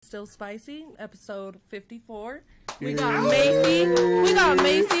Still Spicy, episode 54. We got Macey. We got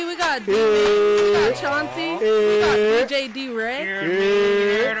Macey. We got D. We got Chauncy. We got DJ D-Ray.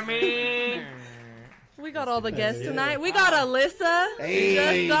 We got all the guests tonight. We got Alyssa. She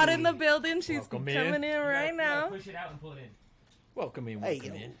just got in the building. She's coming in right now. Push it out and pull it in. Welcome in.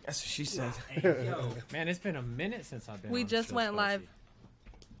 That's what she said. Yo. Man, it's been a minute since I've been We on just Still went Spicy. live.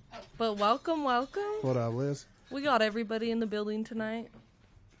 But welcome. What up, Liz? We got everybody in the building tonight.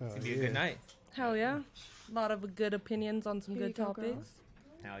 It's gonna be a good night. Hell yeah. A lot of good opinions on some good topics.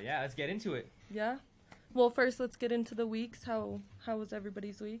 Hell yeah, let's get into it. Yeah. Well, first let's get into the weeks. How was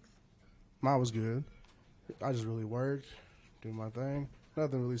everybody's weeks? Mine was good. I just really worked, doing my thing.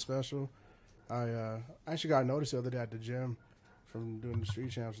 Nothing really special. I actually got noticed the other day at the gym from doing the street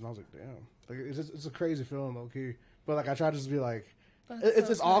champs, and I was like, damn. Like, it's a crazy feeling, low key. But like, I try to just be like,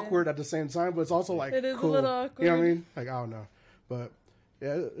 it's awkward at the same time, but it's also like it is cool. a little awkward. You know what I mean? Like, I don't know, but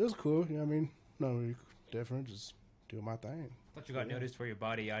yeah, it was cool. You know what I mean? Nothing really different. Just doing my thing. Thought you got noticed for your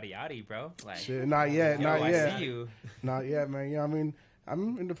body, yaddy yaddy, bro. Like, shit, not yet, yo, not yet. I see you. Not yet, man. You know what I mean?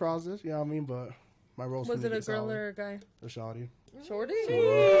 I'm in the process. You know what I mean? But my role's Was it a girl or a guy? A shawty. Shorty? No.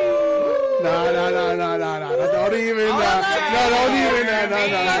 Don't even You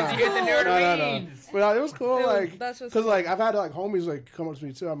get the nerd memes. But it was cool, like, that's just cause like I've had like homies like come up to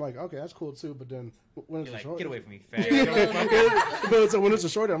me too. I'm like, okay, that's cool too. But then when it's You're a like, short, get away from me, fat. but so when it's a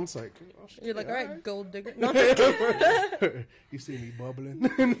short, I'm just like, oh, shit, You're like, all right, gold digger. No, you see me bubbling.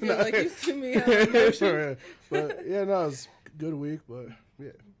 you're like, you see me having emotion. But yeah, no, it's a good week. But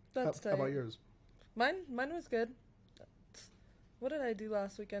yeah, That's how about yours? Mine was good. What did I do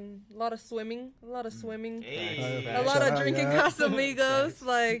last weekend? A lot of swimming. Hey. A lot of drinking Yeah. Casamigos.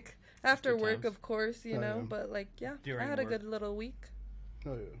 Like, after Good work, times. of course, you know. Yeah. But, like, yeah, During I had a work. good little week.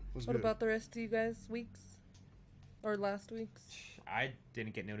 Oh yeah, it was What good. about the rest of you guys' weeks? Or last week's? I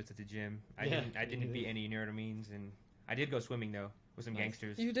didn't get noticed at the gym. I Yeah. didn't beat any means, and I did go swimming though with some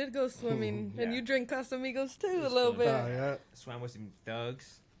gangsters. You did go swimming, and Yeah. you drink Casamigos too a It's little fun. bit. Yeah. Swam with some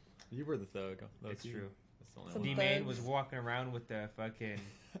thugs. You were the thug. It's true. That's the only Some one. D-Man thugs. was walking around with the fucking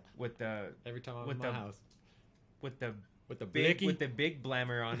with the Every time I'm with in my the- house. with the With the big blicky. with the big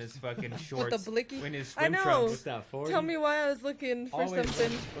blammer on his fucking shorts. With the blicky? In his I swim know. trunks. With that 40. Tell me why I was looking for Always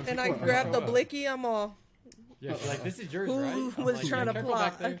something, look- and I look- grabbed the look. blicky. I'm all, Yeah, she's like, this is yours, who right? I'm was like, trying yeah, to careful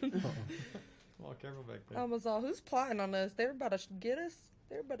back plot? there. Well, careful back there. I was all, who's plotting on us? They're about to get us.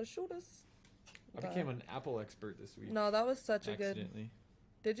 They're about to shoot us. I became an Apple expert this week. No, that was such a good. accidentally.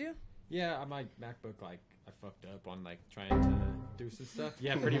 Did you? Yeah, on my MacBook, like, I fucked up on, like, trying to do some stuff.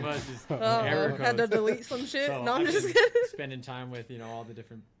 Yeah, pretty much. Just error Had to codes. delete some shit. So No, I'm I've just been kidding. spending time with, all the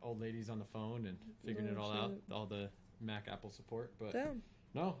different old ladies on the phone and figuring it all out, all the Mac Apple support. But Damn.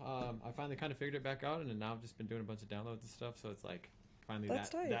 no, I finally kind of figured it back out, and then now I've just been doing a bunch of downloads and stuff. So it's like finally That's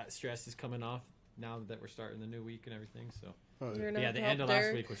tight. that stress is coming off now that we're starting the new week and everything. So Oh, You're yeah. gonna yeah, have the to end help of last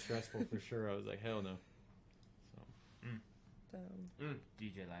Derek. week was stressful for sure. I was like, hell no. So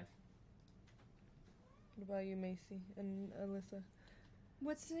DJ life. What about you, Macey and Alyssa?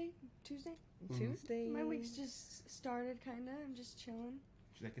 What's today? Tuesday? Tuesday. My week's just started, kind of. I'm just chilling.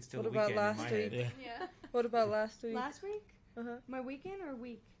 She's like, it's still What the about weekend in last my week? head. yeah. Yeah. What about last week? Last week? Uh-huh. My weekend or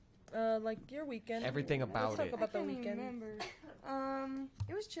week? Like your weekend. Everything Let's about talk it. about I the can't even weekend. remember.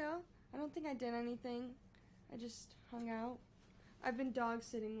 It was chill. I don't think I did anything. I just hung out. I've been dog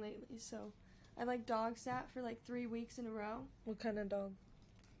sitting lately, so I like dog sat for like 3 weeks in a row. What kind of dog?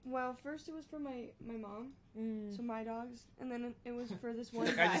 Well, first it was for my mom, so my dogs, and then it was for this one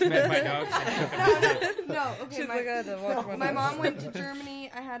Like, guy. I just met my dogs. And No, okay. She's like, I had to watch one. My mom went to Germany.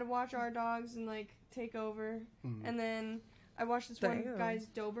 I had to watch our dogs and like take over, Mhm. and then I watched this one Damn. guy's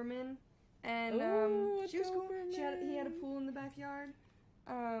Doberman, and Ooh, she was cool. He had a Doberman. pool in the backyard.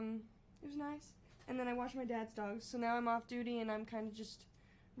 It was nice. And then I watched my dad's dogs. So now I'm off duty and I'm kind of just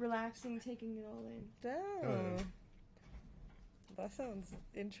relaxing, taking it all in. Damn. That sounds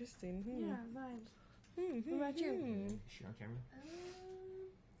interesting. Yeah, vibes. What about you? She on camera?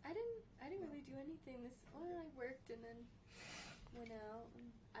 I didn't really do anything this. Well, I worked and then went out.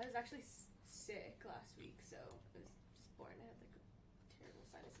 And I was actually sick last week, so it was just boring. I had like a terrible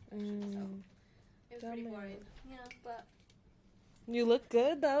sinus infection, so it was pretty Dumb. boring. Yeah, but You look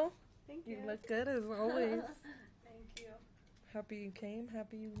good though. thank You you. look good as always. Thank you. Happy you came.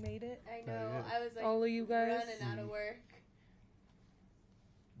 Happy you made it. I know. yeah. I was like All of you guys. running out of work.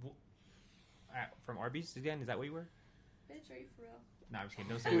 From Arby's again? Is that where you were? Bitch, are you for real? No, I'm just kidding.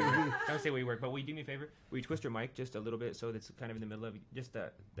 Don't say where you work. Don't say where you work. But will you do me a favor? Will you twist your mic just a little bit so that's kind of in the middle of just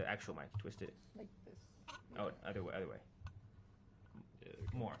the actual mic? Twist it. Like this. Oh, other way. Yeah.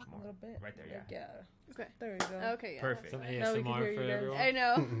 More. A little bit. Right there, yeah. Yeah. Okay. There you go. Okay. Yeah. Perfect. Some Now we can hear ASMR you for guys. everyone. I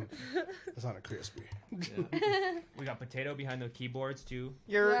know. It's not a crispy. Yeah. We got Potato behind the keyboards too.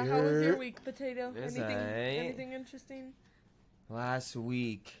 Yeah, how was your week, Potato? It's Anything? aight. Anything interesting? Last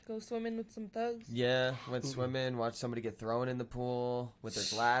week. Go swimming with some thugs. Yeah, went swimming, watched somebody get thrown in the pool with their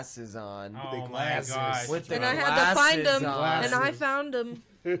glasses on. Oh my glasses. gosh. With their And I had to find glasses them, on. and I found them.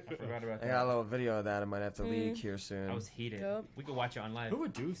 I forgot about I got a that. little video of that. I might have to leak here soon. I was heated. Yep. We could watch it on live. Who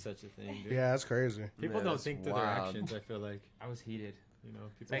would do such a thing, dude? Yeah, that's crazy. People Man, don't that's think through their wild. actions. I feel like, I was heated. you know,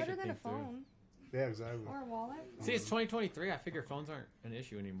 people Like- should Better than a think through. phone Yeah, exactly. or a wallet. See, it's 2023. I figure phones aren't an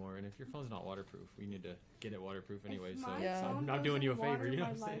issue anymore, and if your phone's not waterproof, we need to get it waterproof anyway. If So my Yeah. phone I'm not goes doing in you a favor. water, You know my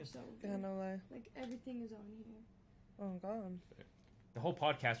what I'm saying? life's over. Yeah, no lie. Like everything is on here. Oh God. The whole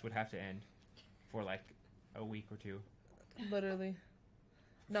podcast would have to end for like a week or two. Literally.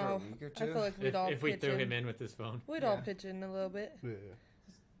 For a No, week or I two? feel like we'd all If we pitch threw in. him in with his phone. We'd Yeah. all pitch in a little bit. Yeah.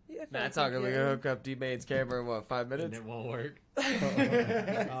 Yeah, I feel Nah, like it's all we'd good. We get can in. hook up D-Bane's camera in, what, 5 And minutes? it won't work.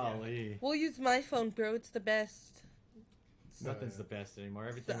 Golly. We'll use my phone, bro. It's the best. Nothing's the best anymore.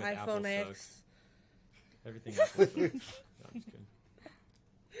 It's the Everything with Apple iPhone sucks. X. Everything Apple sucks. No, I'm just kidding.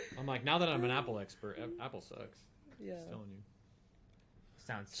 I'm like, now that I'm an Apple expert, Apple sucks. Yeah. Just telling you.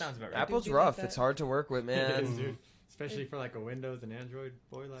 Sounds about right. Apple's do like rough. that. It's hard to work with, It is, man. dude. Especially for like a Windows and Android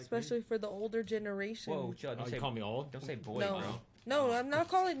boy like Especially me. for the older generation. Whoa, chill. Oh, Don't you say call me old? Don't say boy, No. bro. No, I'm not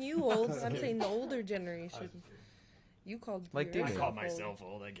calling you old. I'm saying the older generation. You called Like yourself Demon. I call old. myself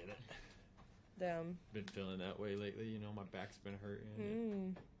old. I get it. Damn. Been feeling that way lately. You know, my back's been hurting.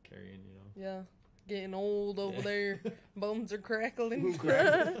 Mm, Carrying, you know. yeah. Getting old over Yeah. there. Bones are crackling.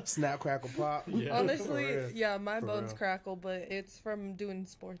 Snap, crackle, pop. Yeah. Honestly, For real. yeah, my For bones real. crackle, but it's from doing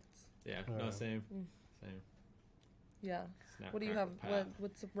sports. Yeah, no, same. Mm. Same. Yeah. Snap, What do you crackle, have? pop.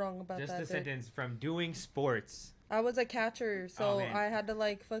 What's wrong about Just that? a Dick? sentence from doing sports. I was a catcher, so Oh, man. I had to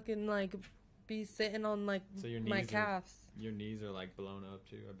like fucking like be sitting on like So your my knees are, calves. your knees are like blown up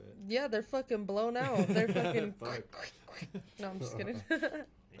too, I bet. Yeah, they're fucking blown out. They're fucking. Fuck. No, I'm just kidding.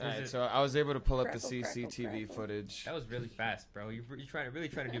 Alright, so I was able to pull up the Crackle, crackle, CCTV crackle. footage. That was really fast, bro. You're really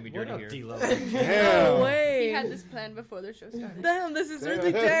trying to do me What dirty up, here. D-Lo? No Damn. way. He had this plan before the show started. Damn, this is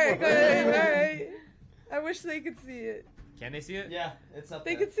really dark. Alright. I wish they could see it. Can they see it? Yeah, it's up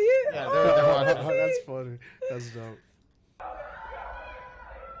They there. could see it. Yeah, they're watching. Oh, That's funny. That's dope.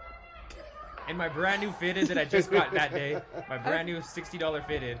 And my brand new fitted that I just got that day. My brand new $60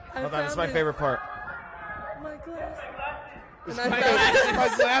 fitted. Hold on, this is my favorite part. My glass. And My I found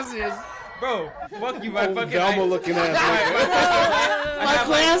My glasses. Bro, fuck you, my Old fucking. Velma looking at me. My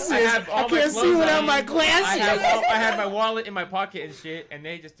glasses. I can't see without my glasses. I had my wallet in my pocket and shit, and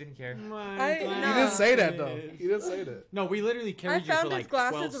they just didn't care. I- You Nah. didn't say that though. You didn't say that. No, we literally I carried you found for his like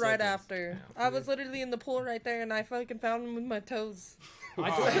glasses 12 right seconds. after. I was literally in the pool right there, and I fucking found them with my toes. I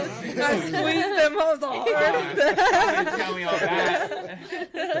I just, squeezed them. I was all hard. Tell me all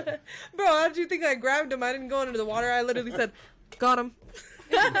that. Bro, how'd you think I grabbed him? I didn't go into the water. I literally said, got him.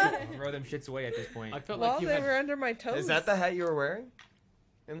 Throw them shits away at this point. I felt Well, like you they had were under my toes. Is that the hat you were wearing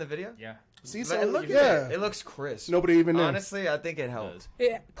in the video? Yeah. See, But so look yeah. at it. It looks crisp. Nobody even knew. Honestly, I think it helped.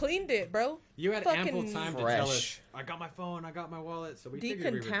 It cleaned it, bro. You had ample Fucking time to tell us, fresh. I got my phone, I got my wallet, so we figured we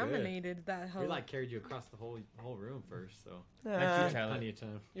were good. Decontaminated that hoe. We like carried you across the whole room first, so Thank Nah, you, Tyler. plenty of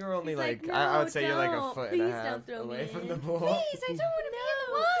time. you were only He's like, like, I would "No, say you're like a don't. foot and a Please half don't throw away me from in. the pool. Please, I don't want to be in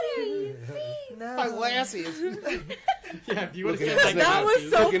the water. Please. My glasses. Yeah, if you would have Looking said at like this That that, was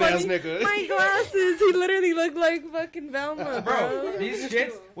dude. so Looking ass funny. nigga. My glasses. He literally looked like fucking Velma, Bro, bro. these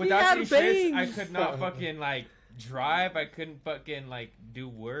shits, without had these shits, I bangs. could not fucking, like, drive. I couldn't fucking, like, do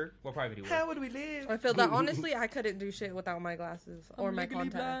work. Well, probably do work. would we live? I feel that honestly, I couldn't do shit without my glasses or my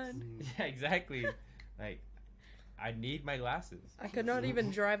contacts. Yeah, exactly. Like, I need my glasses. I could not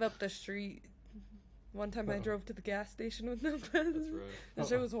even drive up the street. One time I drove to the gas station with no That's glasses. right. That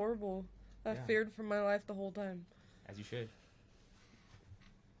shit was horrible. I Yeah. feared for my life the whole time. As you should.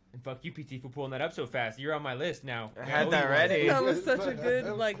 And fuck you, PT, for pulling that up so fast. You're on my list now. I had that ready. That was such a good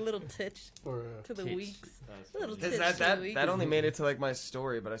like little titch For real. to the Titch. weeks. That's Little funny. titch That, to that, the weeks. that only made it to like my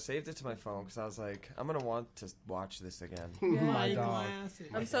story, but I saved it to my phone because I was like, I'm gonna want to watch this again. My Yeah. dog.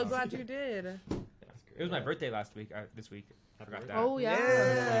 I'm so glad you did. It was my birthday last week. This week. I forgot that. Oh yeah.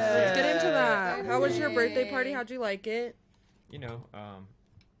 Yeah. Let's get into that. How was your Yay. birthday party? How'd you like it? You know,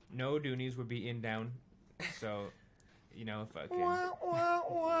 no Doonies were beaten down. So, you know, fucking.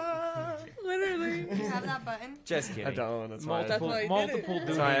 Literally. You have that button? Just kidding. I don't. That's why. That's why I did it.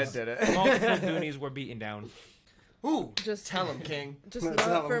 That's why I did it. multiple Doonies were beaten down. Ooh, Just tell him, King. Just Tell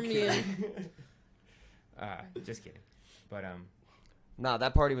not him, for kid. me. Just kidding. But Nah,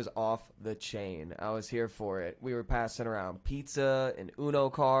 that party was off the chain. I was here for it. We were passing around pizza and Uno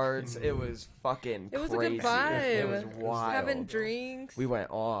cards. It was fucking It was crazy. a good vibe. It was wild. Having drinks. We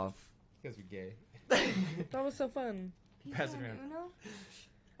went off. Because we're gay. That was so fun. Pizza Pass it and around. Uno?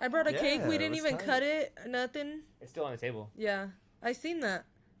 I brought a cake. Yeah, We it didn't was even tight. cut it. Nothing. It's still on the table. Yeah. I seen that.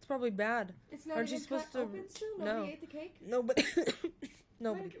 It's probably bad. It's not Aren't you even supposed cut to- open still? no. Nobody ate the cake? Nobody.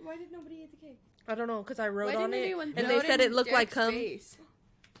 Nobody. Why did nobody eat the cake? I don't know, because I wrote Why on didn't it. anyone And throw they said in it looked like Derek's cum. face?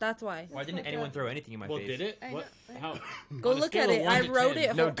 That's why. Why didn't fucked anyone up. throw anything in my Well, face? did it? I What? know. How? Go on a look scale at of it. 1 I to wrote 10,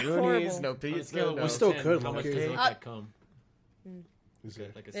 it. No horrible. Doonies, no On a pizza. scale of No. 1 We still to 10, could How look much at does it it. look like cum? Is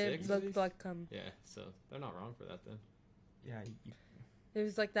Like a It 6? looked like cum. Yeah, so they're not wrong for that then. Yeah. It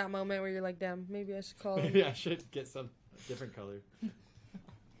was like that moment where you're like, damn, maybe I should call him. Maybe I should get some different color.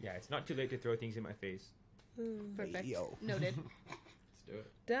 Yeah, it's not too late to throw things in my face. Perfect. Yo. Noted. Let's do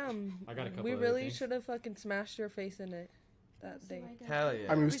it. Damn. I got a couple We other really things. should have fucking smashed your face in it that day. Hell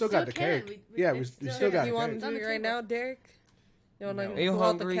yeah. I mean, we still got the can. cake. Yeah, we it's still got You the want cake. to on do the it right table. now, Derek? You want to No. Are you blow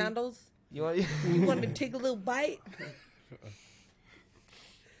out the hungry? candles? You want? You want to take a little bite?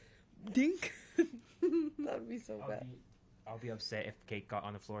 Dink. That would be so bad. I'll be upset if cake got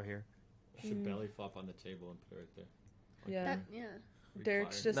on the floor here. Should belly flop on the table and put it right there. Yeah. That, yeah.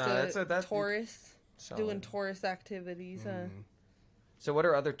 Derek's Recliner. just Nah, a that's Taurus. Solid. Doing Taurus activities. So what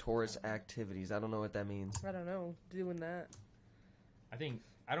are other tourist activities? I don't know what that means. I don't know. Doing that.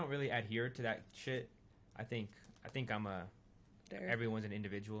 I don't really adhere to that shit. I think I'm Derek. everyone's an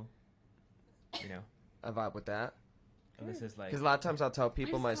individual. You know, I vibe with that. unless it's like, Because a lot of times I'll tell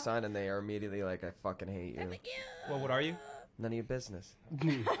people just my thought- sign and they are immediately like, I fucking hate you. well, what are you? None of your business.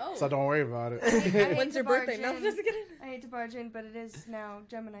 Oh. So don't worry about I hate it. When's to your birthday? barge No, in. just kidding. I hate to barge in, but it is now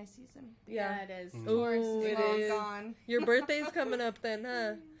Gemini season. Yeah. Yeah, it is. Taurus Ooh, is it long is. gone. Your birthday's coming up then,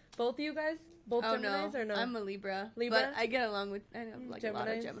 huh? Both you guys? Both Oh no, Geminis or no? I'm a Libra. Libra? But I get along with I know like a lot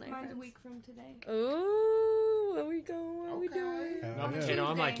of Geminis? Gemini Mine's friends. a week from today. Ooh, where we going? What we doing? No, On a you know,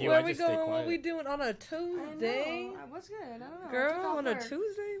 I'm like Tuesday. you. Where I we just stay going? What quiet. we doing on a I Tuesday? know. What's good? I don't know. I took Girl, off on a work.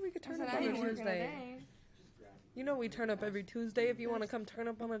 Tuesday? We could I turn said up I on a ain't working Tuesday. today. You know we turn up every Tuesday. If you want to come turn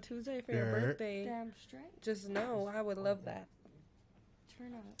up on a Tuesday for your Yeah. birthday, Damn straight. just know I would love that.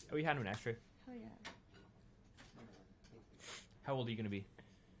 Turn up. Oh, we had an ashtray. Hell yeah. How old are you gonna be?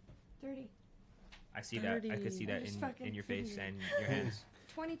 30. I see that. I could 30. see I'm that just in fucking your face kidding. and your hands.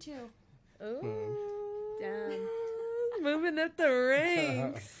 22. Ooh, Damn. moving up the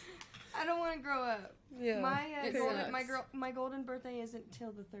ranks. I don't want to grow up. Yeah. It sucks. My golden birthday isn't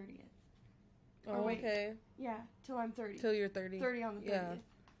till the 30th. Oh, wait. okay. Yeah, till I'm 30. Till you're 30. 30 on the 30th. Yeah.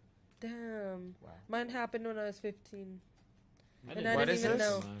 Damn. Wow. Mine happened when I was 15. I And didn't I What didn't is even this?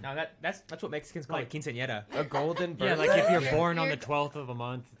 know. Now that's what Mexicans call Like- it quinceañera. A golden birthday? Yeah, like if you're You're- born on the you're- 12th of a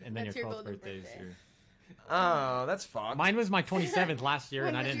month and then That's your your 12th golden birthday is birthday. your... Oh, that's fucked. Mine was my 27th last year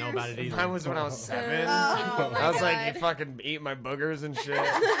and I When was didn't know about it yours? either. Mine was when I was 7. Oh, I was my like, God. you fucking eat my boogers and shit.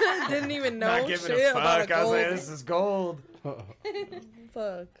 Didn't even know Not giving shit a about fuck. a I was gold. like, this is gold.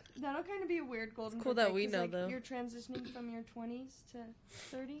 Fuck. That'll kind of be a weird golden It's cool birthday. that we 'cause, know, like, though. You're transitioning from your 20s to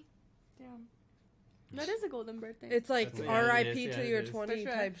 30. Damn. That is a golden birthday. It's like That's- yeah, it R.I.P. is, to yeah, your it is. 20 For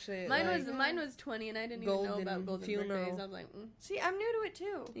sure. type shit. mine like, mine was 20 and I didn't even know Golden about golden funeral. birthdays. I was like, See, I'm new to it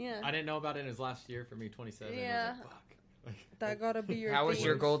too. yeah. I didn't know about it. It was last year for me, 27. Yeah. I was like, fuck. that gotta be your How was thing.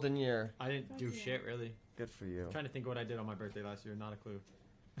 your golden year? I didn't do Fuck yeah. shit really. Good for you. I'm trying to think what I did on my birthday last year. Not a clue.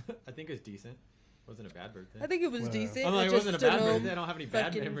 I think it was decent. Wasn't a bad birthday. I think it was Well, decent. I'm like, I it just wasn't a stood bad home, birthday. I don't have any bad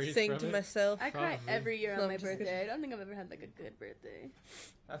fucking memories sang from to it. myself. I cry Probably. every year No, on my I'm just kidding. birthday. I don't think I've ever had like a good birthday.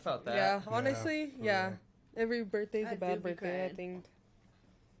 I felt that. Yeah, honestly, for yeah. real. Every birthday's I a do bad be birthday, I crying. think.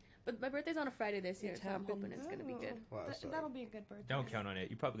 But my birthday's on a Friday this year, It so I'm hoping happens. it's gonna be good. Wow, that's That'll be a good birthday. Don't count on it.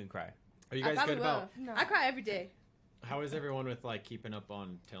 You probably can cry. Are you I guys probably good about? will. No. I cry every day. How is everyone with like keeping up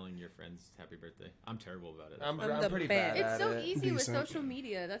on telling your friends happy birthday? I'm terrible about it. I'm I'm the pretty best. bad It's at so it. easy with Decent. social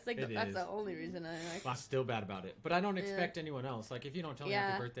media. That's like It that's is. the only reason I like. I'm still bad about it, but I don't Yeah. expect anyone else. Like if you don't tell me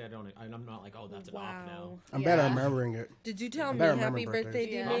Yeah. happy birthday, I'm not like, oh, that's an op now. Wow. I'm bad at Yeah. remembering it. Did you tell I me better happy remember birthday,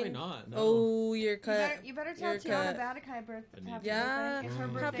 birthdays. Yeah. Probably Demon? not. No. Oh, you're cut. You better tell You're Tiana cut. Badakai I need happy to. Yeah. birthday. It's her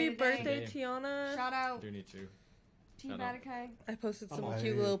Mm. birthday Happy today. birthday, today. Tiana. Shout I out do need to. T Shout out. Badakai. I posted some Oh.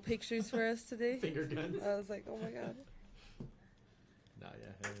 cute little pictures for us today. Finger guns. I was like, oh my god. Nah,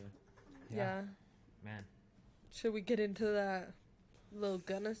 yeah, hell yeah. Yeah. Man. Should we get into that little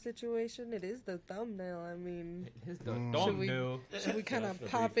Gunna situation? It is the thumbnail. I mean, Here's the Should we- thumbnail. should we kind of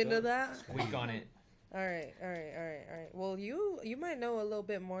That's a pop big into stuff. that? Week on it. All right. Well, you might know a little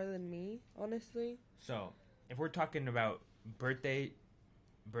bit more than me, honestly. So, if we're talking about birthday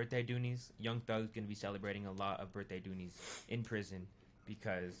doonies, Young Thug's gonna be celebrating a lot of birthday doonies in prison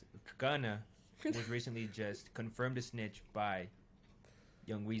because Gunna was recently just confirmed a snitch by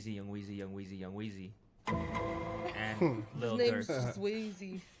Young Weezy, Young Weezy, Young Weezy, Young Weezy, and Lil His name's Durk. just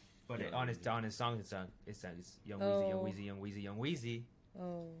Wheezy. But on his song, it says Young Oh. Weezy, Young Weezy, Young Weezy, Young Weezy.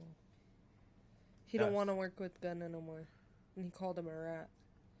 Oh. He don't That's- want to work with Gunna no more. And he called him a rat.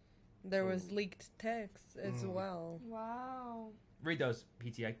 There was leaked texts as well. Wow. Read those,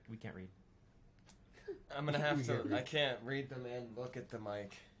 PT. We can't read. I'm gonna have to. I can't read them and look at the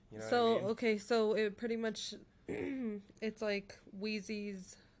mic. You know So, what I mean? okay, so it pretty much, it's like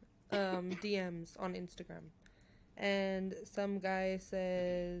Wheezy's DMs on Instagram. And some guy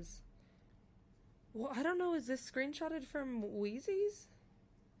says, well, I don't know, is this screenshotted from Wheezy's?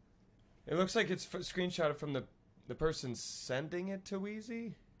 It looks like it's screenshotted from the person sending it to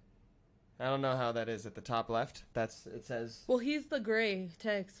Wheezy. I don't know how that is at the top left. It says. Well, he's the gray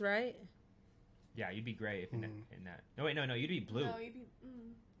text, right? Yeah, you'd be gray if in that. No, wait, no, you'd be blue. No, you'd be.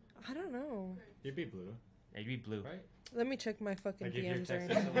 I don't know. You'd be blue, Yeah, you'd be blue. right? Let me check my fucking Like if you're DMs right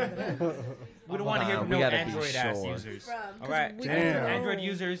texting now. We don't want to hear from we no gotta be Android ass sure. users. From. All right, we Damn. don't know. Android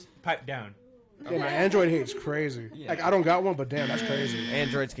users, pipe down. Yeah, my Android hate's crazy. Yeah. Like, I don't got one, but damn, that's crazy.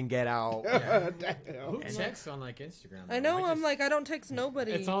 Androids can get out. Damn. Who texts on like Instagram? I know, I'm like, I don't text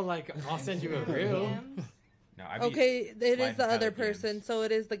nobody. It's all like, I'll send you a reel. No, I'd be Okay, it is sliding the other pilot person, DMs. so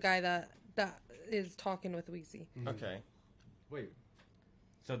it is the guy that is talking with Wheezy. Okay. Wait,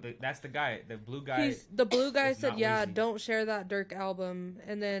 So that's the guy, the blue guy. The blue guy It's said, not "Yeah, Wheezy. don't share that Dirk album."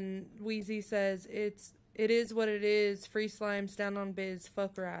 And then Wheezy says, "It is what it is. Free slime, stand on biz,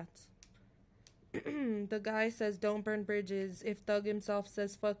 fuck rats." The guy says, "Don't burn bridges. If Thug himself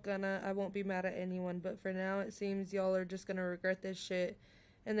says fuck Gunna, I won't be mad at anyone. But for now, it seems y'all are just gonna regret this shit."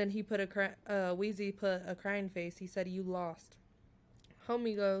 And then he put Wheezy put a crying face. He said, "You lost."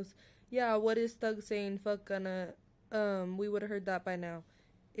 Homie goes, "Yeah, what is Thug saying? Fuck Gunna. We would have heard that by now.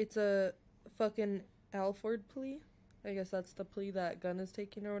 It's a fucking Alford plea. I guess that's the plea that Gunna's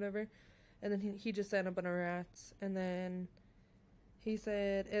taking or whatever." And then he just sent a bunch of rats. And then he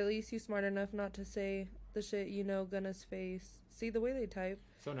said, "At least you smart enough not to say the shit you know Gunna's face. See the way they type.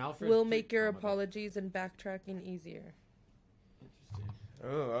 so now Alfred. We'll make your oh my God. apologies and backtracking easier." Interesting.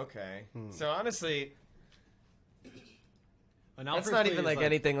 Oh, okay. So honestly, An that's Alfred not plea even is like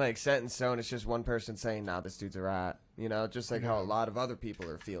anything like set in stone. It's just one person saying, "Nah, this dude's a rat." You know, just like how a lot of other people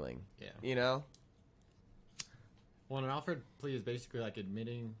are feeling. Yeah. You know. Well, an Alfred plea is basically like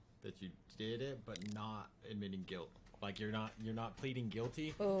admitting that you did it, but not admitting guilt. Like you're not pleading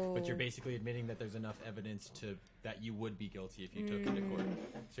guilty, but you're Oh. basically admitting that there's enough evidence that you would be guilty if you took it to court.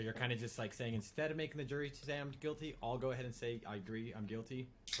 So you're kind of just like saying, instead of making the jury say I'm guilty, I'll go ahead and say I agree, I'm guilty,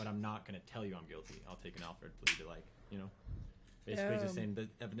 but I'm not going to tell you I'm guilty. I'll take an Alfred plea to, like, you know, basically just saying the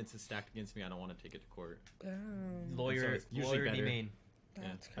evidence is stacked against me. I don't want to take it to court. Damn. Lawyer, it's usually lawyer better. main. Yeah.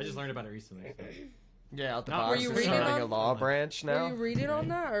 That's I just learned about it recently. So. Yeah, out the Not- box. Were you They're reading starting on- a law branch Were now. you reading on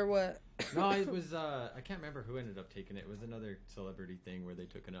that or what? No, it was I can't remember who ended up taking it. It was another celebrity thing where they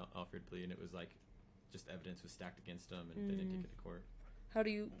took an Alfred plea, and it was like just evidence was stacked against them, and they didn't take it to court. How do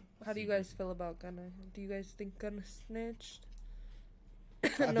you guys feel about Gunna? Do you guys think Gunna snitched? No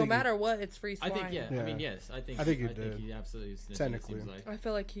think matter what, it's free I slime. think yeah. I Yeah. mean yes. I think he did. he absolutely snitched. Technically. It seems like. I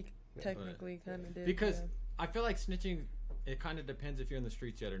feel like he technically kind of did. Because yeah. I feel like snitching, it kind of depends if you're in the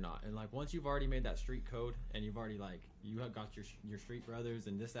streets yet or not. And like once you've already made that street code and you've already like you have got your street brothers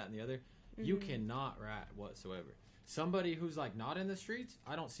and this, that, and the other, you cannot rat whatsoever. Somebody who's like not in the streets,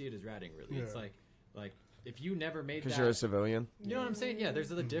 I don't see it as ratting really. It's Yeah. like if you never made Because that, you're a civilian. you know what I'm saying? Yeah,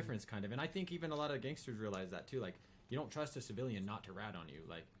 there's a difference kind of, and I think even a lot of gangsters realize that too. Like you don't trust a civilian not to rat on you.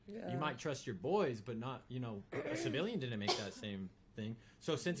 Like Yeah. you might trust your boys, but not a civilian didn't make that same thing.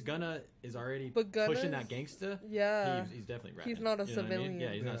 So since Gunna is already But Gunna's- pushing that gangsta, Yeah. he's definitely ratting. He's not a You know what I mean? civilian.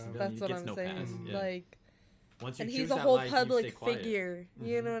 Yeah, he's not a Yeah. civilian. That's he what gets I'm no saying. pass. Yeah. Like, Once you and choose he's a that whole life, you stay public quiet. figure. You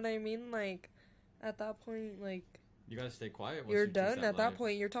Mhm. know what I mean? Like, at that point, like, You gotta stay quiet. Once you're you choose done. At that life.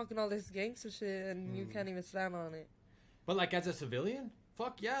 point, you're talking all this gangster shit, and you can't even stand on it. But like as a civilian,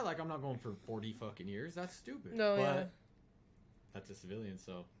 fuck yeah, like I'm not going for 40 fucking years. That's stupid. No, but yeah. that's a civilian,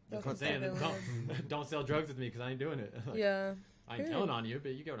 so That's I'm a saying civilian. don't sell drugs with me because I ain't doing it. Like, Yeah. I ain't Period. telling on you,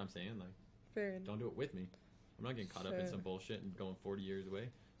 but you get what I'm saying. Like, Fair. don't do it with me. I'm not getting caught up in Sure. some bullshit and going 40 years away.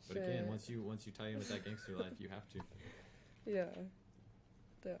 But Sure. again, once you tie in with that gangster life, you have to. Yeah.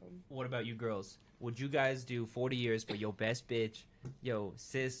 Damn. What about you girls? Would you guys do 40 years for your best bitch? Yo,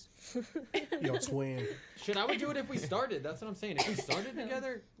 sis. Yo, twin. Shit, I would do it if we started. That's what I'm saying. If we started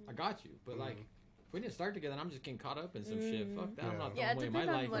together, I got you. But like, if we didn't start together, and I'm just getting caught up in some shit. Fuck that. I'm not Yeah, it throwing away my depends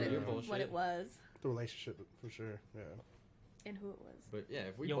life on what for your it, bullshit. what it was The relationship, for sure. Yeah. and who it was. But yeah,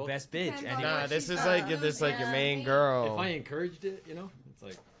 if we Your both, best bitch. Depends And on you- Nah, what this she's is done. like your main Yeah. girl. if I encouraged it, it's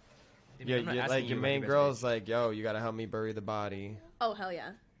like, I'm not asking like you your about main best girl's bitch. like, yo, you gotta help me bury the body. Oh hell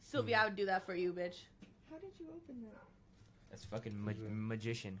yeah, Sylvia, I would do that for you, bitch. How did you open that? That's fucking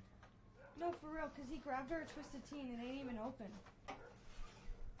magician. No, for real, because he grabbed her a Twisted Tea and it ain't even open.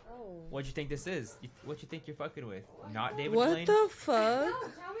 Oh. What you think this is? What you think you're fucking with? Not David What Blaine? the fuck? No,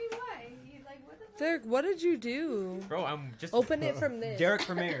 tell me why. You, like, what the fuck? Derek, what did you do? Bro, I'm just Open it from this. Derek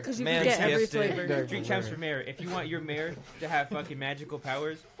for mayor. Because you Man's can get every gifted. flavor. Street champs for mayor. If you want your mayor to have fucking magical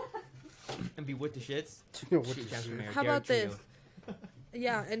powers and be with the shits, What street the champs for shit? mayor. How Derek about Trio. this?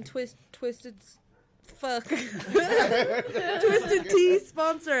 Yeah, and Twisted fuck. Twisted Tea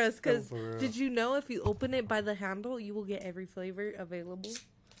sponsor us, because Oh, for real. did you know if you open it by the handle, you will get every flavor available?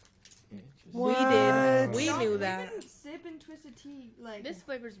 What? We did. We Don't knew even that. sip in Twisted Tea. Like, This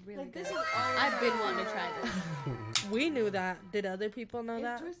flavor's really like good. this is all I've been wanting to try this. We knew that. Did other people know If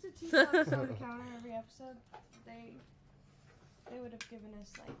that? Twisted Tea saw this on the counter every episode, they would have given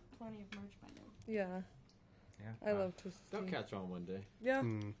us like plenty of merch by now. Yeah. Yeah. I love Twisted They'll Tea. catch on one day. Yeah.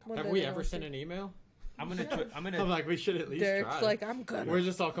 Hmm. one Have day we they'll ever see. sent an email? I'm I'm gonna. like, we should at least Derek's try. like, I'm gonna. We're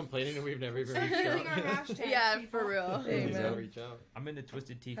just all complaining and we've never even Start reached using our out. hashtags. Yeah, people. for real. Hey, Please man. don't reach out. I'm in the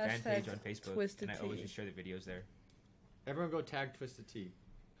Twisted Tea fan Hashtag page on Facebook, Twisted and I always Tea. just share the videos there. Everyone go tag Twisted Tea.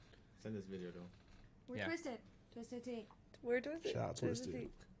 Send this video to them. We're Yeah. Twisted Tea. Where Twisted? Shout out Twisted. Tea.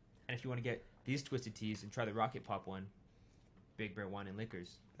 And if you want to get these Twisted Teas and try the Rocket Pop one, Big Bear Wine and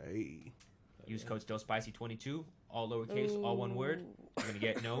Liquors, Hey. use code StillSpicy22, all lowercase, all one word. You're gonna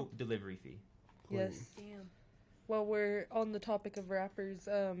get no delivery fee. Yes. Damn. While we're on the topic of rappers,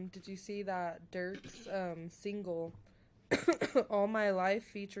 did you see that Dirk's single "All My Life"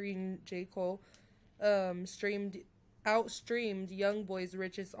 featuring J. Cole outstreamed YoungBoy's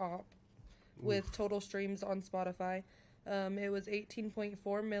richest op with total streams on Spotify. It was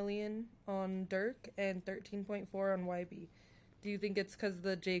 18.4 million on Dirk and 13.4 on YB. Do you think it's because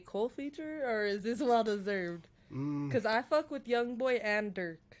the J. Cole feature, or is this well deserved? Because I fuck with YoungBoy and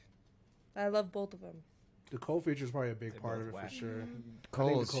Dirk. I love both of them. The Cole feature is probably a big They're part both of it whack. for sure. I think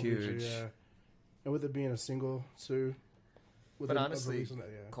Cole's the Cole feature, huge. yeah. And with it being a single too. With But it- honestly, releasing that,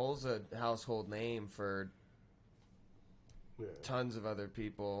 yeah. Cole's a household name for Yeah. tons of other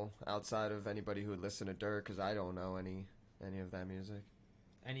people outside of anybody who would listen to Dirk, because I don't know any of that music.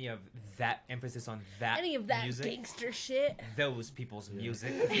 Any of that emphasis on that Any of that music, gangster shit. those people's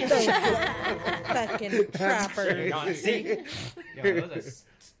music. Fucking trapper. Chauncy. Yo, those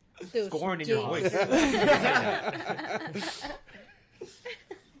Those are scorn in your gangsters. voice.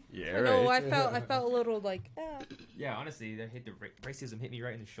 Yeah, No, I felt a little like, Yeah, honestly, that hit the racism hit me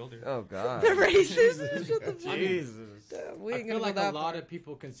right in the shoulder. Oh God. the racism. Shut the fuck. Jesus. Damn, we I ain't feel gonna like go a that lot far. of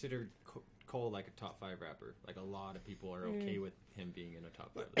people consider Cole like a top 5 rapper. Like a lot of people are okay with him being in a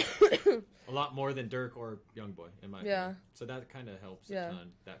top 5 list. A lot more than Dirk or YoungBoy, in my Yeah. opinion. So that kind of helps Yeah. a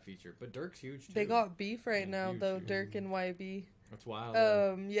ton, that feature. But Dirk's huge too. They got beef right Yeah, now huge, though, huge. Dirk and YB. That's wild.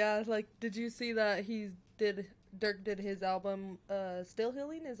 though. Yeah, like did you see that Dirk did his album Still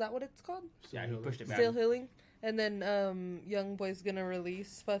Healing? Is that what it's called? Yeah, he pushed it back. Still Healing. And then YoungBoy's gonna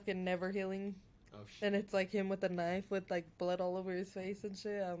release fucking Never Healing. Oh shit. And it's like him with a knife with like blood all over his face and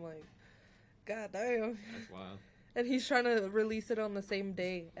shit. I'm like, God damn. That's wild. And he's trying to release it on the same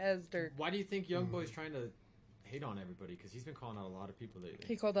day as Dirk. Why do you think YoungBoy's trying to hate on everybody? Because he's been calling out a lot of people lately.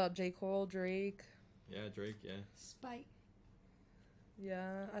 He called out J. Cole, Drake. Yeah, Drake, yeah. Spite.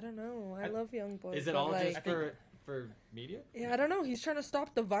 Yeah, I don't know. I love YoungBoy. Is it but, all like, just for media? Yeah, I don't know. He's trying to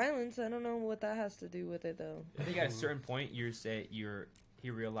stop the violence. I don't know what that has to do with it though. I think at a certain point, he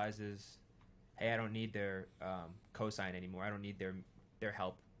realizes, hey, I don't need their cosign anymore. I don't need their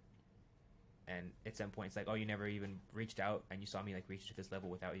help. And at some point, it's like, oh, you never even reached out, and you saw me like reach to this level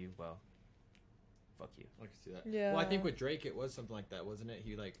without you. Well, fuck you. I can see that. Yeah. Well, I think with Drake, it was something like that, wasn't it?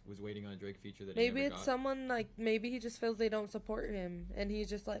 He like was waiting on a Drake feature that Maybe he it's never got. someone like maybe he just feels they don't support him, and he's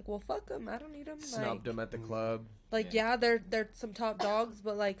just like, well, fuck them. I don't need them. Snubbed him at the club. Like yeah, they're some top dogs,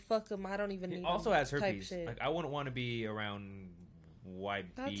 but like fuck them. I don't even He need. also 'em has type herpes. shit. Like I wouldn't want to be around YB.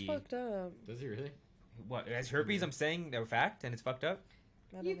 That's fucked up. Does he really? What has herpes? I'm saying they're fact, and it's fucked up.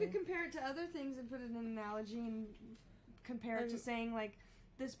 I don't You know. could compare it to other things and put it in an analogy and compare it to saying like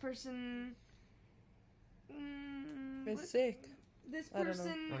this person. It's sick. This I don't know.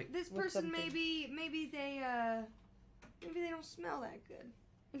 person. Like, This what's person. something? Maybe they don't smell that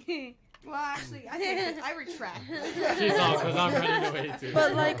good. Well, actually, I take this. I retract. She's all because I'm running away too.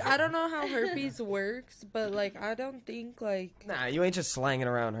 But like I don't know how herpes works, but like I don't think like Nah, you ain't just slanging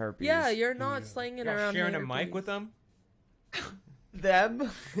around herpes. yeah, you're not slinging You're around sharing a herpes. mic with them. Them?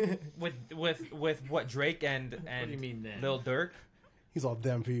 With what Drake and What do you mean then? Lil Durk He's all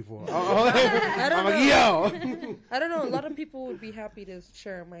them people. I don't I'm like, know. yo. I don't know. A lot of people would be happy to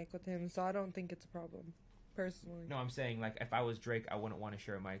share a mic with him, so I don't think it's a problem, personally. No, I'm saying like if I was Drake, I wouldn't want to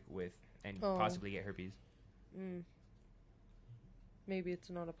share a mic with and Oh. possibly get herpes. Maybe it's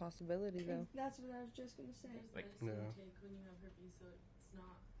not a possibility though. That's what I was just gonna say. Like- Like, Yeah. intake when you have herpes, so it's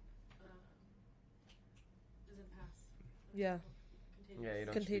not doesn't pass. Yeah, Contagious. Yeah, you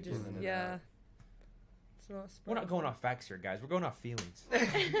don't contagious. speak in and Yeah, out. it's not. We're not going off facts here, guys. We're going off feelings. All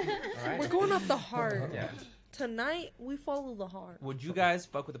right. We're going off the heart. Yeah. Tonight we follow the heart. Would you guys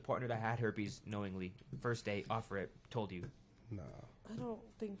fuck with a partner that had herpes knowingly? First date, offer it, told you. Nah, I don't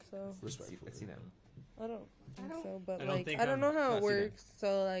think so. respectfully. Let's see that. I don't think don't- so, but I don't like think I don't know I'm how it not seeing that. works.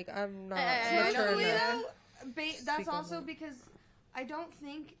 So like I'm not I mature don't Truthfully enough. though, that's Speak on also that. because I don't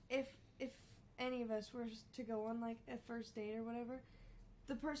think if any of us were to go on like a first date or whatever,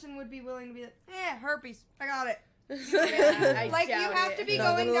 the person would be willing to be like, herpes, I got it. I Like you doubt have it. to be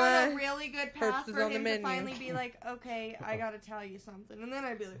Not going gonna down lie. a really good Herpes path is for on the him to menu. finally be like, okay, I gotta tell you something, and then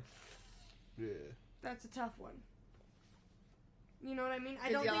I'd be like, Yeah. that's a tough one. You know what I mean? I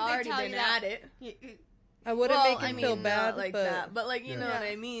 'Cause don't y'all think they already tell been you that. at it. I wouldn't Well, make him I mean, feel not bad, like but that, but like you know Yeah. what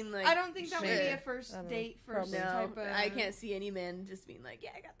I mean. Like I don't think that would be shit. a first I don't know. date first No, type of. I can't see any man just being like, yeah,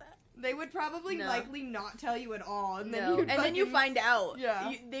 I got that. They would probably No. likely not tell you at all, and then No. you'd And then you fucking- find out.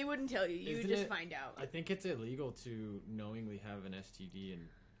 Yeah. They wouldn't tell you. You would Isn't just it- find out. I think it's illegal to knowingly have an STD and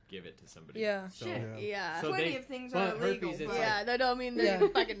give it to somebody. Yeah. So, Shit. Yeah. Yeah. So Plenty they- of things but are illegal. herpes is but- like- Yeah, that don't mean they Yeah.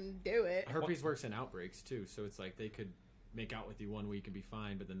 fucking do it. herpes works in outbreaks too. So it's like they could make out with you one week and be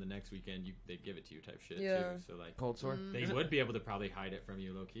fine, but then the next weekend they give it to you type shit Yeah. too. So like Cold sore. Mm. they would be able to probably hide it from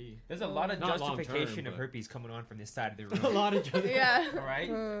you low key. There's a lot of Not long-term, justification of but- herpes coming on from this side of the A room. lot of just Yeah. All right.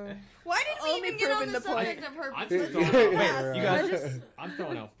 Why did we Only even get on proving the the point. subject of herpes? I'm Let's just go throwing back. out, Wait, you I guys- just I'm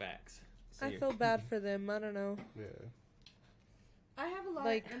throwing out facts. I feel bad for them. I don't know. Yeah. I have a lot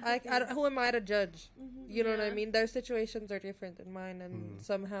Like of I empathy. who am I to judge? You know what I Yeah. mean? Their situations are different than mine, and Mm.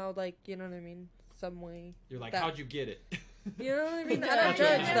 somehow like you know what I mean. Some way. You're like, That- how'd you get it? You know what I mean? I Yeah, don't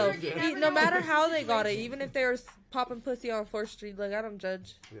judge you though. never- you never No know matter the how they got it, situation. even if they were popping pussy on 4th Street, like I don't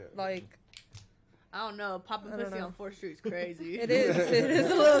judge. Yeah. Like I don't know. Popping I don't pussy know. on 4th Street is crazy. it is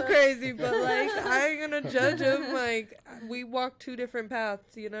a little crazy, but like I ain't gonna judge them. Like we walk 2 different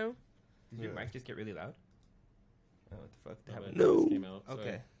paths, you know. Did your Yeah. mic just get really loud? Oh, what the fuck? My happened? bad, it just came out, sorry.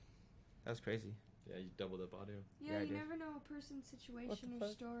 Okay. That was crazy. Yeah, you doubled up audio. Yeah, Yeah, I you did. never know a person's situation or fuck?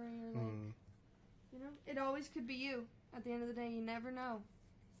 story or like, Mm. you know, it always could be you. At the end of the day, you never know.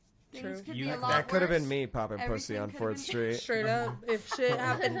 Things True. could You- be a lot That could have been worse. me popping pussy Everything on could've 4th been- Street. Straight up, if shit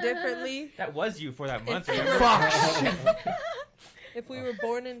happened differently, That was you for that month. If- remember? if we were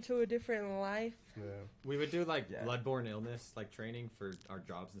born into a different life, Yeah. We would do like Yeah. bloodborne illness, like training for our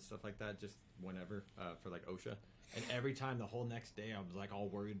jobs and stuff like that, just whenever, for like OSHA. And every time, the whole next day, I was like all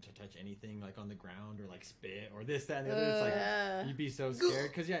worried to touch anything like on the ground or like spit or this, that, and the other. It's like Yeah. you'd be so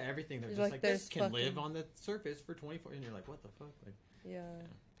scared because everything they're You're just like, like this there's can live fucking- on the surface for 24, and you're like, what the fuck? Like yeah.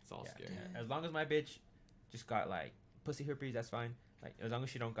 it's all Yeah. scary. As long as my bitch just got like pussy herpes, that's fine. Like as long as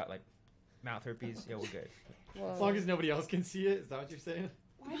she don't got like mouth herpes, yeah, we're good. Well, As long as nobody else can see it, is that what you're saying?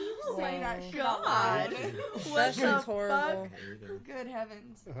 Why do you say that Wow. shit out God. loud? that What shit's the horrible. Good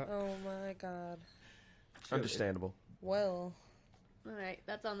heavens. Oh my god. Understandable. Well, All right,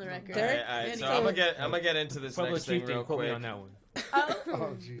 that's on the record. Derek? All right, so Anyway. I'm gonna get into this Pueblo next thing Chieftain, real quote me quick. on that one. Oh,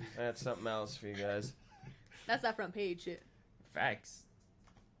 Oh, jeez. I got something else for you guys. that's that front page shit. Facts.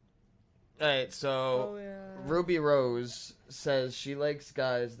 All right, so oh yeah. Ruby Rose says she likes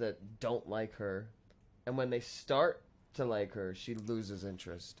guys that don't like her, and when they start to like her, she loses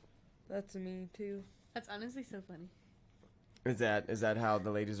interest. That's me too. That's honestly so funny. Is that how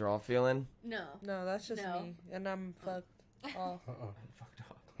the ladies are all feeling? No. No, that's just No. me, and I'm fucked off. Uh-uh. Fucked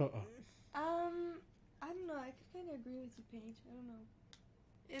up. Uh-uh. I don't know. I could kind of agree with you, Paige. I don't know.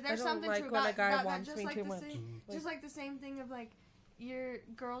 There's don't something like true when a about guy that, wants just me like too the much. Same, just like the same thing of like your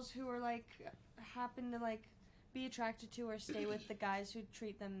girls who are like happen to like be attracted to or stay with the guys who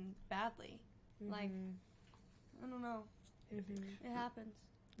treat them badly. Like Mhm. I don't know. Mhm. It happens.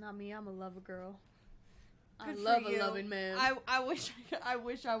 Not me. I'm a lover girl. I Good for love a you. loving man. I wish I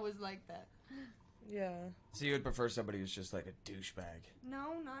wish I was like that. Yeah. So you would prefer somebody who's just like a douchebag?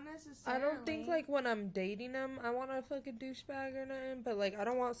 No, not I necessarily. don't think like when I'm dating them, I want a fucking douchebag or nothing. But like, I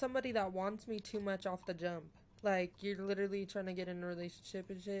don't want somebody that wants me too much off the jump. Like you're literally trying to get in a relationship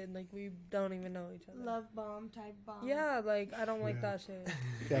and shit, and like we don't even know each other. love bomb type bomb. Yeah, like I don't like Yeah. that shit.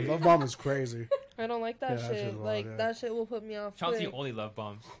 Yeah, Love Bomb is crazy. I don't like that Yeah, that shit. shit's wild, Like yeah. that shit will put me off. Chauncy quick. only love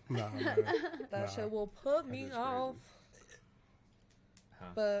bombs. Nah, man. That Nah. shit will put That me is off.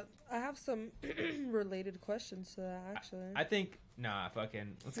 But I have some related questions to that, actually. I think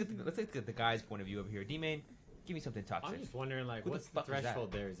fucking. Let's get the guy's point of view over here. D-Main, give me something toxic. I'm just wondering, like, Who the what's the fuck is that?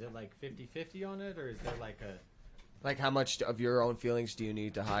 threshold there? Is it like 50-50 on it, or is there like a, Like, how much of your own feelings do you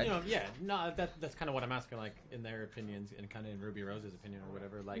need to hide? you know, yeah, no, that's kind of what I'm asking, like, in their opinions and kind of in Ruby Rose's opinion or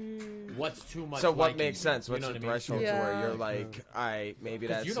whatever, like, what's too much? So what liking? makes sense? You What's know the what I mean? threshold to Yeah. where you're like, maybe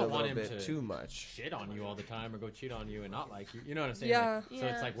 'Cause that's you a don't want little him bit to too much. Shit on you all the time or go cheat on you and not like you. You know what I'm saying? Yeah. Like, so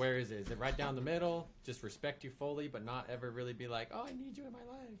it's like, where is it? Is it right down the middle? Just respect you fully, but not ever really be like, oh, I need you in my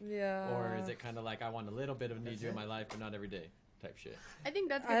life. Yeah. Or is it kind of like, I want a little bit of need you in my life, but not every day type shit? I think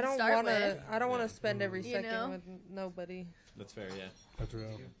that's good I to don't start want to. with. I don't want Yeah. to spend every You second know? with nobody. That's fair, yeah. That's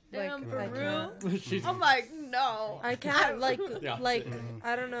real. Damn, for I real? can't. She's I'm like, no. I can't like Yeah. like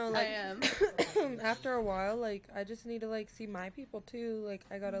I don't know I like am. after a while like I just need to like see my people too. Like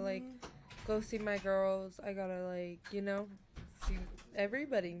I gotta like go see my girls. I gotta like see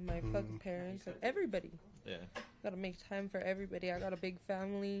everybody, my fucking parents, and everybody. yeah. Gotta make time for everybody. I got a big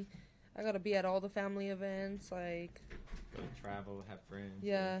family. I gotta be at all the family events. Like Go travel, have friends.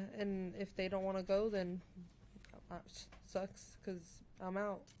 yeah, and if they don't want to go, then sucks because I'm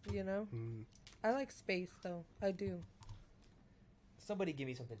out. Mm. I like space though. I do. Somebody give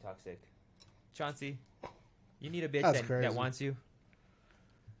me something toxic. Chauncey, you need a bitch That's that crazy. wants you.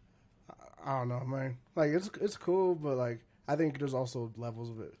 I don't know, man. Like it's cool, but like I think there's also levels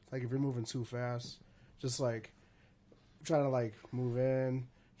of it. Like if you're moving too fast, just like trying to like move in,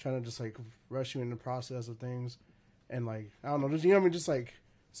 trying to just like rush you in the process of things, and like I don't know, just just like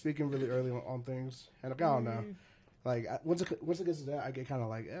speaking really early on things, and like I don't know, like once it gets to that, I get kind of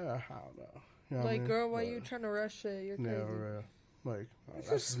like I don't know. You know what I Like, mean? girl, why But, you trying to rush it? You're crazy. Yeah, for real. Like that's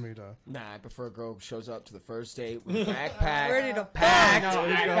just me though. Nah, I prefer a girl who shows up to the first date with a backpack, Ready to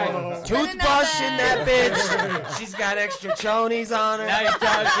packed, toothbrush in that bitch. She's got extra chonies on her. Now you're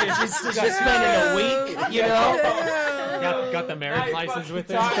talking. She's spending a week, you know. Got the marriage license with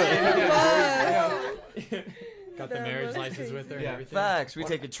her. Got the marriage license with her and everything. Facts. We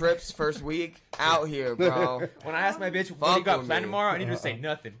taking trips first week out here, bro. When I ask my bitch what you got with planned me. tomorrow, I need her to say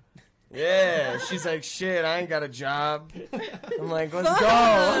nothing. Yeah, she's like, shit, I ain't got a job. I'm like, let's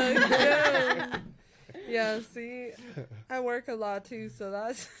go. Yeah, see, I work a lot too, so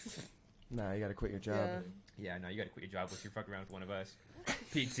that's Nah, you gotta quit your job. yeah. Yeah, no, you gotta quit your job if you fuck around with one of us.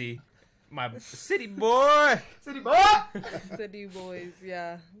 PT, my city boy. City boy. City boys.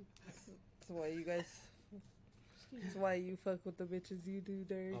 Yeah, that's why you guys. That's why you fuck with the bitches you do,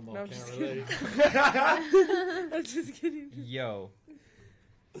 Derek. I'm No, all I'm can't just relate. kidding. I'm just kidding. Yo.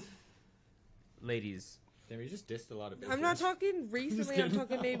 Ladies, Damn, you just dissed a lot of bitches. I'm not talking recently. I'm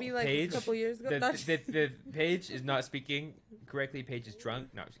talking maybe like Paige, a couple years ago. Not- the Paige is not speaking correctly. Paige is drunk.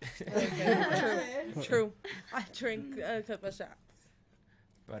 No, Okay, true. I drink a couple of shots.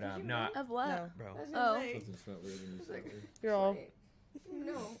 but not Of what? No, bro. Oh. Something felt weird when you said it. you're all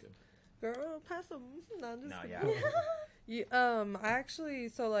No. girl. Pass them. No, I'm just No, kidding. yeah. You, I actually,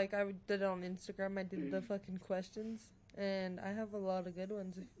 so like I did it on Instagram. I did the fucking questions, and I have a lot of good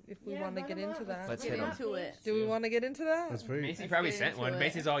ones. If we Yeah, want to run get 'em into up. that, Let's Get hit 'em. into it. do we want to get into that? That's pretty. Macey Let's probably get sent into one. it.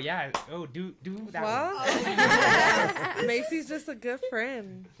 Macey's all, yeah. Oh, do that What? one. Macy's just a good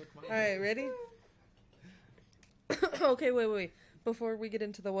friend. All right, ready? Okay, wait. Before we get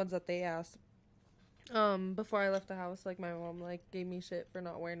into the ones that they asked, before I left the house, like my mom like gave me shit for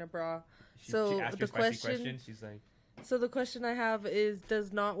not wearing a bra. So she asked the her a spicy question- She's like, So the question I have is,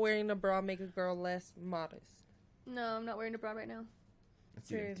 does not wearing a bra make a girl less modest? No, I'm not wearing a bra right now. let's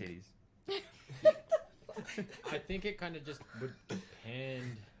see your Period. titties. I think it kind of just would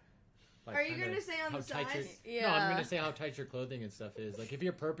depend. Like, Are you kinda gonna say on how the tight your- size? No, Yeah. I'm gonna say how tight your clothing and stuff is. Like if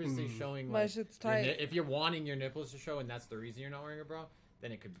you're purposely showing My like shit's your tight. if you're wanting your nipples to show and that's the reason you're not wearing a bra,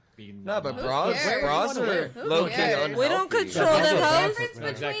 then it could be. No, but Who bras cares? are Who low key cares? unhealthy. We don't control That's the what- house. that's Between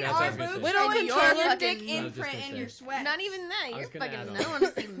exactly our what I was gonna boobs say. We don't and control your it. your dick fucking- I was just imprint gonna and say. your sweat. Not even that. I You're was gonna fucking. add on. I don't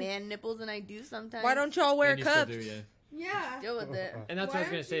want to see man nipples, and I do sometimes. Why don't y'all wear And you still cups? do, yeah. Yeah. deal with it? And that's what I was Why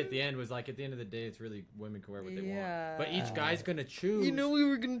gonna aren't say at the you- end was like at the end of the day, it's really women can wear what they Yeah. want. But each guy's gonna choose. You know we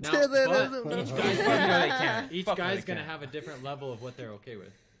were gonna Now, tell that. but as a- each Fuck guy's no, gonna, they can't. each Fuck no, guy's they gonna can't. have a different level of what they're okay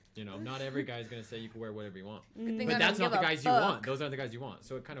with. You know, not every guy's gonna say you can wear whatever you want. Good thing But I that's don't not the give a guys you fuck. want. Those aren't the guys you want.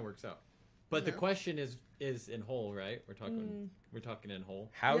 So it kind of works out. But the No. question is in whole, right? We're talking in whole.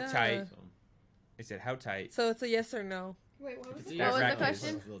 How Yeah. tight? So It said how tight. So it's a yes or no. Wait, what if was it's a it? yes was the or no,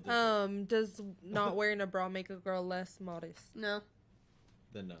 question? it's a little different. Does not wearing a bra make a girl less modest? No.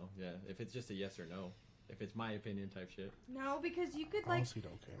 Then no, yeah. If it's just a yes or no, if it's my opinion type shit. No, because you could Honestly,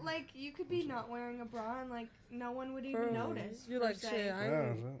 don't care. you could be not wearing a bra and like no one would even Bro, notice. You're per like, se. shit,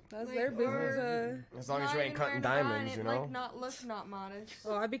 Yeah, that's Like, their business. or- As long as Not you ain't even cutting wearing a bra and diamonds, it, you know. Like not modest.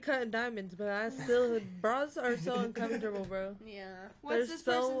 Oh, I be cutting diamonds, but I still bras are so uncomfortable, bro. Yeah. What's They're this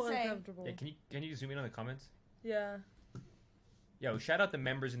so person say? uncomfortable. Yeah, can you zoom in on the comments? Yeah. Yo, shout out the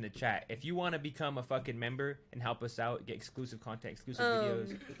members in the chat. If you want to become a fucking member and help us out, get exclusive content, exclusive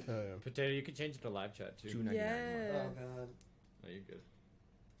videos. Yeah. Potato, you can change it to live chat too. $2.99 Yeah. God. No, you're good.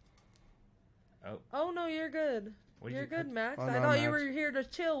 Oh no, you're good. What did You're you good, Max. Oh, I no, thought you Max. were here to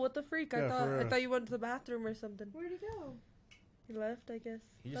chill. What the freak? Yeah, for I real. thought you went to the bathroom or something. Where'd he go? He left, I guess.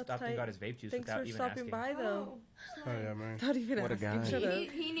 He just That's stopped tight. and got his vape juice Thanks without for even stopping asking. by, though. Oh yeah, man. Not even What a asking. guy. Shut up.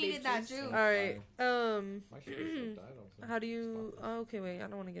 He needed that too. All right. My shit is so died also. How do you? Oh, okay, wait. I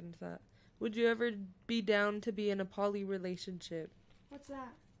don't want to get into that. Would you ever be down to be in a poly relationship, What's that?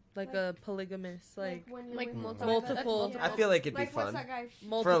 like a polygamous, like when you're Like with multiple- that's I feel like it'd be like what's fun. that guy?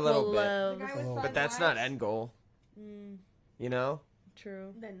 multiple little bit. loves? The guy with Oh. five But that's not wives? end goal, Mm, you know?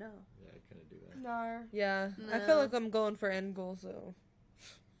 true. Then no. Yeah, I couldn't do that. No. Yeah, I No. feel like I'm going for end goal, so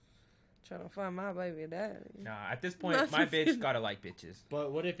trying to find my baby daddy. Nah, at this point, Not my just- bitch gotta like bitches.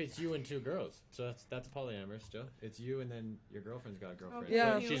 But what if it's you and two girls? So that's polyamorous still. It's you and then your girlfriend's got a girlfriend. Okay,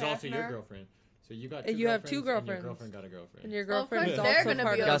 Yeah. But Hugh she's also your Hefner. girlfriend. So you got And two you have two girlfriends, and girlfriends. your girlfriend got a girlfriend. And your Well, of girlfriend's course also they're gonna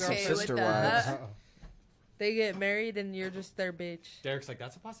part be of Got the some okay girlfriend. with sister that. wives. They get married and you're just their bitch. Derek's like,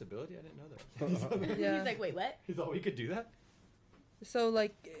 that's a possibility. I didn't know that. Yeah. He's like, wait, what? He's like, we could do that. So,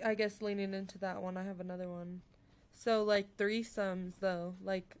 like, I guess leaning into that one, I have another one. So, like, threesomes, though.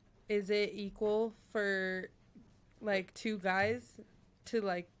 Like, is it equal for, like, two guys to,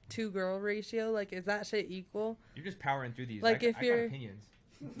 like, two girl ratio? Like, is that shit equal? You're just powering through these. Like, I if got you're- opinions.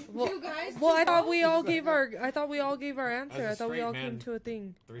 Well, Two guys. well, two I thought girls? we all gave our. I thought we all gave our answer. As a I thought we straight all man- came to a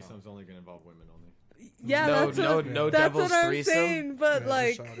thing. Threesome's only gonna involve women only. Yeah, no, that's no, what. no That's devil's what I'm threesome. saying. But Yeah,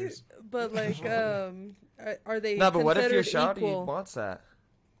 like, just shawties. but like, are they? No, but what if your considered shawty equal? wants that?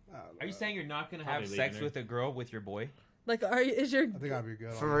 Are you saying you're not gonna Probably have leaving sex her. with a girl with your boy? Like, is your I think I'd be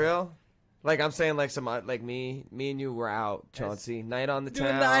good. For on real? Like I'm saying, like like me and you were out, Chauncy, night on the doing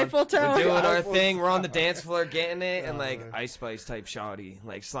town. the Eiffel Tower? We're doing our Eiffel thing. We're on the dance floor getting it, and Oh, like man. Ice Spice type shawty,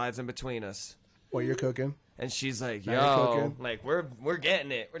 like slides in between us. that. What you're cooking? And she's like, Now you're yo, cooking? like we're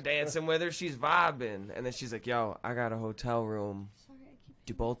getting it. We're dancing with her. She's vibing. And then she's like, yo, I got a hotel room. Sorry, I keep.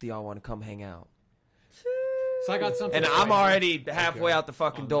 Do both of y'all want to come hang out? So I got something. And to I'm say. already halfway Okay. out the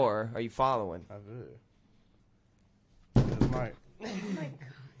fucking On door. Are you following? I would. Just might.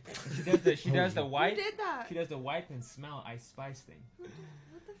 She does the Who wipe. did that? She does the wipe and smell Ice Spice thing. What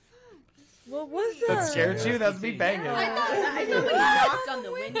the fuck? What was that? That scared you? That's me banging. I thought when he knocked on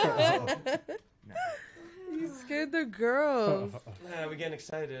the window. You scared the girls. Yeah, we're getting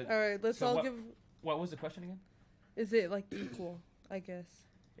excited. All right, let's So all what- give. What was the question again? Is it like equal? I guess.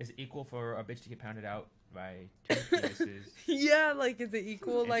 Is it equal for a bitch to get pounded out by two penises? Yeah, like is it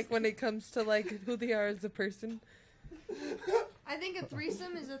equal? Like when it comes to like who they are as a person. I think a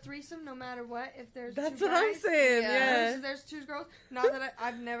threesome is a threesome no matter what. If there's That's two what I'm guys, saying. Yeah. Yeah. versus there's two girls. Not that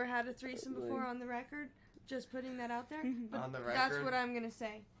I've never had a threesome before on the record. Just putting that out there. But On the that's record. what I'm gonna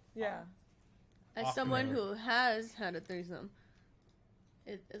say. Yeah. As Off the someone record. who has had a threesome,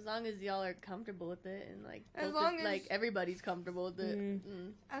 as long as y'all are comfortable with it and like As both long as- like everybody's comfortable with it,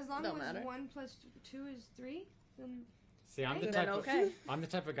 As long Don't as matter. 1 plus 2 is 3, then See, I'm the then type. okay. I'm the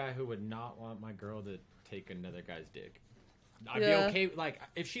type of guy who would not want my girl to take another guy's dick. I'd Yeah. be okay. Like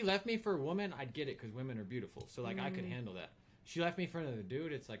if she left me for a woman, I'd get it because women are beautiful. So like I could handle that. She left me for another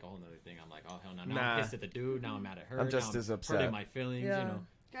dude. It's like a whole nother thing. I'm like, oh hell no. Now Nah. I'm pissed at the dude. Now I'm mad at her. I'm just now as hurting upset. my feelings. Yeah. You know.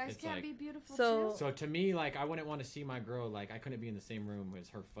 guys It's can't like- be beautiful So- too. So to me, like I wouldn't want to see my girl. Like I couldn't be in the same room as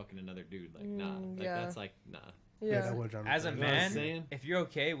her fucking another dude. Like nah. Like yeah. that's like nah. Yeah. that would drive me As a crazy. know what I'm man, saying? if you're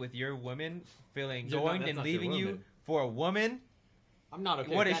okay with your woman feeling You're not- going that's and not your leaving you woman. for a woman, I'm not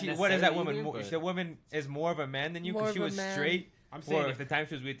okay. what with is that she? What is that necessarily woman? either, but The woman is more of a man than you More because she of a was man. straight I'm saying for if the time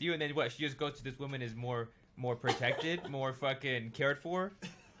she was with you, and then what? She just goes to this woman is more protected, more fucking cared for.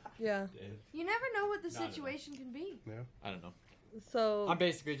 Yeah. You never know what the No, I don't know. situation can be. I don't know. So I'm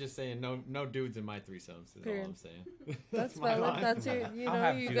basically just saying no dudes in my threesomes. Is all Period. I'm saying. that's my valid. line. That's your. You I'll know,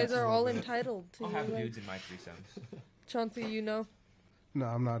 have you dudes. guys are all entitled to. I'll have like- dudes in my threesomes. Chauncey, you know. No,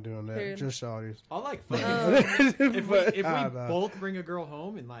 I'm not doing that. Period. Just shawties. I like fucking. if But, we nah. both bring a girl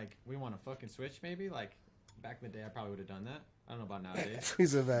home and like we want to fucking switch, maybe like back in the day, I probably would have done that. I don't know about nowadays.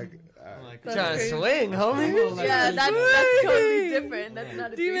 He's a back. I'm like, That's Trying to crazy. swing, homie. Like, Yeah, that's totally different. That's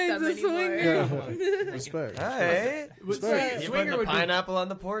not a D-Man's threesome a anymore. swinger. Yeah. Respect. Hey, Respect. you Swinger putting the would be- pineapple on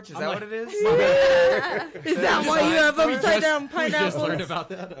the porch? Is I'm that like- what it is? Is that why you have We upside down We just learned pineapples? about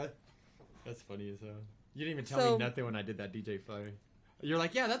that. That's funny as hell. You didn't even tell So- me nothing when I did that DJ flyer. You're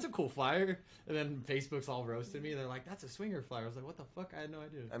like, yeah, that's a cool flyer. And then Facebook's all roasted me. They're like, that's a swinger flyer. I was like, what the fuck? I had no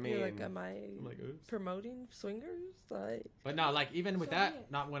idea. I mean, You're like, am I I'm like, oops. promoting swingers? Like, But no, like, even with So that,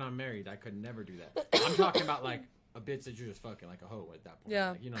 weird. not when I'm married. I could never do that. I'm talking about, like, a bitch that you're just fucking, like a hoe at that point. Yeah.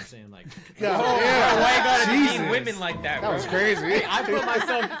 Like, you know what I'm saying? Like, God Yeah, why you gotta Jesus. demean women like that, bro? that was crazy. hey, I put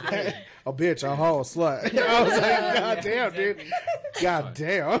myself... A bitch, a hoe, a slut. I was like, God damn, dude. God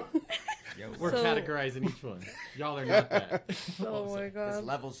damn. Yo, We're So- categorizing each one. Y'all are not that. oh my There's god.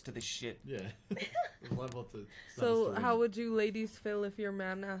 levels to this shit. Yeah. Level to... So how would you ladies feel if your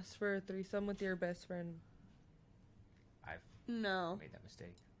man asked for a threesome with your best friend? No. made that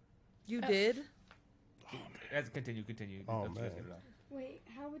mistake. You did? Let's continue. Oh, Let's man. get it out. Wait,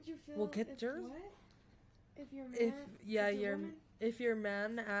 how would you feel? Well, get if yours. What? If your man, If yeah, if your your woman? if your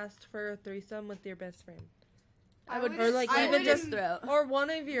man asked for a threesome with your best friend, I would, or like I even wouldn't- just throw. or one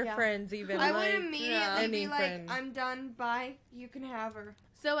of your Yeah. friends, even I like would immediately yeah. be Any like, friend. I'm done. Bye. You can have her.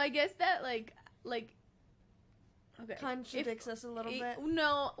 So I guess that like okay. Contradicts us a little bit.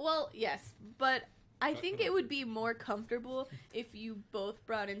 No, well, yes, but I think it would be more comfortable if you both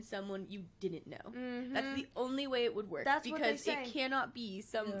brought in someone you didn't know. Mm-hmm. That's the only way it would work. That's what they because say. it cannot be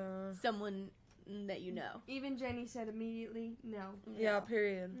Yeah. someone that you know. Even Jenny said immediately, no. yeah, No.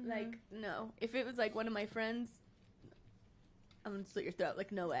 period. Mhm. Like no. If it was like one of my friends, I'm gonna slit your throat.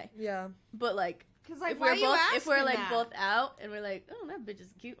 Like no way. Yeah, But like Cause like, if why we're are you both asking if we're like that? both out and we're like, oh, that bitch is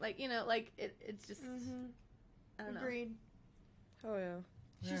cute. Like you know, like it's just Mm-hmm. I don't know. Agreed. oh yeah,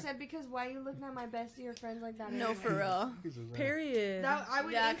 She said because why are you looking at my bestie or friends like that? No, anyway? for real. period. That, I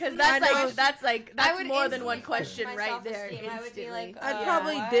would Yeah, because instantly that's question- I that's would more than instantly one question my right there. self-esteem. I would be like, instantly. I'd yeah.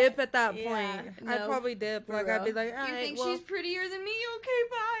 probably What? dip at that Yeah, point. I'd no, probably dip. for Like I'd be real. like, You alright, think well, she's prettier than me? Okay,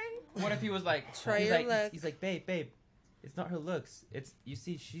 bye. What if he was like, Try your luck. he's like, babe, it's not her looks. It's you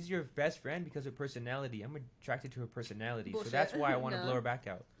see, she's your best friend because of her personality. I'm attracted to her personality, Bullshit. so that's why I want to No. blow her back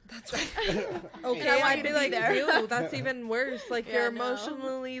out. okay, I want I'd you be to be like, there. ew, that's even worse. Like Yeah, you're no.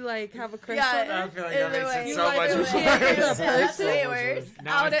 emotionally like have a crush Yeah, on her. I feel like Either that makes way. it You so like much it worse. when she is a That's person? way worse.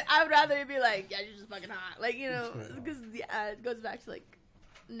 Now I would rather be like, yeah, you're just fucking hot. Like, you know, because yeah, it goes back to like,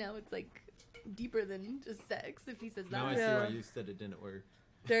 no, it's like deeper than just sex. If he says Now I that, see Yeah. why you said it didn't work.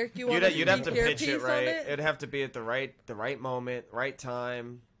 Derek, you want You'd have to speak your pitch it piece on right. it? It'd have to be at the right moment, right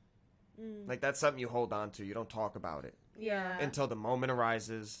time. Mm, Like that's something you hold on to. You don't talk about it yeah. until the moment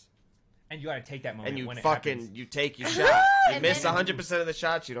arises, And you gotta take that moment and you when it fucking happens. you take your shot. You And miss then- 100% of the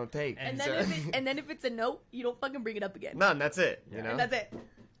shots you don't take. and So- then if it's a no, you don't fucking bring it up again. None. That's it. Yeah. You know. And that's it.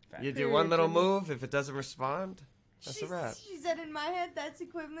 You do Period, one little Jimmy. move. If it doesn't respond, that's a wrap. She said in my head that's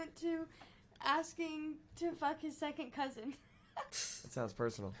equivalent to asking to fuck his second cousin. That sounds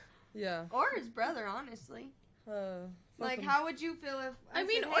personal. Yeah. Or his brother, honestly. Like, fucking- how would you feel if I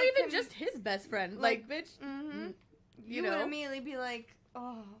mean, said, or "Hey, even can-" just his best friend. Like, Like, bitch, Mhm. you You would know, immediately be like,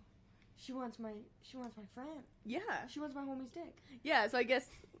 oh, she wants my friend. yeah, She wants my homie's dick. yeah. So I guess,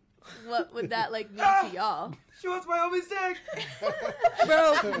 what would that like mean to y'all? She wants my homie's dick.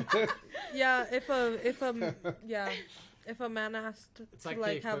 bro. Yeah, if a man asked It's to like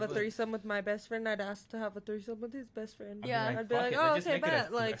like the have a equivalent- threesome with my best friend, I'd ask to have a threesome with his best friend. Yeah. I'd be fuck like, it, oh, just okay, make it a- bet.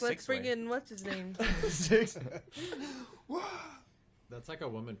 a Like, let's bring six-way. in what's his name? That's like a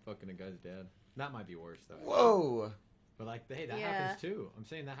woman fucking a guy's dad. That might be worse though. Whoa. But like, hey, that Yeah. happens too. I'm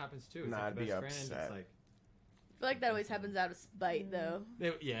saying that happens too. It's Nah, like I'd the be best friend. upset. It's like, I feel like that always happens out of spite, though.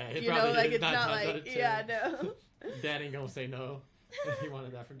 yeah, it You know, probably like is it's nine not times out like, of yeah, 10. no. Dad ain't gonna say no. He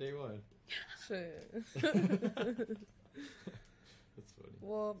wanted that from day one. Shit. That's funny.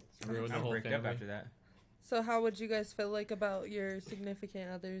 Well, Ruin the I'll whole break up family. after that. so how would you guys feel like about your significant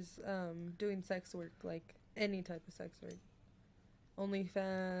others doing sex work, like any type of sex work?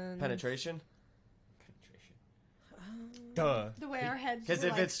 OnlyFans. Penetration. Duh. The way our heads Because were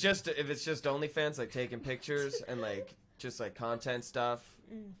if it's just OnlyFans, like taking pictures and like just like content stuff,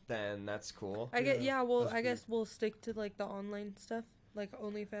 then that's cool. I get well. that's I good. guess we'll stick to like the online stuff, like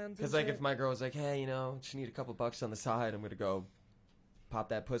OnlyFans. Because like if my girl was like, hey, you know, she need a couple bucks on the side, I'm gonna go pop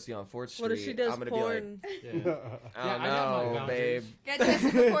that pussy on 4th Street. what if she does I'm gonna porn? Yeah. be like, Yeah, oh I got my no, babe. boundaries. get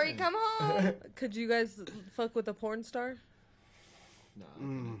tested before you come home. Could you guys fuck with a porn star?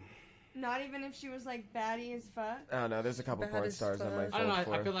 No. Not even if she was like baddie as fuck. I don't know. There's a couple Bad porn as stars on my fuck. I don't know.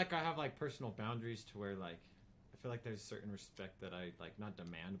 phone I for. feel like I have like personal boundaries to where like I feel like there's certain respect that I like not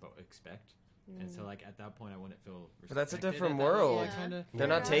demand but expect, and so like at that point I wouldn't feel. But that's a respected different at that level, world. Yeah. kinda. They're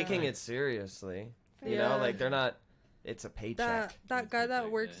not Yeah. taking it seriously. You Yeah. know, like they're not. It's a paycheck. That guy that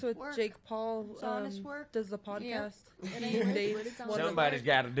Paycheck, works yeah. with Work. Jake Paul It's honest work. does the podcast. It He ain't much, dates but it's one of honest Somebody's work.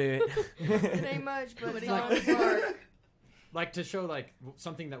 got to do It it. ain't much, but But it's it's honest like- work. like to show like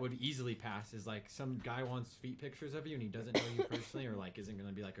something that would easily pass is like some guy wants feet pictures of you and he doesn't know you personally or like isn't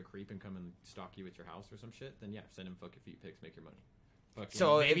gonna be like a creep and come and stalk you at your house or some shit. Then yeah, send him fucking feet pics, make your money. Fucking,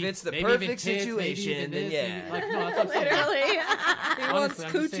 So if it's the perfect situation, then yeah. Like, no, that's what I'm saying. Literally. He wants Honestly,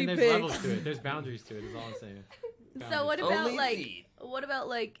 I'm just saying coochie there's levels pics. to it. There's boundaries to it. Is all I'm saying. So what Only about like feet.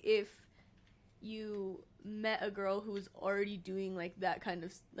 if you met a girl who was already doing like that kind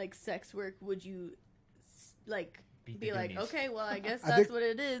of like sex work? Would you like be like, okay, well, I guess that's what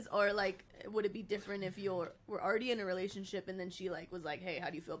it is, or like would it be different if you were already in a relationship and then she like was like, hey, how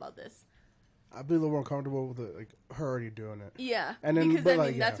do you feel about this? I'd be a little more comfortable with it, like her already doing it. Yeah, And then, because but, I mean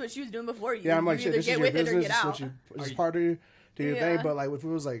like, that's yeah. what she was doing before you. Yeah, I'm like, You shit, either this is get your with it or business. get This is out. what you, this is part of you. Do your thing. Yeah. But like, if it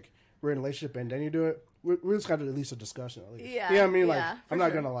was like we're in a relationship and then you do it, we just got to at least a discussion. At least. Yeah, You know what I mean? yeah, Like, for I'm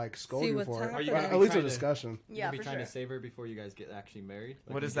not sure. gonna like scold See you what's for it. happening. you gonna At be least a trying to- discussion. Yeah, You'll be for trying sure. to save her before you guys get actually married.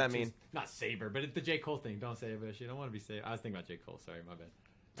 Like, What you does get that mean? Not save her, but it's the J. Cole thing. Don't say it, but she don't want to be saved. I was thinking about J. Cole. Sorry, my bad.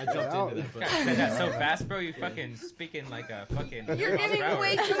 I jumped into that. God, you said that so fast, bro. You fucking speaking like a fucking. You're miles giving per hour.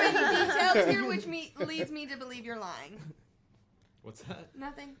 way too many details here, which leads me to believe you're lying. What's that?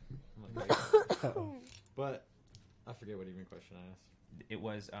 Nothing. I'm like, but I forget what even question I asked. It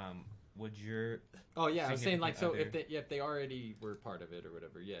was would your Oh yeah, I was saying like so significant if they already were part of it or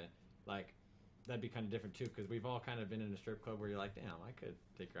whatever, yeah, like that'd be kind of different too because we've all kind of been in a strip club where you're like, damn, I could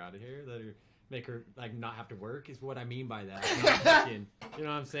take her out of here, let her make her like not have to work is what I mean by that. Not fucking, you know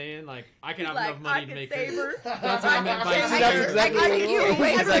what I'm saying? Like I can have Like, enough money I to can make save her. That's what I meant by I save can- her. exactly I what can it give was. away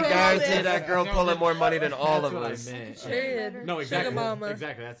He's like, everyone guaranteed this. that girl pulling more money than all That's of what us. I meant. Period. No, exactly. Sugar mama.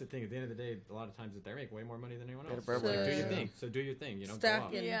 Exactly. That's the thing. At the end of the day, a lot of times they make way more money than anyone Get a else. burp So, like, do like your that. thing. So do your thing. You know, go Stack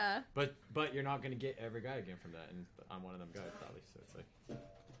off. it. Yeah. But you're not gonna get every guy again from that, and I'm one of them guys probably. So it's like. No,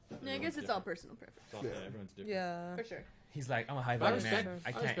 I everyone's guess it's all different. personal preference. It's all, yeah, everyone's different. Yeah. For sure. He's like, I'm a high But I value respect. man.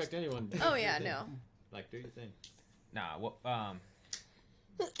 I can't. respect anyone. Oh Do yeah, your thing. no. Like do your thing. Nah, well,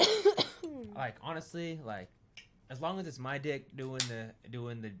 like honestly, like as long as it's my dick doing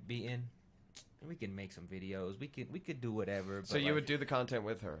the beating, we can make some videos. We could do whatever. So but, you like, would do the content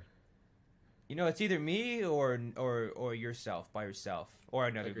with her. You know, it's either me or yourself by yourself or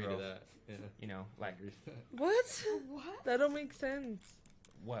another Agree girl. to that. Yeah. You know, like Agree to that. What? What? That don't make sense.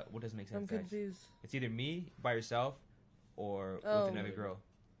 what doesn't make sense? I'm guys? confused. It's either me by yourself or Oh. with another girl.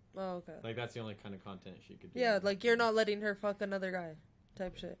 Oh, okay. Like that's the only kind of content she could do. Yeah, like you're not letting her fuck another guy,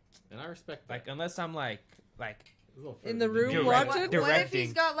 type shit. And I respect that. Like unless I'm like A little in the further than room you. Direct- watching, What if directing.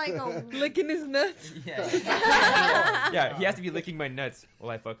 he's got like a licking his nuts. yeah, yeah. He has to be licking my nuts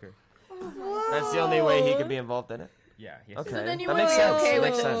while I fuck her. That's the only way he could be involved in it. Yeah. He has Okay. to. So then you That would makes be sense. okay That with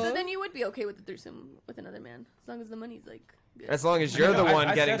makes it. sense. So then you would be okay with the threesome with another man, as long as the money's like good. As long as you're No, the one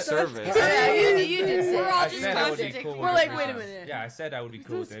I getting said- service. Yeah, you did say. We're all I just said I would be contradicting. cool with We're it. like, wait a minute. Yeah, I said I would be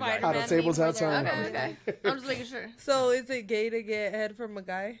cool with it. Spider-Man How the tables meme had where some. they're- Okay, okay. I'm just making sure. So is it gay to get head from a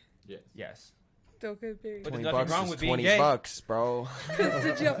guy? Yes. Yes. Okay, period. But 20 there's nothing bucks wrong is with being 20 gay. bucks, bro. 'Cause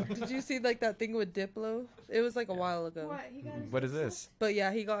did you see like that thing with Diplo? It was like a while ago. What? He got his What is this? But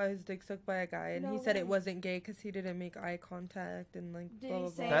yeah, he got his dick sucked by a guy, and No he said it way. wasn't gay because he didn't make eye contact and like Did blah he blah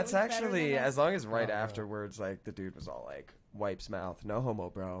say blah. it That's was better actually, than as long as right Oh, yeah. afterwards, like the dude was all like, wipes mouth, no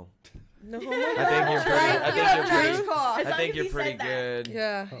homo, bro. No homo. I think you're pretty. I think you're Nice pretty. call. As I long think as you're he pretty said that. good.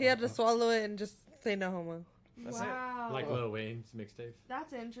 Yeah, he had to swallow it and just say no homo. That's it. Wow. Like Lil Wayne's mixtapes.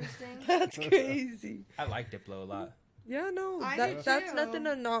 That's interesting. That's crazy. I like Diplo a lot. Yeah, no, I do that's too. nothing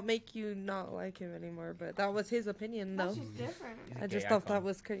to not make you not like him anymore. But that was his opinion, though. That's just different. He's a I just gay thought icon. that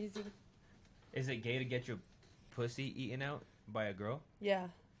was crazy. Is it gay to get your pussy eaten out by a girl? Yeah,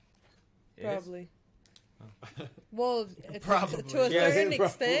 It is? probably. Well, it's Probably. to a Yes. certain Probably.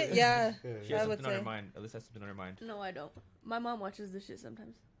 extent, yeah. She I has would something on her say. mind. Alyssa has something on her mind. No, I don't. My mom watches this shit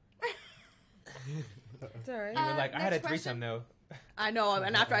sometimes. It's alright. You were like, I had a next threesome though. I know,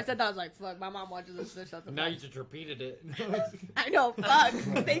 and after I said that, I was like, fuck, my mom watches this shit And sometimes. now you just repeated it. I know, fuck.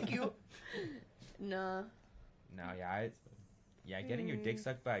 Thank you. Nah. No, yeah, getting your dick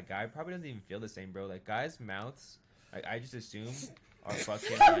sucked by a guy probably doesn't even feel the same, bro. Like guys' mouths, like I just assume are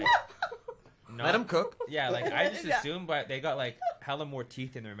fucking like. Not, Let him cook. Yeah, like I just Yeah. assume, but they got like hella more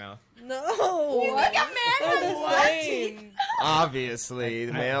teeth in their mouth. No. What? A man They're has the what? same. Obviously,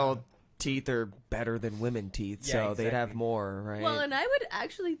 the I- male teeth are better than women teeth, Yeah, so they'd have exactly. more, right? Well, and I would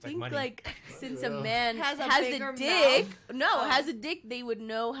actually think money. like since a man Has has a a, bigger dick, mouth. has a dick, they would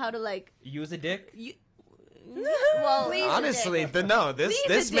know how to like. Use a dick. Well, Please. Honestly, this Please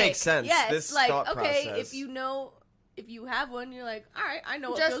this a makes dick. sense. Yes, This like thought okay, process. if you have one, you're like, all right, I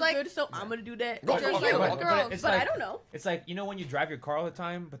know what Just feels like- good, so I'm gonna do that. Go, Just go, like go, with go, go. girls, It's but I like- don't know. It's like you know when you drive your car all the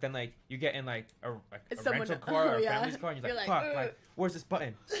time, but then like you get in like a Someone- rental car or a yeah. family's car, and you're You're like, like, fuck, like where's this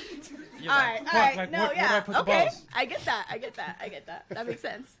button? You're All like, right, fuck, all right. like, No, where do yeah. I put the Okay, balls? I get that. That makes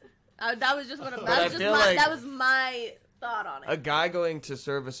sense. That was just one of But I feel like- that was my thought on A it. guy going to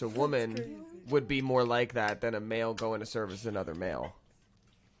service a woman would be more like that than a male going to service another male.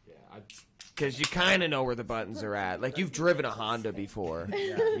 Yeah, Because you kind of know where the buttons are at. Like, you've driven a Honda before,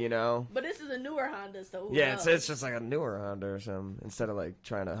 you know? But this is a newer Honda, so who Yeah, knows? it's just like a newer Honda or something. Instead of, like,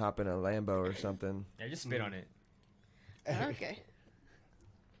 trying to hop in a Lambo or something. Yeah, just spit on it. Okay.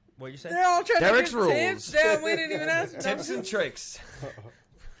 What you said? They're all trying Derek's to give tips. rules. Damn, we didn't even ask. Tips and tricks.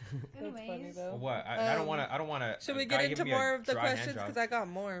 That's funny Anyways, though. What? I don't want to. I don't want to. Should we get into more of the questions? Because I got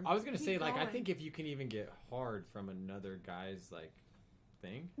more. I was gonna say, like, I going. think if you can even get hard from another guy's like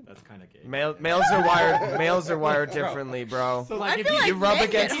thing, that's kind of gay. Males are wired differently, bro. So, I like, if feel you, like you rub men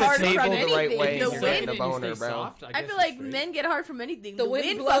against get the hard from table the right anything. way, The and you're getting wind- a boner, you stay bro. soft, I guess feel it's like straight. men get hard from anything. The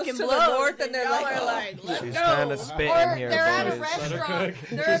wind blows fucking to the blows, north and they're y'all like, are oh. like, let's She's go. kind of spitting or here, they're at a boys. restaurant. cook.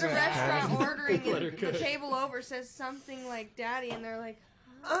 They're at a restaurant ordering, Let her and the cook. table over says something like "daddy," and they're like,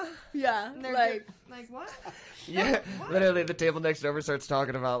 Yeah, and they're like like what? Yeah, literally, the table next over starts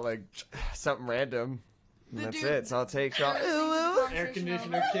talking about, like, something random. And The that's dude- it. It's all it takes. Y'all. Air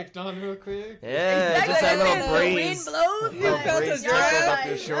conditioner kicked on real quick. Yeah, just that little the wind breeze. blows. Little like, felt a breeze draft. tickled up like,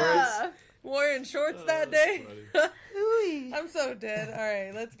 your shorts. yeah. Wearing shorts Oh, that that's day. funny. I'm so dead. All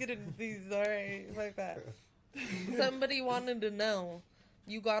right, let's get into these. All right, like that. Somebody wanted to know,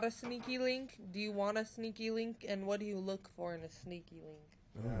 you got a sneaky link? Do you want a sneaky link? And what do you look for in a sneaky link?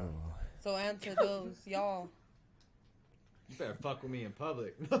 So answer those, y'all. You better fuck with me in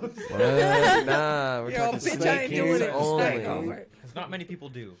public. What? Nah, we're Yo, talking bitch, I ain't doing sneakies it. only. Snack over. Because not many people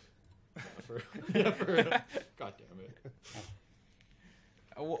do. Yeah, for real. God damn it.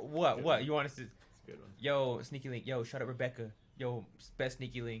 What? You want us to? It's a good one. Yo, sneaky link. Yo, shut up, Rebecca. Yo, best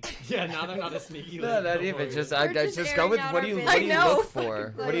sneaky link. Yeah, now they're not a sneaky No, link. not Don't even. worry. Just We're I just just go airing with out what our do you business. what do you I know. look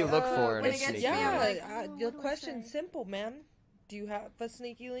for? What do you look for in when a it gets sneaky to be Yeah, link? like, your what do I question's say? simple, man. Do you have a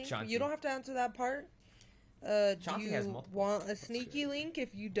sneaky link? Chauncy. You don't have to answer that part. Do Chauncy has you multiple. want a sneaky link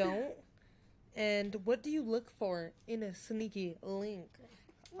if you don't? And what do you look for in a sneaky link?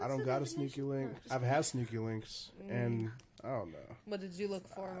 I don't got a sneaky link. I've had sneaky links, and I don't know. What did you look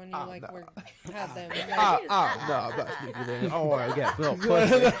for when you had them? no, I'm not sneaky link. I don't want to get no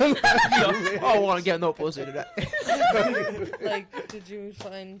pussy. I don't want to get no pussy today. Like, did you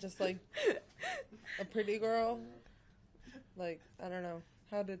find just like a pretty girl? Like, I don't know.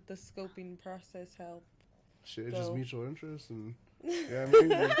 How did the scoping process help? Shit, it's just Go. mutual interest, and yeah, I mean,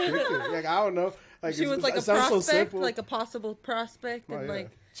 like I don't know. Like She was like it a sounds so prospect, simple. like a possible prospect, Oh, and yeah.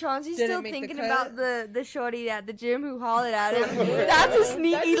 like Chauncey's Didn't still make the thinking cut. about the shorty at the gym who hollered at him. That's a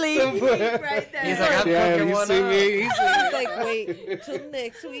sneaky link. right there. He's like, I'm Damn, cooking you one see up. me? he's like, wait till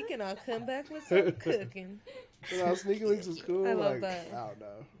next week, and I'll come back with some cooking. You know, sneaky links is cool. I love like, that. I don't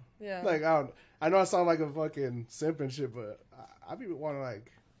know. Yeah. Like I know I sound like a fucking simp and shit, but I be wanting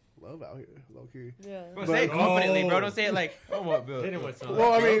like love out here, low key. Yeah. Bro, But- say it confidently, bro. Don't say it like, oh, what, bro? Hit him with some.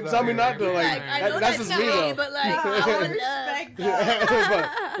 Well, I mean, tell me not to like. Like, I know that's that's just me not though. me, but like, I want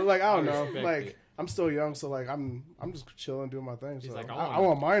respect. but like I don't know, respect like it. I'm still young, so like I'm just chilling, doing my thing. He's So like, I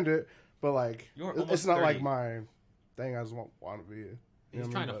won't mind it, but like You're it's almost not like 30. my thing. I just want to be. He's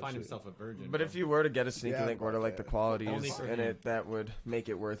know trying what I to mean? find Shit. himself a virgin. But bro. if you were to get a sneaky Yeah, link, what are like the Only qualities for in him. it that would make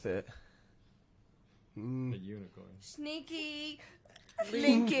it worth it? the Mm. unicorn. Sneaky.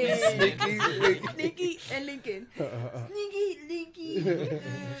 Lincoln. Sneaky, sneaky. Sneaky and Lincoln. Sneaky, Linky.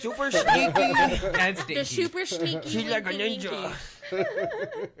 Super sneaky. And stinky. The super sneaky. She's like a Linky ninja.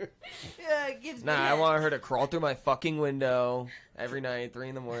 Gives Nah, me I that. want her to crawl through my fucking window every night, 3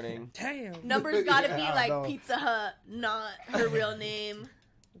 a.m. Damn. Numbers gotta be Yeah, I like know. Pizza Hut, not her real name.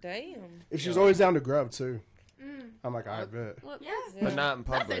 Damn. If she's always down to grub too, Mm. I'm like, I bet. Well, Yes. But not in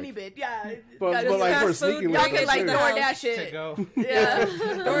That's any public. bit, yeah. But Gotta like fast for a food, sneaky y'all link, can like the too. house DoorDash To it. go. Yeah.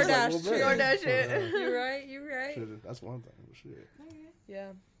 DoorDash. Well, DoorDash it. You're right. You're right. Shit, that's one thing. Shit. Yeah.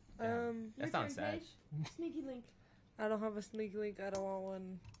 That sounds sad. Sneaky link. I don't have a sneaky link. I don't want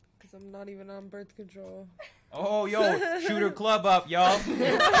one because I'm not even on birth control. Oh, yo, shooter club up, y'all.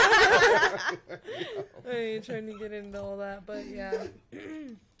 I ain't trying to get into all that, but yeah.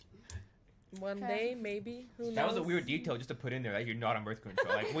 One day, maybe. Who knows? That was a weird detail just to put in there that you're not on birth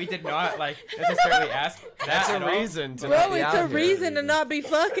control. Like, we did not, like, necessarily ask that That's at a all. reason to Bro, not be it's out a here. reason to not be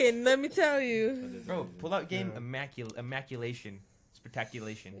fucking. Let me tell you. Bro, pull out game Yeah. immaculation.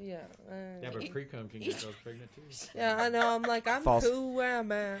 Spectaculation. Yeah. Yeah, but pre-cum can get girls pregnant too. Yeah, I know. I'm like, I'm False. cool where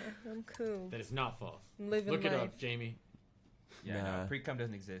I'm at. I'm cool. That is not false. I'm living Look it life. up, Jamie. Yeah, Nah. no, pre-cum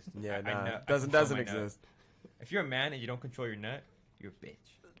doesn't exist. Yeah, I nah, know- I doesn't control my nut. exist. If you're a man and you don't control your nut, you're a bitch.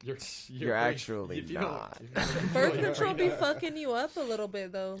 You're You're actually if you don't- not. if you don't Birth enjoy it control right be now. fucking you up a little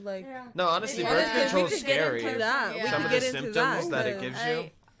bit though. Like, Yeah. No, honestly, Yeah. birth Honestly, control's we could get scary. into that. Yeah. We Some could of get the into symptoms that it 'cause- gives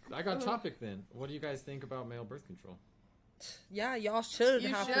you. I got a topic then. What do you guys think about male birth control? Yeah, y'all should You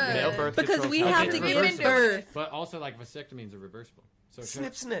have should. to Male birth because control's we healthy. have Okay, to it's give reversible. birth. But also, like, vasectomies are reversible. So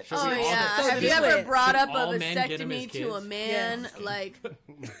Snip, snip. should Oh we all yeah. So Have do you ever it. brought Should up all a men get 'em as vasectomy to a kids? man? Yes. Like,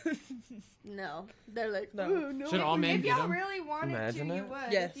 no. They're like, No. "Ooh, no. Should all men If get y'all them? really wanted Imagine to, you that.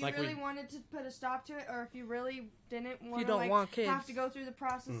 would. Yes. If you Like really we- wanted to put a stop to it, or if you really didn't want you to don't like, want kids. have to go through the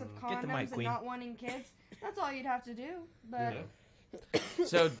process of Get the mic, condoms and queen. not wanting kids, that's all you'd have to do. But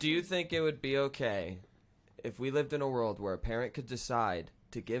So, do you think it would be okay if we lived in a world where a parent could decide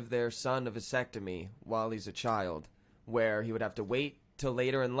to give their son a vasectomy while he's a child, where he would have to wait till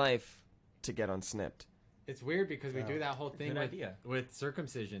later in life to get unsnipped? It's weird because we do that whole thing Good with, idea. with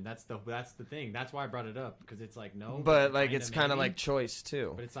circumcision. That's the thing. That's why I brought it up, because it's like no, But like, kinda it's kind of maybe. like choice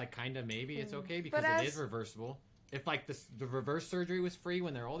too. But it's like kind of maybe it's okay because But it is as- reversible. If like the reverse surgery was free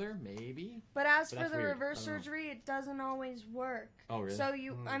when they're older, maybe. But as But for that's the weird. reverse I don't know. surgery, it doesn't always work. Oh really? So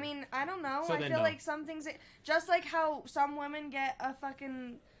you, I mean, I don't know. So I then feel no. like some things, just like how some women get a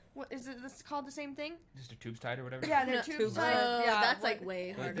fucking, what is it? This called the same thing? Just a tubes tied or whatever. Yeah, they're No, tubes. tied. Yeah, that's what- like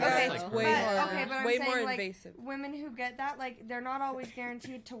way harder. Okay, That's it's like way crazy. harder. Okay, but I'm way saying, more like, invasive. women who get that, like, they're not always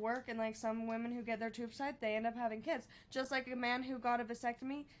guaranteed to work, and like some women who get their tubes tied, they end up having kids. Just like a man who got a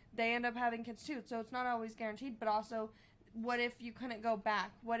vasectomy, they end up having kids too. So it's not always guaranteed, but also, what if you couldn't go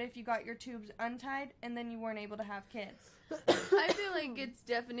back? What if you got your tubes untied and then you weren't able to have kids? I feel like it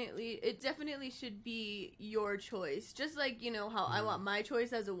definitely should be your choice. Just like, you know, how I want my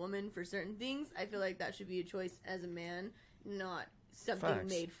choice as a woman for certain things, I feel like that should be a choice as a man, not something Facts.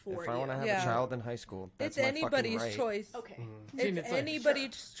 made for If you. I want to have Yeah. a child in high school, that's It's my fucking anybody's right. choice. Okay. I mean, It's it's like-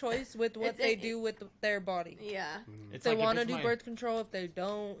 anybody's choice with what It's they a- do with their body. Yeah. It's If they like if want to it's do my- birth control, if they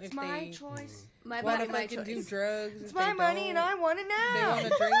don't, if It's my they choice. My want body, to my fucking do choice. drugs, It's if my they money don't, and I want it they now. want to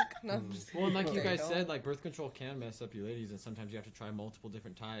drink. No, I'm just Well, and like you kidding. guys They said, don't. like birth control can mess up you ladies, and sometimes you have to try multiple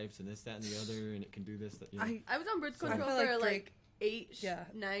different types, and this, that, and the other, and it can do this, that. You know. I I was on birth So- I control feel for like like Drake- yeah.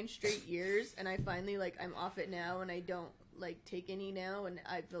 9 straight years, and I finally I'm off it now, and I don't like take any now, and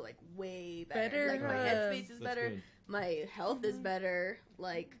I feel like way better. Better, Like my headspace is That's better, good. my health is better.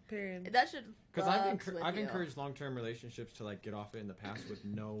 Like Period. that should. Because fucks with I've you. encouraged long-term relationships to like get off it in the past with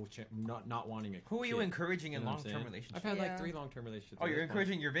not wanting a Who are you kid. encouraging in You know what I'm long-term saying? relationships? I've had Yeah. like 3 long-term relationships. Oh, at you're this point.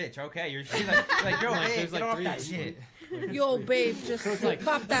 encouraging your bitch. Okay, you're she's like, yo, Like, hey, there's get like off 3 that shit. Yo, babe, just So it's like-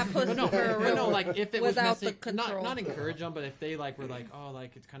 pop that pussy But no, for a but real. no, like if it was without the messing, control. not encourage them, but if they like were like, oh,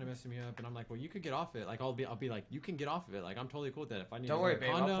 like it's kind of messing me up, and I'm like, well, you could get off it. Like I'll be like, you can get off of it. Like I'm totally cool with that. If I need Don't to worry, wear a babe,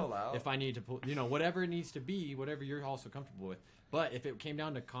 I'll condom, pull out. if I need to pull, whatever it needs to be, whatever you're also comfortable with. But if it came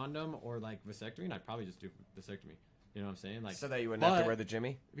down to condom or like vasectomy, I'd probably just do vasectomy. You know what I'm saying? Like So that you wouldn't have to but- wear the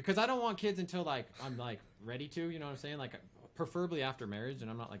Jimmy. because I don't want kids until like I'm like ready to. You know what I'm saying? Like preferably after marriage,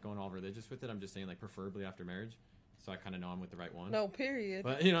 and I'm not like going all religious with it. I'm just saying like preferably after marriage, so I kind of know I'm with the right one. No, period.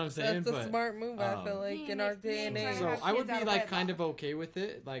 But you know what I'm saying? That's a but, smart move. I feel um, like in our day and age. so have I would kids out be of like wedlock. kind of okay with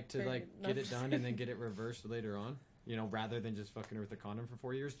it, like to Period. like No, get I'm it just done and then get it reversed later on. Rather than just fucking her with a condom for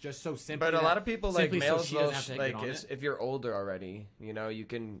 4 years, just so simply. But a that- lot of people like simply so males she doesn't though, have to like get on it's, it. if you're older already, you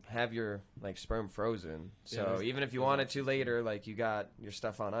can have your like sperm frozen. Yeah, So there's- even if you there's wanted to options, later, like you got your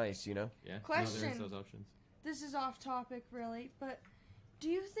stuff on ice. Yeah. No, Question. there's those options. This is off topic, really, but do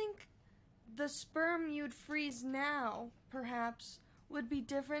you think the sperm you'd freeze now, perhaps, would be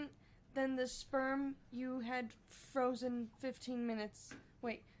different than the sperm you had frozen 15 years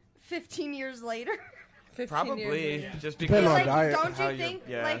later? 15 years Probably later. just Depending because on like, diet. don't How you you- think,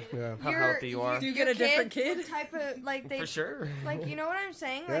 yeah. like, Yeah. How your- healthy you are. Do you your get a different kids, kid? what type of, like, they, for sure. like, you know what I'm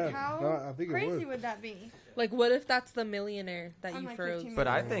saying? Yeah. Like, how No, I think it crazy would. that be? Like, what if that's the millionaire that I'm you like froze? 15 But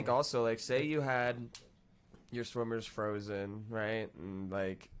I think also like say you had your swimmers frozen, right? And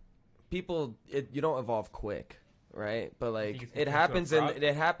like people, you don't evolve quick, right? But You like think it it's happens into a in frog?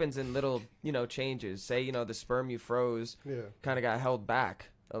 it happens in little changes. Say the sperm you froze Yeah. kind of got held back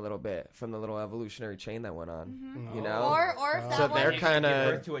a little bit from the little evolutionary chain that went on. Mhm. You know? Or if that So one, they're Give kinda-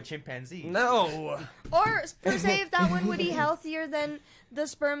 birth to a chimpanzee. No. or per se, if that one would be healthier than the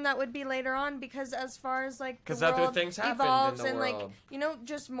sperm that would be later on, because as far as like the 'Cause other world things happened in evolves the and world. like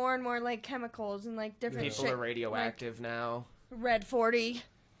just more and more like chemicals and like different People shit. are radioactive now. Red 40.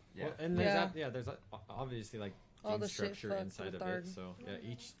 Yeah. Well, and there's Yeah. there's obviously like All gene the shit structure fucks inside with of our- it. So yeah,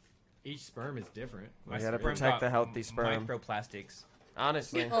 each sperm is different. My You gotta sperm protect got the healthy sperm. Microplastics.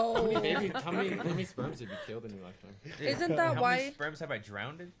 Honestly. Oh, How many sperms have you killed in your lifetime? Dude, Isn't that how why- many sperms have I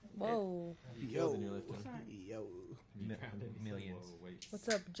drowned in? whoa. Have you killed in your lifetime? Yo. Have you Mi- drowned in? millions. Whoa, wait. What's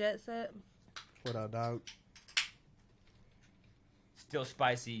up, Jet Set? What up, dog? Still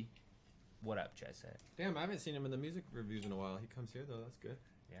spicy. What up, Jet Set? Damn, I haven't seen him in the music reviews in a while. He comes here though. That's good.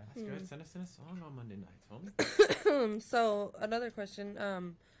 Yeah. That's good. Send us a song on Monday nights, homie. So another question.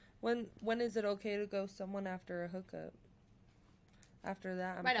 When is it okay to ghost someone after a hookup? After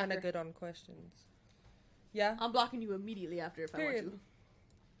that, I'm Right kind of after. good on questions. Yeah, I'm blocking you immediately after if I Period. want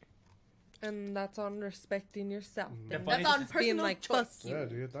to. and that's on respecting yourself. The and funny That's thing on is- being personal like, choice. fuck you. Yeah,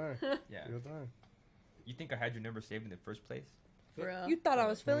 do your thing. Yeah. Do your thing. You think I had your number saved in the first place? Bro. You thought I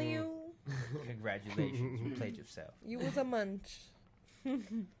was feeling you? Congratulations, you played yourself. You was a munch.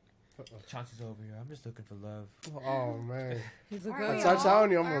 Chauncey's over here. I'm just looking for love. Oh man, He's a Are girl. we I'm all?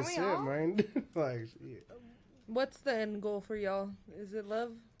 telling you, I'm Are gonna we sit, all? man. Like, shit. What's the end goal for y'all? Is it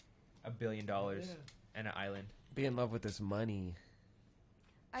love? $1 billion and an island. Be in love with this money.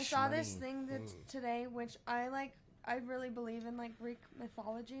 I saw this Shmoney. thing today, which I like. I really believe in like Greek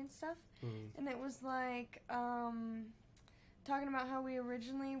mythology and stuff, and it was like talking about how we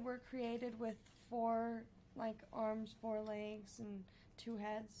originally were created with 4 like arms, 4 legs, and 2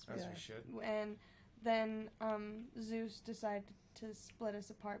 heads, As Yeah. we should. and then Zeus decided to split us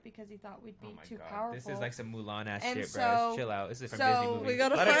apart because he thought we'd be Oh my too god. powerful. This is like some Mulan ass And shit, bro. so- Chill out. This is from so Disney movie. We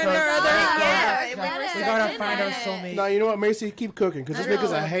gotta Let it find cook. our other. Yeah, we we gotta were We gotta second find our it. soulmate. No, you know what, Macy? Keep cooking, because this I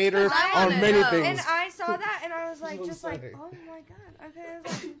nigga's know. a hater I on wanna many know. things. And I saw that, and I was like, That's just what I'm like, saying. oh my god. Okay, I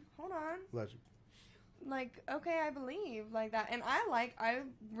was like, hold on. Legend. Like, okay, I believe like that, and I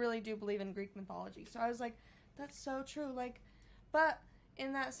really do believe in Greek mythology. So I was like, that's so true. Like, but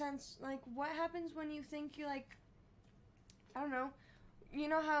in that sense, like, what happens when you think you like, I don't know, you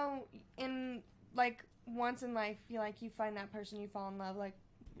know how in like once in life you find that person, you fall in love, like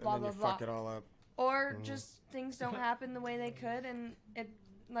blah And then blah you blah, fuck it all up. or just things don't happen the way they could, and it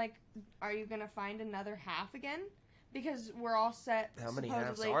like, are you gonna find another half again? Because we're all set. How many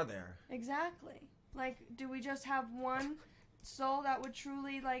halves supposedly- are there? Exactly. Like, do we just have one soul that would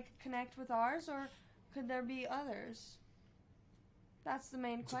truly, like, connect with ours, or could there be others? That's the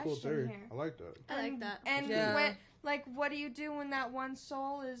main It's a question cool theory. here. I like that. I like that. And Yeah. when, like, what do you do when that one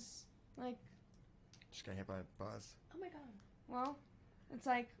soul is, like, Just got hit by a bus. Oh my god. well, it's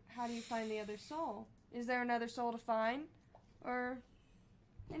like, how do you find the other soul? Is there another soul to find? Or,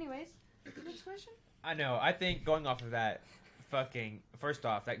 anyways, next question? I know. I think going off of that, first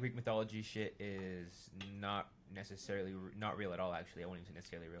off, that Greek mythology shit is not necessarily not real at all. Actually, I won't even say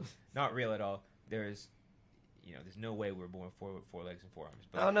necessarily real. Not real at all. There's no way we're born with 4 legs and 4 arms.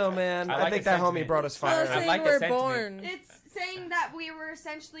 I don't know, man. I I, like think the that homie sentiment. brought us Well, fire. I saying like the we're sentiment. born. It's saying that we were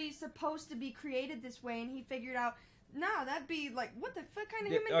essentially supposed to be created this way, and he figured out, no, that'd be like, what the fuck kind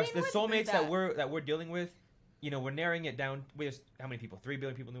of human being The would soulmates do that we're dealing with, we're narrowing it down. There's how many people? 3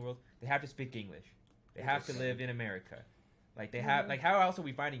 billion people in the world. They have to speak English. They have to live in America. Like they have. Like how else are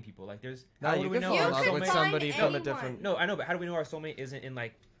we finding people? Like there's. No, How you do we can know fall You in our love could with soulmate? find somebody from a anyone. different No, I know, but how do we know our soulmate isn't in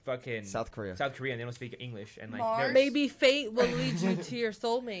like fucking South Korea. South Korea and they don't speak English and like Mars? Maybe fate will lead you to your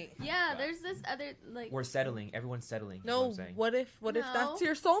soulmate. Yeah, there's this other like. we're settling. Everyone's settling. is what No, I'm saying. what if No. that's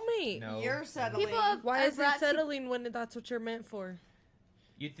your soulmate? No. You're settling. People have, Why I've is it brought settling when that's what you're meant for?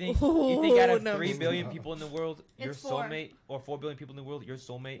 You think out of No. 3 billion people in the world, your It's 4. soulmate, or 4 billion people in the world, your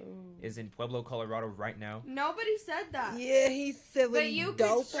soulmate is in Pueblo, Colorado right now? Nobody said that. Yeah, he's silly. But you could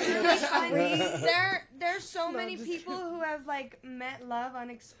dope. truly find there's so No, many just people who have like met love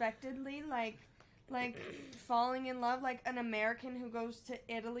unexpectedly, like falling in love, like an American who goes to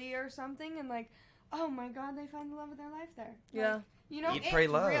Italy or something, and like, oh my god, they find the love of their life there. Like, Yeah. you know, Eat, it's pray,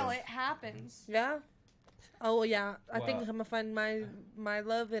 love. real. It happens. Yeah. Oh yeah, I think Wow. I'm gonna find my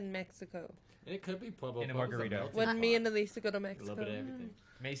love in Mexico. It could be Pueblo. In a Pueblo's margarita. melting When me pot. and Alyssa go to a Mexico. little bit of everything.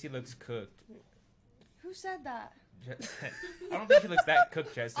 Macy looks cooked. Who said that? I don't think she looks that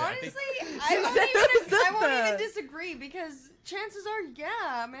cooked, Chester. I think, Honestly, I won't that. even disagrry because chances are,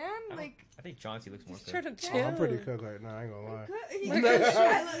 yeah, man. Like, I think Chauncy looks more Just trying cooked. to Oh, chill. I'm pretty cooked right now. I ain't gonna lie.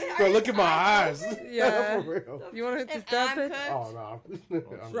 good. Bro, look at my eyes. Yeah. For real. You want to hit And this dab I'm it? cooked. Oh no.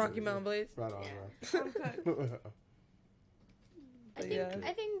 I'm Rocky good. Mountain Blaze. Right on, I'm cooked. man.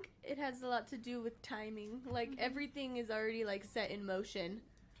 I think it has a lot to do with timing. Like everything is already like set in motion,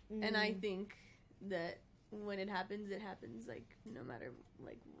 and I think that when it happens, like no matter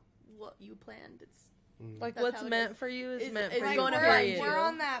like what you planned, it's Like That's what's how it meant is. for you is It's- meant it's for Like, you. going to we're, find period. we're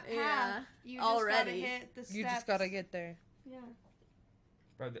on that path. Yeah. You just gotta Already. hit the steps. You just gotta get there. Yeah.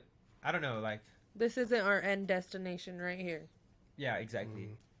 Bro, I don't know. Like, This isn't our end destination right here. yeah,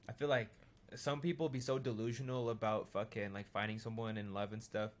 exactly. I feel like some people be so delusional about fucking like finding someone in love and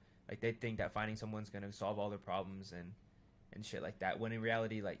stuff. Like they think that finding someone's gonna solve all their problems and shit like that. When in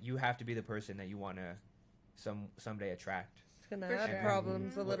reality, like you have to be the person that you wanna someday attract. gonna For add sure.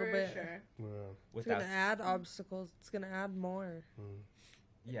 problems a little For bit. sure. Yeah. It's without gonna add obstacles. It's gonna add more.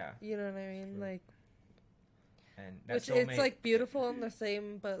 yeah, You know what I mean? True. Like, and that's which it's like beautiful and the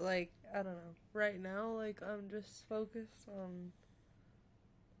same, but like I don't know. Right now, like I'm just focused on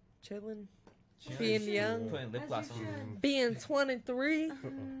chilling, being young, putting lip As gloss you on. should. being 23,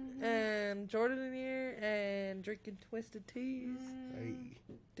 Mhm. and Jordan in here, and drinking twisted teas, Hey.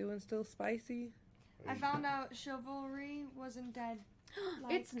 doing still spicy. I found out chivalry wasn't dead.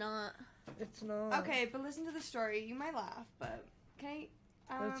 Like- It's not. It's not. Okay, but listen to the story. You might laugh, but okay.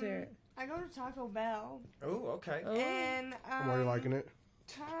 Let's hear it. I go to Taco Bell, Oh, okay. Oh, and I'm already liking it.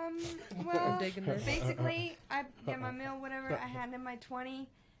 I'm well, digging this. basically, I get my meal, whatever. I hand him my 20,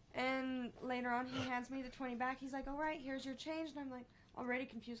 and later on, he hands me the 20 back. He's like, "All right, here's your change," and I'm like, already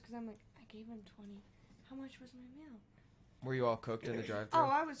confused because I'm like, I gave him 20. How much was my meal? Were you all cooked in the drive-thru? Oh,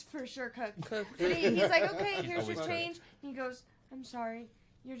 I was for sure cooked. Cooked. But he's like, "Okay, He's here's your always change." And he goes, "I'm sorry,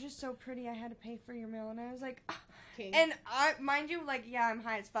 you're just so pretty. I had to pay for your meal." And I was like, "Ah." King. And I, mind you, like, yeah, I'm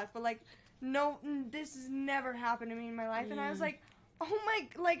high as fuck, but like, no, this has never happened to me in my life. And I was like, oh my,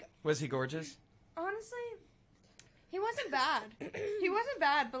 like, Was he gorgeous? honestly, he wasn't bad. He wasn't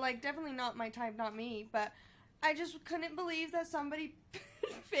bad, but like, definitely not my type, not me. But I just couldn't believe that somebody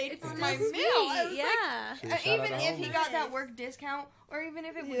paid It's for still my sweet. meal. I was like, Yeah. Should shout even out if he home. got that Nice. work discount, or even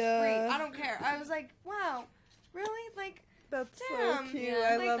if it was Yeah. free, I don't care. I was like, wow, really? Like, That's Damn. so cute. Yeah,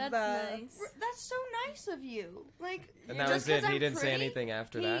 I like, love that's that. nice. that's so nice of you. Like, And that just was it. 'cause He I'm didn't say pretty, anything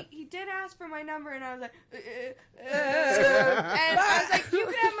after that. He did ask for my number, and I was like, and I was like, you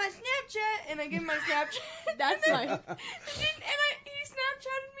can have my Snapchat, and I gave him my Snapchat. That's and my- he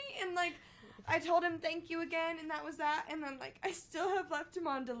Snapchatted me, and like, I told him thank you again, and that was that. And then like, I still have left him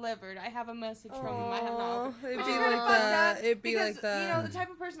on delivered. I have a message from him. I have not. Aw, opened. it'd Which be is kinda like fucked that. up It'd be because, like that. You know, the type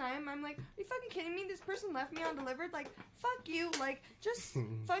of person I am, I'm like, are you fucking kidding me? This person left me on delivered. Like, fuck you. Like, just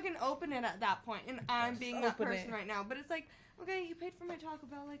fucking open it at that point. And I'm being that Open person it. right now. But it's like, okay, you paid for my Taco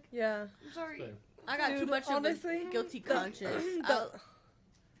Bell. Like, Yeah. I'm sorry. I got too Dude, much honestly, of a guilty the- conscience. the-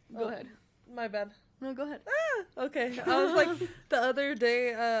 Go ahead. My bad. No, go ahead. Okay. I was like, the other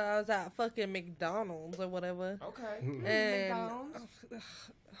day, I was at fucking McDonald's or whatever. Okay. And McDonald's?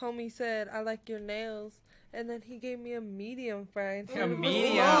 homie said, I like your nails. And then he gave me a medium fry instead of a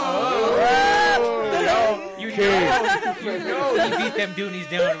medium. small. Oh, you know he beat them Doonies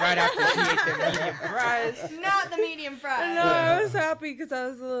down right after he ate them medium fries. Not the medium fry. No, I was happy because I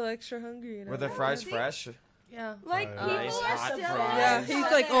was a little extra hungry. You know? Were the fries fresh? Yeah. Like, Nice. people Nice, are hot still. fries. Yeah,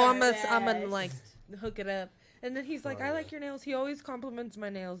 he's like, oh, I'm gonna Best. like hook it up. And then he's like, I like your nails. He always compliments my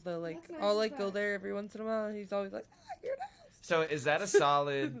nails though. Like, That's nice I'll as like go fuck. there every once in a while. And he's always like, I like your nails. So is that a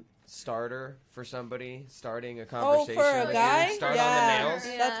solid starter for somebody starting a Oh, conversation? for a Like, guy? you start yeah. on the nails?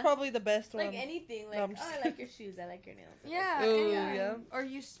 Yeah. That's probably the best one. Like anything. Like, No, I'm oh, just I like your shoes. I like your nails. Yeah. Ooh, and- yeah. Or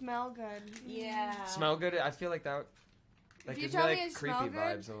you smell good. Yeah. Smell good? I feel like that. Like, you gives tell me me like I creepy smell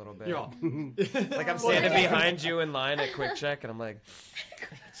good- vibes a little bit. You're all. Like I'm Well, standing yeah. behind you in line at Quick Check, and I'm like,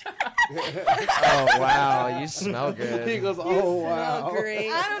 oh wow, you smell He good. goes, You oh smell wow. great.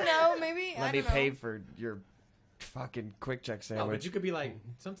 I don't know. Maybe. I Let me don't know. pay for your fucking Quick Check No, but sandwich. you could be like,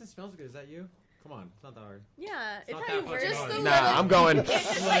 something smells good. Is that you? Come on, it's not that hard. Yeah. It's not how you that work. fucking Just hard. the Nah, little- I'm going. You can't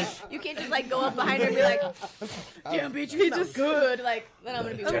just like you can't just like go up behind her and be like, "Damn, bitch, you smell good." Like then I'm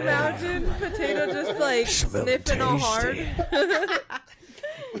gonna be weird. Imagine Potato just like Smell sniffing all hard.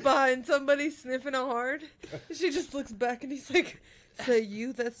 tasty. Behind somebody sniffing all hard. She just looks back and he's like, is that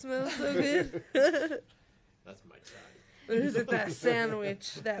you that smells so good? That's my child. Or is it that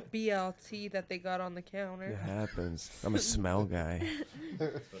sandwich, that BLT that they got on the It counter? happens. I'm a smell guy.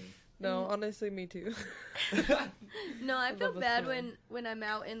 That's funny. No, honestly, me too. No, I feel love a bad smell. when I'm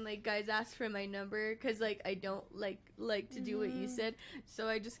out and like guys ask for my number because like I don't like to do what you said, so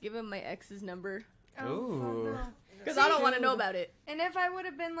I just give him my ex's number Oh, Ooh. fuck no. because I don't want to know about it. And if I would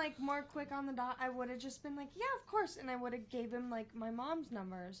have been like more quick on the dot, I would have just been like, yeah, of course, and I would have gave him like my mom's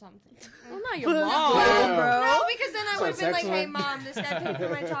number or something. Well, not your mom, Yeah. bro. No, because then I So would have been like, sexual. hey, mom, this guy paid for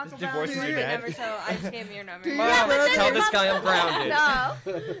my Taco Bell. Divorces and your my dad. number, so I just gave him your number. Yeah, but then Tell your this guy I'm grounded.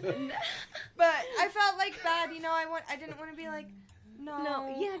 No. But I felt like bad, you know. I didn't want to be like, no,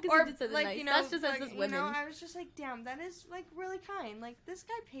 No, yeah, 'cause or you did something like nice. you know, That's just us like, as you women. know, I was just like, damn, that is like really kind. Like this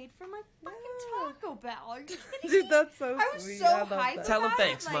guy paid for my fucking Taco Bell. Are you kidding Dude, me? that's so I was sweet. so I love hyped. that. Tell him about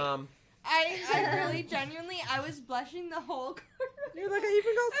thanks, like, mom. I really genuinely I was blushing the whole. You're like, I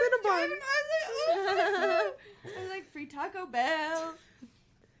even got Cinnabon. I was like, free Taco Bell.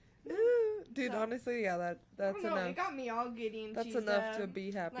 Dude, So- honestly, yeah, I that's don't know, it enough. got me all giddy and That's cheesed enough to up.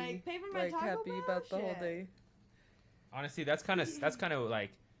 be happy. Like, pay for my Like Taco happy Bell? about the whole Shit. day. Honestly, that's kind of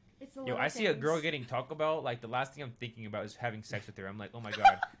like It's the Yo, little I see a girl things. getting Taco Bell. Like the last thing I'm thinking about is having sex with her. I'm like, oh my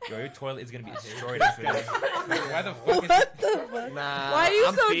god, yo, your toilet is gonna be destroyed after this. Like, why the fuck is What the fuck? Nah, Why are you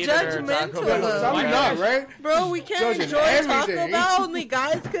I'm so feeding her judgmental? Taco Bell. I'm Why not, not? right? Bro, we can't Judging enjoy Taco everything. Bell. Only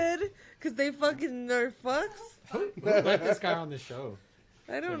guys could. Because they fucking are fucks. Who let this guy on the show?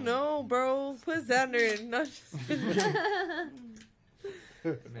 I don't know, bro. Put Xander in. Not just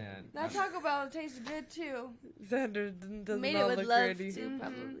man? That Taco Bell tastes good too. Xander does Made not it with look love ready. too,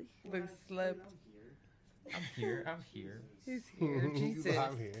 probably. Looks slept. I'm here. I'm here. He's here. Jesus.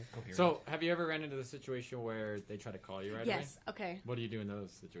 I'm here. Go here. So, have you ever ran into the situation where they try to call you right away? Yes. Okay. What do you do in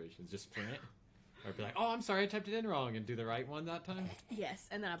those situations? Just sprint it? Or be like, oh, I'm sorry, I typed it in wrong, and do the right one that time? Yes,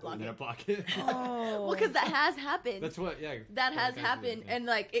 and then I block And then I it. block it. Oh. Well, because that has happened. That's what, yeah. That has guys do, happened, yeah. and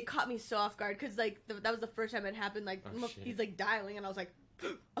like it caught me so off guard because like that was the first time it happened. Like Oh, shit. he's like dialing, and I was like,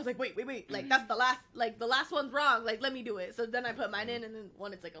 wait, like that's the last one's wrong. Like let me do it. So then I put mine in, and then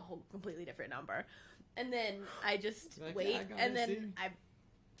one it's like a whole completely different number, and then I just Like, wait, yeah, I got and it, then see? I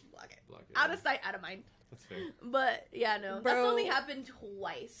block it. Block it. Out of sight, out of mind. That's fair. But yeah, no, Bro. that's only happened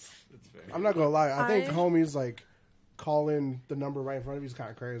twice. That's fair. I'm not gonna lie. I think I- homies like calling the number right in front of you is kind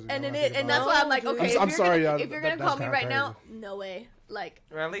of crazy. And now then that I think and about that's it. why I'm like, dude. okay, I'm sorry, if you're gonna that's call me kinda right now, crazy. no way. Like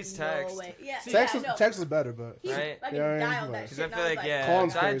Or at least no text. way. Yeah, Text, yeah, is, no. text is better, but He Right? fucking Yeah, dialed like- that Because shit. I and feel was like, yeah,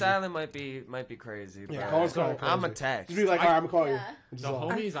 Calling's crazy. dialing might be crazy. yeah, but calling's kind of crazy. I'm a text. Just be like, all right, I'm gonna call you. Yeah. Just The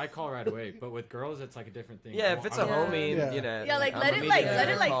like- homies I call right away, but with girls it's like a different thing. Yeah, if it's a Yeah. homie, Yeah. you know. Yeah, like I'm let it like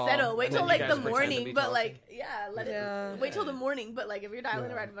immediately gonna call, settle. Wait and till then you like guys the pretend to morning, be but talking. like let Yeah. it wait till the morning. But like if you're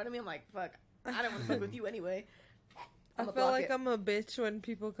dialing Yeah. right in front of me, I'm like fuck. I don't want to fuck with you anyway. I I'ma feel block like it. I'm a bitch when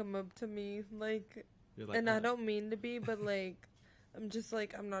people come up to me, like, You're like, and I "Oh." don't mean to be, but like, I'm just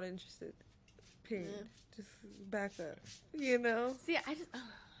like, I'm not interested. Period. Yeah. Just back up, you know? See, I just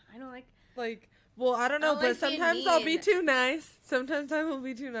I don't like. Like, well, I don't know, I but like being sometimes I'll be mean. too nice. Sometimes I will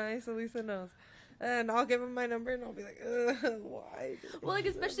be too nice. Alyssa knows. And I'll give him my number and I'll be like, why? Well, like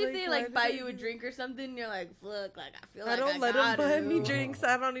especially if they why like did buy I you a do- drink or something, and you're like, fuck, like I feel I like don't let him gotta. buy me drinks.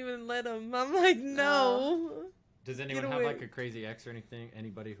 I don't even let him. I'm like, no. Does anyone Get have away. like a crazy ex or anything?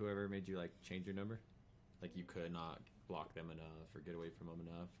 Anybody who ever made you like change your number? Like you could not block them enough or get away from them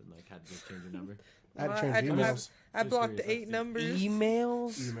enough and like had to just change your number? I had to Well, change I don't have- emails. I Just blocked curious, 8 that's numbers.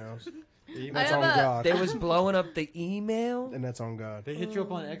 Emails? Emails. I That's have on a- God. They was blowing up the email? And that's on God. They hit you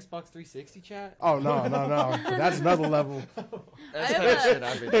up on Xbox 360 chat? Oh no. That's another level. That's I the have shit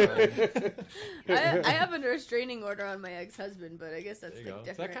I've been doing. I have a restraining order on my ex-husband, but I guess that's There you like go. So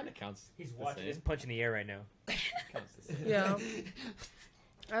that different. kind of counts. He's the watching. same. He's punching the air right now. Counts the same. Yeah.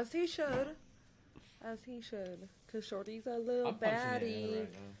 As he should. As he should. Because Shorty's a little I'm punching the air baddie.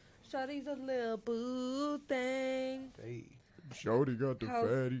 right now. Shorty's a little boo thing. Hey. Shorty got the How-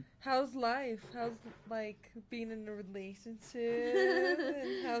 fatty. How's life? How's, like, being in a relationship?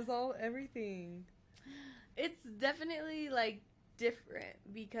 And how's everything? It's definitely like different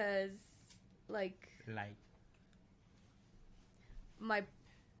because like Like, my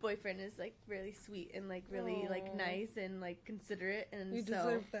boyfriend is like really sweet and like really like Aw. nice and like considerate, and You so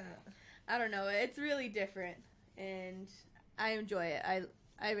deserve that. I don't know, it's really different and I enjoy it.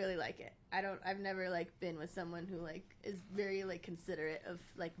 I really like it. I've never like been with someone who like is very like considerate of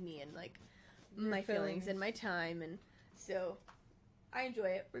like me and like Your my feelings feelings. and my time, and so I enjoy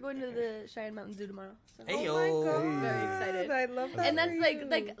it. We're going to the Cheyenne Mountain Zoo tomorrow. So. Hey, Oh my yo. god. Very excited. I love that. And that's for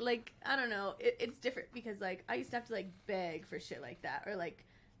like you. I don't know, it's different because like I used to have to like beg for shit like that, or like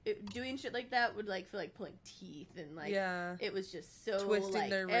doing shit like that would like feel like pulling teeth, and like yeah. it was just so Twisting like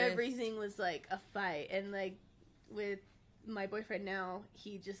their wrist. everything was like a fight. And like with my boyfriend now,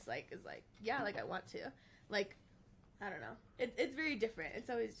 he just like is like, yeah, like I want to, like I don't know, it's very different. It's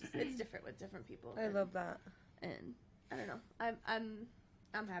always just it's different with different people. I love that. And I don't know,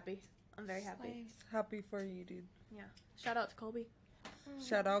 I'm happy. I'm very happy. Happy for you, dude. Yeah, shout out to Colby.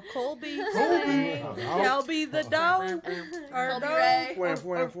 Shout out Colby. Colby. Colby the dog. Our Colby dog. Ray.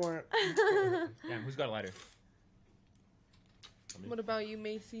 Fwam. damn, who's got a lighter? What about you,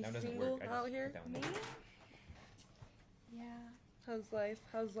 Macey? That doesn't Single work. I just out put here? that one Me? down. Yeah. How's life?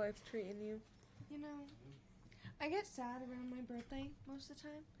 How's life treating you? You know, I get sad around my birthday most of the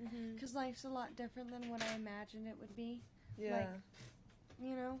time Mm-hmm. because life's a lot different than what I imagined it would be. Yeah.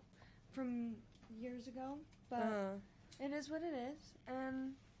 You know, from years ago. But it is what it is,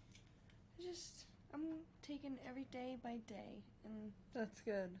 and I'm taking every day by day, and That's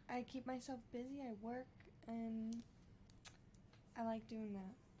good. I keep myself busy. I work, and I like doing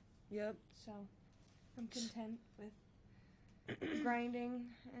that. Yep. So I'm content with grinding,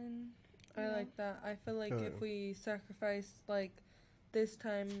 and I like that. I feel like Yeah. if we sacrifice like this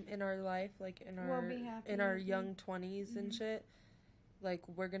time in our life, like in We'll our be happy in our with it. young 20s and Mhm. shit, like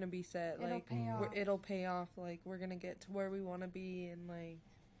we're gonna be set. It'll Like pay off. it'll pay off. Like we're gonna get to where we want to be, and like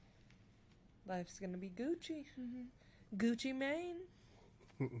life's gonna be Gucci. Gucci Mane.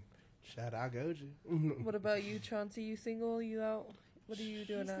 Shout out Goji. What about you, Chauncy? You single? You out? What are you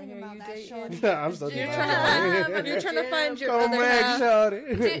doing He's out thinking here? about You that dating? shorty. I'm still You're doing trying, my to, thing. you're trying to find your Come other back, half.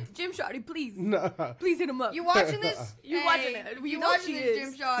 shorty. Jim Shotty, please. No. Please hit him up. You watching this? You watching it? You know watching she this,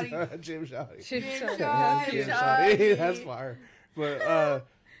 is. Jim Shotty? Jim Shotty. Jim Jim Shotty. Shotty. Jim Shotty. Shotty. That's fire. But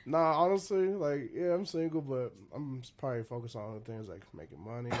nah, honestly, like yeah, I'm single, but I'm probably focused on other things like making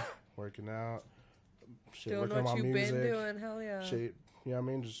money, working out, shit, Doing working on what my you've music, been doing. Hell yeah. shit. You know what I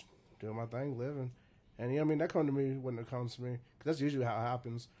mean? Just doing my thing, living. And you know what I mean? That come to me when it comes to me. Because that's usually how it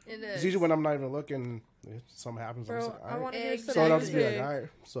happens. It It's is. usually when I'm not even looking, something happens. I'm Bro, just like, I all right. want to hear some So I'll just be like, music. all right.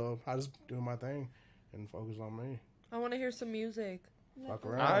 So I just do my thing and focus on me. I want to hear some music. Fuck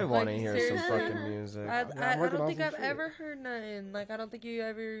around. I want to Like, hear some seriously? fucking music. I I'm working don't on think some I've shit. ever heard nothing. Like, I don't think you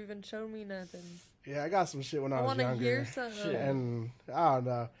ever even showed me nothing. Yeah, I got some shit when I I was want to younger. hear something. And I don't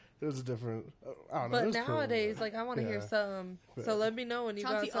know. It was a different. I don't know. it But was cool, nowadays, but- like, I want to hear yeah. something. So But- let me know when you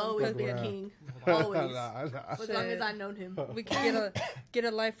got Chauncey something. always cooking. been a Yeah. king. Always. Nah. For as long as I've known him. We can get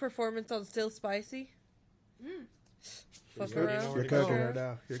a live performance on Still Spicy. Fuck You already know around. where You're to go. cooking right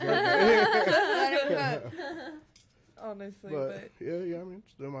now. You're cooking. Let him cook. Honestly, But yeah, I mean,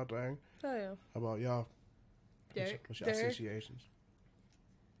 just doing my thing. hell yeah. How about y'all? Derek? What's your Derek? associations?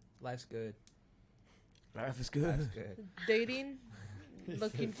 Life's good. Life is Life's good. good. Dating,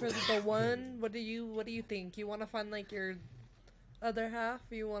 looking for the one. What do you think? You want to find like your other half?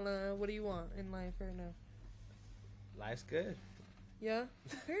 You wanna? What do you want in life right now? Life's good. Yeah.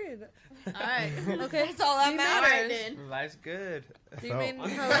 Period. Alright. Okay. That's all that Do you matters. Alright then. Life's good. Do you Felt. mean I'm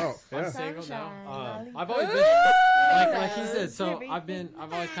how? felt. I'm Yeah. single now. Sunshine, I've always been like he said. So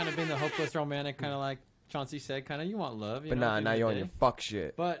I've always kind of been the hopeless romantic, kind of like Chauncey said, kind of you want love. You But know, nah, at the now end you're of on the your day. fuck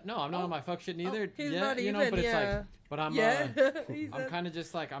shit. But no, I'm not on my fuck shit neither. He's yet, not you know. even, But it's yeah. like, but I'm Yeah. He I'm said- kind of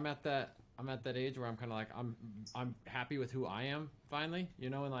just like I'm at that age where I'm kind of like I'm happy with who I am finally,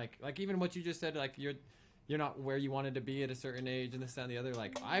 you know, and like even what you just said, like you're not where you wanted to be at a certain age and this that, and the other.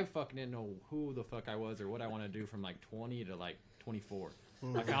 Like I fucking didn't know who the fuck I was or what I want to do from like 20 to like 24.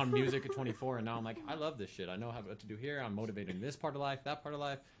 I found music at 24 and now I'm like I love this shit. I know what to do here. I'm motivated in this part of life, that part of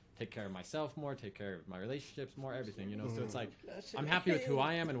life. Take care of myself more, take care of my relationships more, everything, you know. So it's like I'm happy with who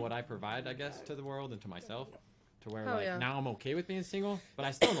I am and what I provide, I guess, to the world and to myself. To where Hell like yeah. now I'm okay with being single, but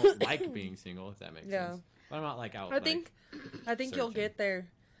I still don't like being single, if that makes Yeah. sense. But I'm not like out. I think you'll searching. get there.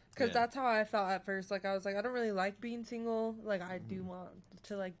 Because Yeah. that's how I felt at first. Like, I was like, I don't really like being single. Like, I do want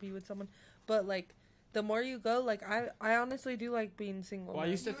to, like, be with someone. But, like, the more you go, like, I honestly do like being single. Well, I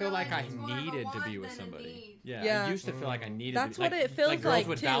now. used to You feel like I realize it's more of a needed to want be with than a somebody. need. Yeah, Yeah. I used to feel like I needed. That's to, what like, it feels like girls like,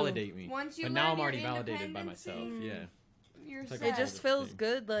 would too. validate me, Once you but learn now I'm your already validated by independency, myself. Yeah. You're It's like set. It just feels thing.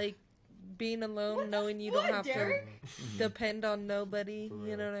 good, like, being alone, knowing you don't have Derek? to depend on nobody. For You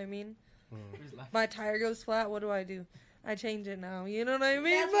real. know what I mean? Where's life? My tire goes flat. What do? I change it now. You know what I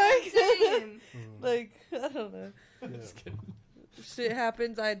mean? That's what I'm saying. Like, I don't know. Just kidding. Shit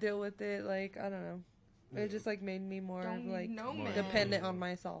happens. I deal with it. Like, I don't know. It just like made me more Don't like know, More man. dependent on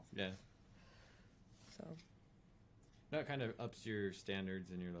myself. Yeah, So that kind of ups your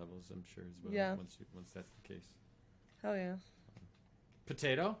standards and your levels, I'm sure as well. Yeah. Once that's the case. hell yeah.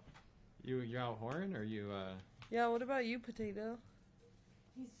 Potato, you're out whoring or you? Yeah. What about you, Potato?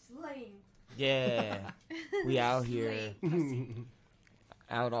 He's slaying. Yeah, we out here,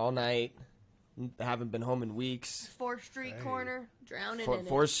 out all night. Haven't been home in weeks. 4th Street Hey. corner. Drowning in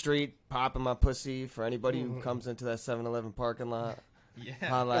 4th Street, popping my pussy for anybody who comes into that 7-Eleven parking lot. Yeah.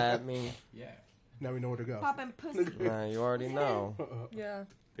 Holla at me. Yeah. Now we know where to go. Popping pussy. Nah, you already know. Yeah.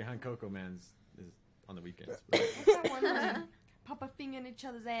 Behind Coco Man's is on the weekends. What's that one? Pop a finger in each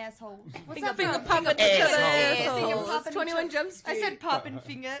other's assholes. What's Finger that finger from? popping Assholes. each other's Finger assholes. popping 21 each- Jump Street. I said popping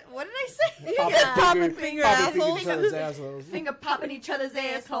finger. What did I say? Popping finger assholes. Each other's assholes. Finger popping each other's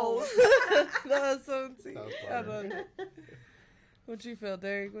assholes. That was so insane. That was I funny. don't know. What you feel,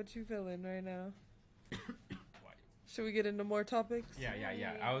 Derek? What you feeling right now? Should we get into more topics? Yeah.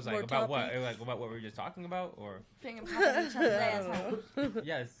 I was like, More about what? topics? Like about what we were just talking about, or Finger popping each other's I don't assholes. know.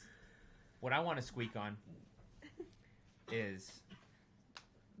 yes. What I want to squeak on is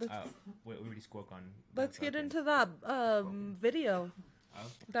Let's, we already spoke on. let's get okay. into that video Oh.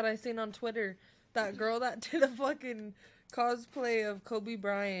 that I seen on Twitter. That girl that did a fucking cosplay of Kobe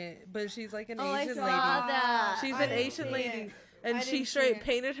Bryant, but she's like an Oh, I Asian saw lady. that. She's I an didn't Asian see lady, it. and I she didn't see straight it.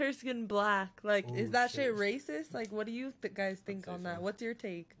 painted her skin black. Like, Ooh, is that shit shit. racist? Like, what do you guys think on that? What's your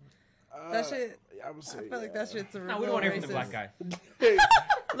take? Uh, That shit. I would say. I feel like that shit's a No, we don't want to hear from the racist. black guy.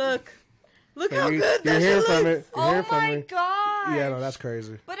 Look, Look And how good you're that hearing shit from looks. it. You're hearing Oh from my it. god! Yeah, no, that's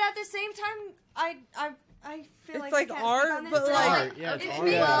crazy. But at the same time, I feel It's like like I can't art, speak on this, but like- Art, yeah, it's It's art.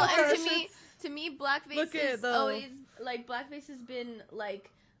 me, Yeah. well, and Gosh, to me, blackface Look at it, is though. always like blackface has been like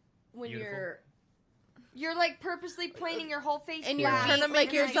when Beautiful. you're like purposely painting your whole face and you're black. trying to being, make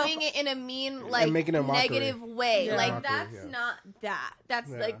like you're yourself- doing it in a mean like making it mockery. negative way. Yeah. Like Mockery, that's yeah. not that. That's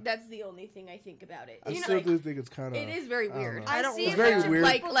Yeah. like that's the only thing I think about it. I You know, still like, do think it's kind of. it is very I don't weird. know. I don't see want a It's very bunch of weird.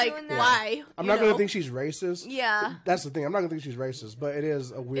 people Like doing that. why? I'm you not gonna know? think she's racist. Yeah. That's the thing. I'm not gonna think she's racist, but it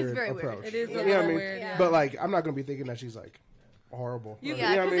is a weird very weird. approach. It is Yeah. a You know what I little mean? weird. Yeah. But like, I'm not gonna be thinking that she's like horrible. You- Or- Yeah,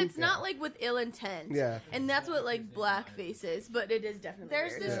 you know because what I mean? it's not like with ill intent. Yeah. And that's what like blackface is, but it is definitely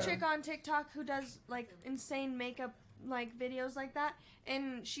There's weird. this Yeah. chick on TikTok who does like insane makeup like videos like that,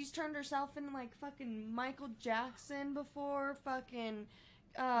 and she's turned herself into like fucking Michael Jackson before, fucking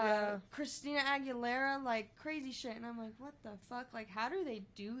Yeah. Christina Aguilera, like crazy shit. And I'm like, what the fuck? Like, how do they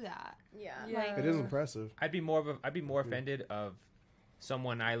do that? Yeah. Yeah. It is impressive. I'd be more offended of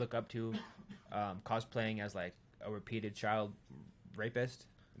someone I look up to cosplaying as like a repeated child rapist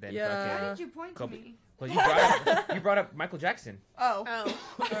than Yeah. Why fucking. did you point to Kobe. me? Well, you brought up Michael Jackson. Oh. Oh.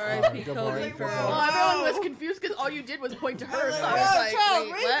 R.I.P. Good Kobe point. for Whoa. Well, everyone was confused because all you did was point to her. So I was Whoa, like, child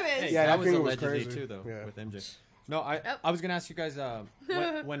wait, what? rapist. Hey, Yeah, that I was think it was allegedly crazy. too, though, Yeah. with MJ. No, Yep. I was gonna ask you guys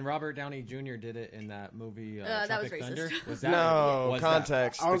when Robert Downey Jr. did it in that movie that was Tropic racist. Thunder. Was that No was that-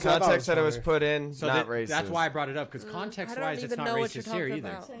 context. I The was- I thought it context was that it was funny. put in, So not that- racist. that's why I brought it up because I context don't wise, it's even not know what you're racist here talking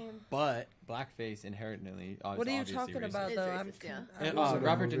either. about. But blackface inherently. What are you obviously talking racist. about, It's though? racist, yeah. And, Was it a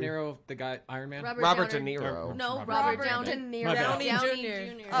Robert De movie? Niro, the guy Iron Man. Robert De Downer. Niro. No, Robert Robert Downey. Downey. My bad. Downey Downey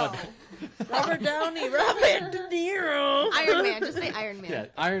Jr. Jr. Oh. Robert Downey. Robert De Niro. Iron Man. Just say Iron Man. Yeah,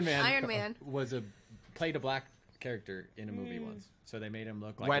 Iron Man. Iron Man. played a black character in a movie once, so they made him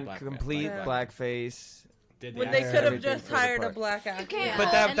look like a Went black complete Yeah. blackface. Did When the they accent, could have everything just for the hired a part. black actor. can't-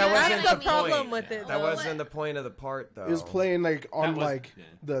 But that and that that's wasn't That's the the problem point. with it. That though. wasn't the point of the part, though. It was playing like on That was- like yeah.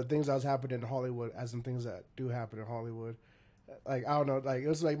 the things that was happening in Hollywood, as in things that do happen in Hollywood. Like I don't know, like it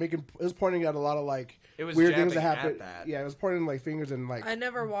was like making, it was pointing at a lot of like It was weird things that jabbing happen. at that. Yeah, it was pointing like fingers and like I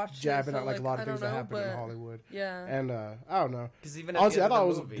never watched jabbing it, at so, like a lot I of things don't that know, happen in but- Hollywood. Yeah. And I don't know. Because even at Honestly, the I end thought it of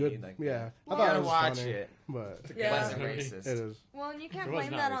was the movie, good. like, Yeah, I you thought it gotta was watch funny, it. but Yeah. Less Yeah. racist. it is. Well, and you can't It was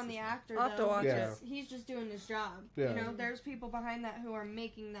blame not that on racist. the actor, I'll have to though, watch Yeah. because he's just doing his job. Yeah. You know, there's people behind that who are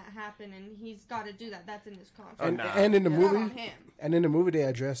making that happen, and he's got to do that. That's in his contract. And, nah. and in the It's not on movie, him. and in the movie they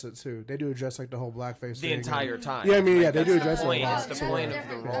address it too. They do address like the whole blackface The thing. entire time. Yeah, I mean, Like, yeah, they do that's address the it. point. Well, It's the that's point a of the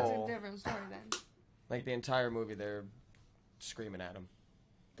different- That's a role. different story then. Like the entire movie, they're screaming at him.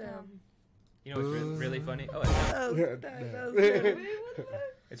 Damn. You know what's really funny? Oh, That was- Yeah. that was good.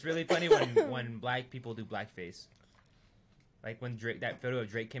 it's really funny when black people do blackface. Like when that photo of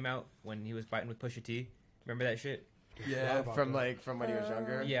Drake came out when he was fighting with Pusha T. Remember that shit? Yeah, about from that. from when he was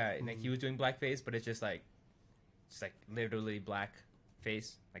younger. Yeah, and like he was doing blackface, but it's just like literally black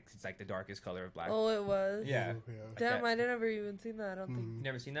face. Like it's like the darkest color of black. Oh, it was. Yeah. Damn, that. I never even seen that. I don't think. You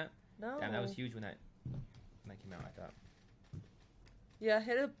never seen that? No. Damn, that was huge when that came out. I thought. Yeah,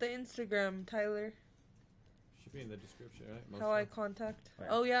 hit up the Instagram, Tyler. Should be in the description, right? Most How of I it. contact. Right.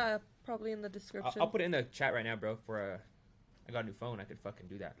 Oh yeah, probably in the description. I'll put it in the chat right now, bro. I got a new phone. I could fucking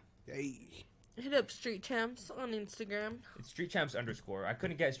do that. Hey. Hit up Street Champs on Instagram. It's Street Champs _. I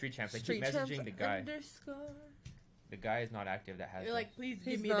couldn't get Street Champs. I keep messaging the guy. Underscore. The guy is not active. That has. You're it. like, please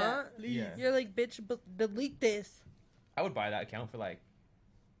He's give me not? that. Please. Yeah. You're like, bitch, delete this. I would buy that account for like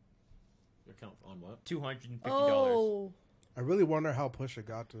Your count on what? $250. Oh, I really wonder how Pusha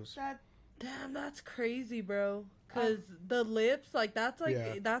got this. That damn, that's crazy, bro. Cause the lips, like that's like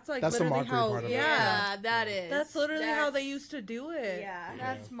Yeah. that's like That's the literally mockery how. part of it. Yeah, Yeah, that is. that's literally how they That's- used to do it. Yeah.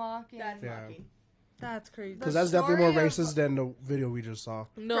 that's mocking. That's Yeah. mocking. That's crazy. Because The that's definitely more story of- racist than the video we just saw.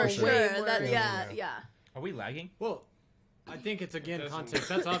 No, For way sure. more. That, Yeah, yeah, yeah. yeah. Are we lagging? Well, I think it's again context.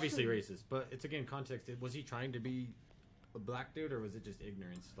 That's obviously racist, but it's again context. Was he trying to be a black dude, or was it just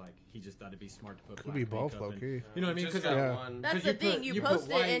ignorance? Like he just thought it'd be smart to put. Could black be both, makeup and- low-key. You know what I mean? Just Because got Yeah. one. That's 'Cause the you thing. put- You you put post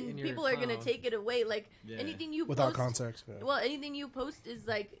it, white and in your people are gonna phone. take it away. Like Yeah. anything you Without post, context. Yeah. well, anything you post is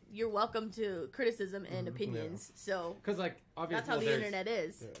like you're welcome to criticism and opinions. So Because like obviously that's how the internet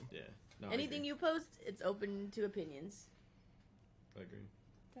is. Yeah. Yeah. No, I Anything agree. you post, it's open to opinions. I agree.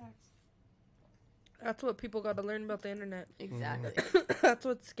 That's what people got to learn about the internet. Exactly. That's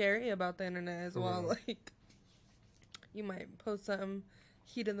what's scary about the internet as well. Yeah. Like, you might post something,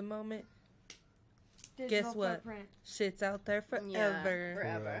 heat of the moment, Digital Guess what? footprint. shit's out there Yeah,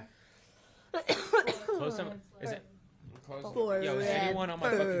 forever. forever. Close some. Is it? Forever. Yo, is anyone on my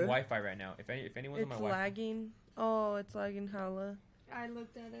fucking Wi-Fi right now? If anyone's on my It's Wi-Fi, lagging. Oh, it's lagging hella. I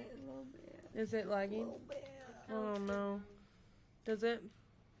looked at it a little bit. Is it lagging? Oh no. Does it?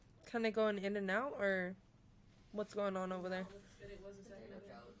 kind of going in and out, or what's going on over there? Looks good. It was a second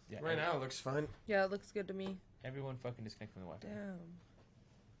ago. Yeah, Right now, it looks fine. Yeah, it looks good to me. everyone fucking disconnect from the Wi-Fi. Damn.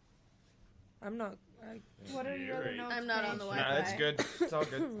 I'm not. What are your other notes? I'm not on the Paige? Wi-Fi. Nah, it's good. It's all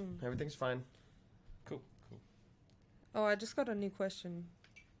good. Everything's fine. Cool. Oh, I just got a new question,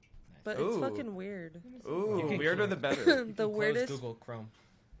 but it's Ooh. fucking weird. Ooh, You can weirder close- the better. You The can weirdest. close Google Chrome.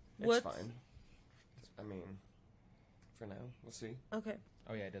 It's What's fine. I mean, for now, we'll see. okay?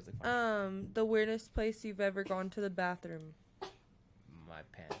 Oh yeah, it does look fine. The weirdest place you've ever gone to the bathroom. My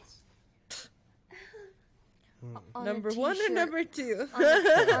pants. On a Number one or t-shirt. number two?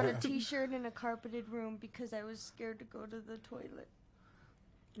 on a t-shirt in a carpeted room because I was scared to go to the toilet.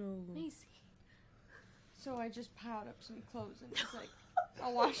 Oh. Macey. So I just piled up some clothes and was like,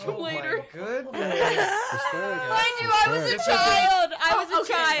 I'll wash them Oh later. my goodness. Mind you, I was a This child. I was a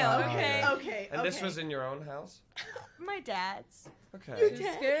okay. child. Okay. Okay. And this was in your own house? My dad's. Okay.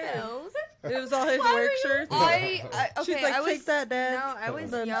 She's scared. House? It was all his Why work were you- shirts. Okay, She's like, I take was that, Dad. no, I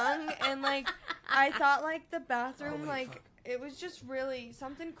was Then- young and like I thought like the bathroom like it was just really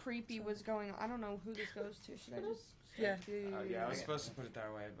something creepy was going on. I don't know who this goes to. Should I just? Yeah. Yeah, I was supposed to put it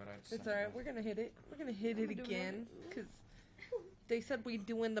that way, but I just... It's alright. We're gonna hit it. We're gonna hit it again because they said we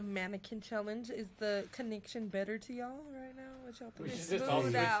doing the mannequin challenge. Is the connection better to y'all right now? What y'all We think? should just all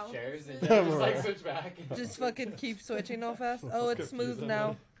Smooth switch out. chairs and just like switch back. Just fucking keep switching all fast. Oh, it's Confuse smooth them.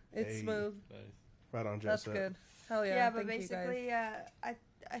 now. It's Hey. smooth. Right on, Jet That's set. good. Hell yeah. Yeah, but Thank you guys. basically,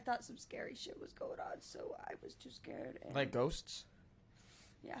 I thought some scary shit was going on, so I was too scared. And, Like ghosts?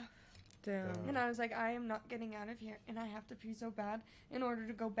 yeah, Damn. and I was like, I am not getting out of here, and I have to pee so bad in order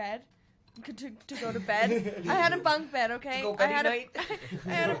to go bed. To go to bed. I had a bunk bed, okay? Go I Betty had night? I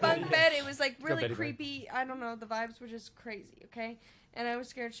had a bunk bed. It was like really Betty creepy. I don't know. The vibes were just crazy, okay? And I was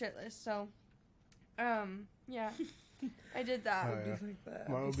scared shitless. So, yeah, I did that. Oh, yeah. Like that.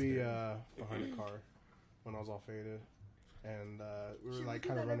 Mine would be behind a car when I was all faded, and we were like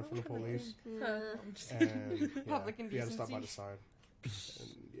kind of running from the police, I'm just and yeah, Public we had to stop by the indecency. side, and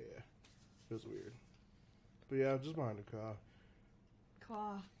yeah, it was weird. But yeah, just behind the car.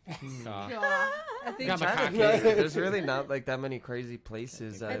 Cough. I think Got my cock There's really not like that many crazy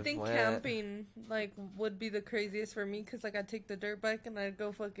places I I've think went. camping like would be the craziest for me because like I'd take the dirt bike and I'd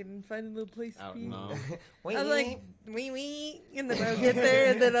go fucking find a little place to Out be. no. I'm like wee, and then I'll get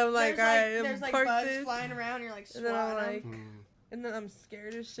there and then I'm like, there's I like park bugs this, flying around. You're like and then I'm swatting like, them. and then I'm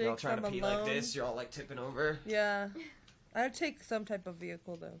scared as shit. You're all 'cause trying I'm to pee alone. like this. You're all like tipping over. Yeah, I'd take some type of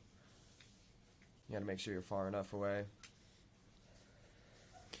vehicle though. You gotta make sure you're far enough away.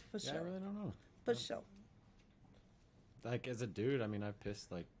 For Yeah, I sure. really don't know. For sure. Like as a dude, I mean, I've pissed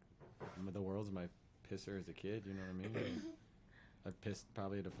like the world's my pisser as a kid. You know what I mean? I've pissed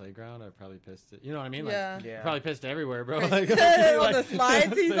probably at a playground. I've probably pissed it. You know what I mean? Like, Yeah. Yeah. probably pissed everywhere, bro. On Like, the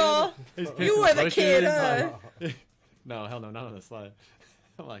slides, he's all. he's pissed You in were the bushes, kid, like- no, hell no, not on the slide.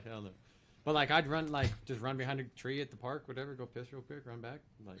 I'm like, hell no. But like, I'd run like just run behind a tree at the park, whatever. Go piss real quick, run back.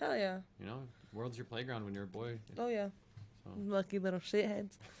 Like, Hell yeah. you know, world's your playground when you're a boy. Oh yeah. So. Lucky little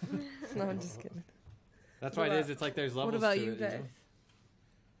shitheads. No, I'm just kidding. That's What why it about- is. It's like there's What levels about to you it. guys? know?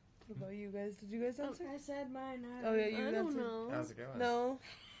 What about you guys? Did you guys answer? I said mine. Oh yeah, you I don't answered. know. How's it going? No.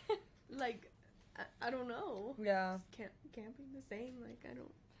 Like, I don't know. Yeah. Camping the same. Like, I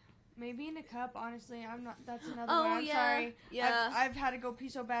don't. Maybe in a cup. Honestly, I'm not. That's another Oh, one. I'm yeah. sorry. Yeah. I've had to go pee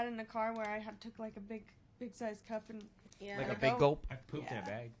so bad in the car where I had took like a big sized cup and Yeah. Like a Gotta big go. gulp. I pooped in a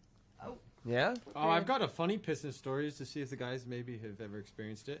bag. Yeah? Oh, I've got a funny pissing stories to see if the guys maybe have ever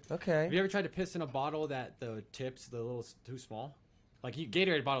experienced it. Have Okay. you ever tried to piss in a bottle that the tips the little too small? Like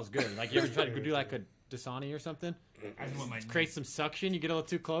Gatorade bottle's good. Like you ever try to do like a Dasani or something? I just want my Create some suction. You get a little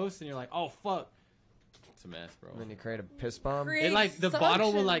too close, and you're like, oh fuck, it's a mess, bro. And then you create a piss bomb. It like the bottle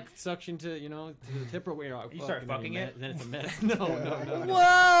will Suction. like suction to to the tipper where you're like, You fuck, start and then fucking you it? then it's a mess. No.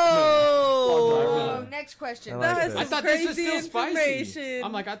 Whoa! No. next question. I like That's this. I some thought this was crazy still spicy. information.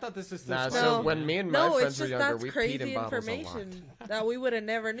 I'm like, I thought this was still Nah, spicy. so No. when me and my No, friends it's were just younger, that's we peed crazy in bottles a lot. information that we would have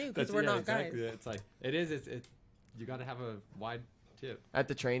never knew because That's- we're yeah, not exactly. guys. It's like it is. It's you got to have a wide tip. At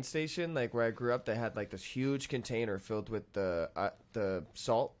the train station, like where I grew up, they had like this huge container filled with the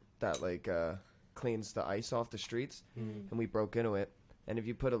salt that like cleans the ice off the streets, and we broke into it. And if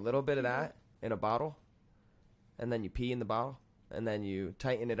you put a little bit of that in a bottle, and then you pee in the bottle, and then you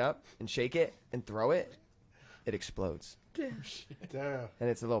tighten it up and shake it and throw it, it explodes. Damn. And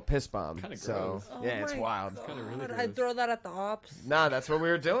it's a little piss bomb. Kinda So Oh yeah, it's my wild. Kinda really God, I'd gross. throw that at the ops. Nah, that's what we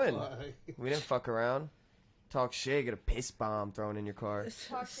were doing. We didn't fuck around. Talk shit, get a piss bomb thrown in your car.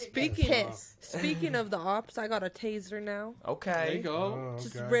 Speaking of the ops, I got a taser now. There you Okay. go. Oh,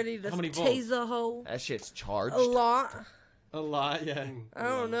 Just okay. ready to How many volts? tase a hoe. That shit's charged. A lot. A lot, yeah. I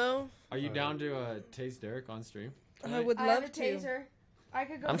don't know. Are you down to tase Derek on stream? I would I have love a to. taser. I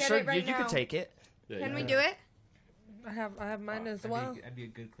could go I'm get sure it right you now. could take it. Yeah, Can yeah. we do it? I have mine as That'd well. That'd be a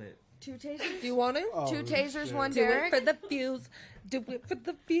good clip. 2 tasers? Do you want it? Oh, 2 tasers, shit. 1 Do it Derek? for the fuse. Do it for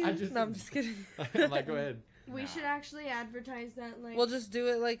the fuse. just- No, I'm just kidding. I'm like, go ahead. We should actually advertise that, like... We'll just do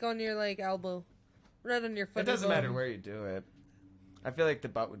it like on your like elbow, right on your foot. It doesn't matter where you do it. I feel like the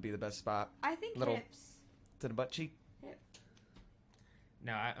butt would be the best spot. I think little- hips. To the butt cheek.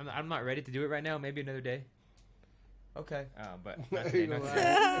 No, I'm not ready to do it right now. Maybe another day. Okay. But not today. You know Not what?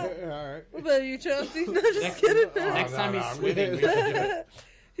 today. All right. What about you, Chauncey? No, just kidding. Next no, time no, he's I'm swimming, good. we should do it.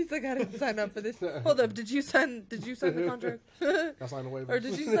 He's like, I didn't sign up for this. Hold up, did you sign the contract? I signed the waiver. Or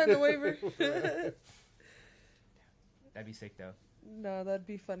did you sign the waiver? That'd be sick though. No, that'd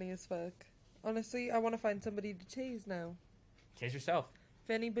be funny as fuck. Honestly, I want to find somebody to tase now. Tase yourself.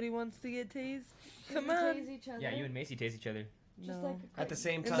 If anybody wants to get tased, Should come we on. tase each other? Yeah, you and Macey tase each other. Just No. like a At the quick-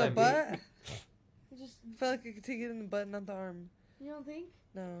 same In the time. butt? Just, I feel like I could take it in the butt, not the arm. you don't think?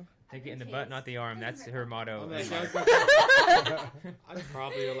 No. Take it in the butt, not the arm. That's her motto. I'd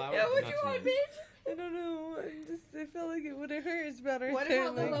probably allow it. Yeah, but what not you too want, much. bitch? I don't know. I felt like it wouldn't hurt. It's better. What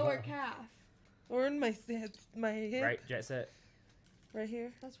about the lower calf? Or in my my hip? Right, jet set. Right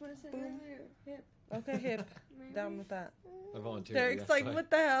here. That's what I said Boom. earlier. Hip. Okay, hip. Maybe. Down with that. I volunteered. Derek's like, what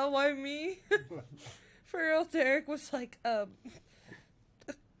the hell? Why me? For real, Derek was like,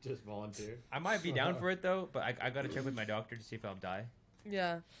 Just volunteer. I might be down for it though, but I gotta check with my doctor to see if I'll die.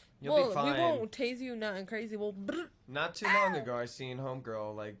 yeah. You'll well, be fine. we won't tase you nothing crazy. We'll. Not too long ago, I seen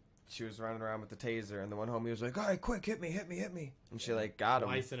homegirl, like, she was running around with the taser, and the one homie was like, all right, quick, hit me. And she, like, got him.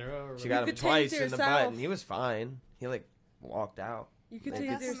 Twice in a row. She got him could tase twice in the butt, yourself. and he was fine. He, like, walked out. You could Like, tase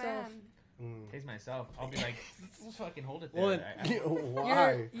That's a yourself. man. Tase myself. I'll be like, just fucking hold it there. Well,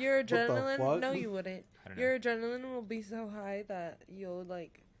 Why? Your the adrenaline. fuck? No, you wouldn't. I don't know. Your adrenaline will be so high that you'll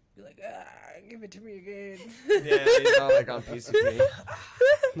like be like, give it to me again. Yeah, he's all, like, on PCP.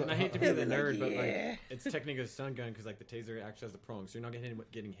 And I hate to be the nerd, but Yeah. like it's technically a stun gun because like the taser actually has the prongs, so you're not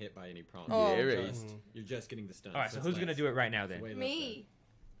getting hit by any prongs. Oh. You're Yeah, just, you're just getting the stun. All right, so it's who's gonna less. do it right now then? Way less Me.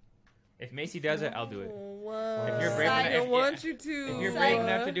 If Macy does it, I'll do it. Whoa. If you're brave I enough- don't if- want you to. If you're Sorry. brave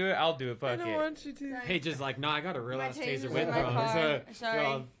enough to do it, I'll do it. I Fuck don't it. want you to. bad. Hey, just like, nah, I got a real My ass taser's taser in with my prongs. car. Sorry.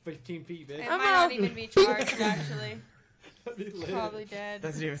 You're 15 feet, bitch. It I'm might out. not even be charged, actually. That'd be lit. Probably dead.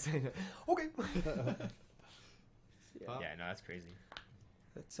 Doesn't even say that. Okay. Yeah, no, that's crazy.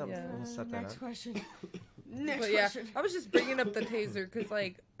 That's something. Yeah. We'll set that Next up. question. Next But yeah, question. I was just bringing up the taser because,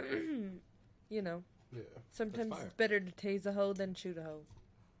 like, you know, Yeah. sometimes fire. it's better to tase a hoe than shoot a hoe.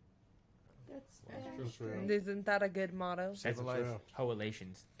 That's That's true. And isn't that a good motto? Save a That's life. true.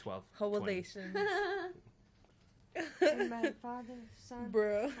 Hoelations, 12. Hoelation. In my Father, Son,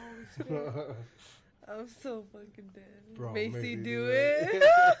 Bro, Holy Spirit. I'm so fucking dead. Bro, Macy, maybe do do it. it.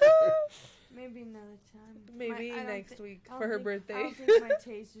 Maybe another time. Maybe I don't next thi- week I don't for her think- I birthday. don't think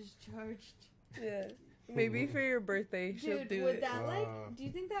my taser's charged. Yeah. Maybe for your birthday, she'll Dude, do would it. that like? Uh. Do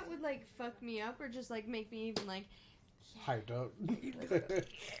you think that would like fuck me up or just like make me even like? Hyped up.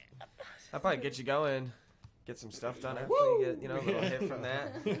 I'll probably get you going. Get some stuff done after you get, a little hit from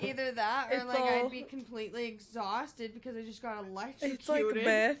that. Either that or It's like all- I'd be completely exhausted because I just got electrocuted. It's like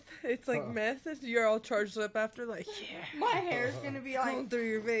meth. It's like Uh. meth. And you're all charged up after, like, yeah. My hair's gonna be Going like. through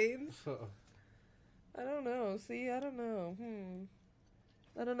your veins. I don't know. See, I don't know.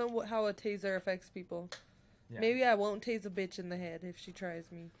 I don't know how a taser affects people. Yeah. Maybe I won't tase a bitch in the head if she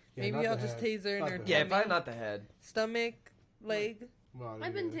tries me. Yeah, Maybe not I'll the just head. tase her in Not her the Yeah, tummy, probably not the head. stomach, leg, Well,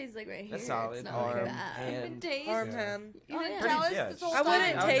 I've yeah. been tased like right here. That's solid. It's not Arm, like that. hand. Tased. arm, Yeah. hand. You Oh, didn't yeah. tell us Yeah, this whole I wouldn't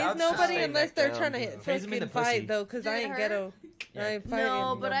time. I'll tase just nobody stay unless back they're down. trying to Tase 'em in fucking the fight, pussy. though, because I Did it ain't hurt? ghetto. Yeah. I ain't fighting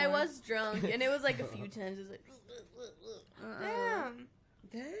No, but no I more. was drunk, and it was like a few times. It was like, Damn.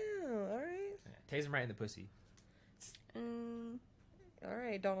 Damn, alright. Yeah, tase him right in the pussy.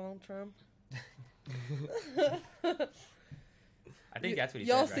 Alright, Donald Trump. I think that's what he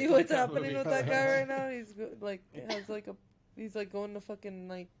Y'all said, see right? what's happening with that guy right now? He's like, has like a, he's like going to fucking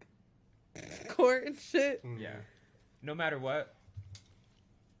like court and shit. Mm. Yeah. No matter what,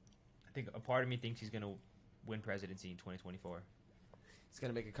 I think a part of me thinks he's going to win presidency in 2024. He's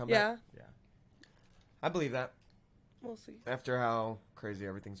gonna make a comeback. Yeah, I believe that. we'll see. After how crazy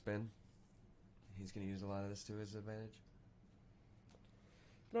everything's been, he's gonna use a lot of this to his advantage.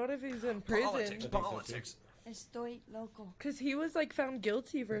 Not if he's in prison. Politics, politics. Estoy loco. Because he was like found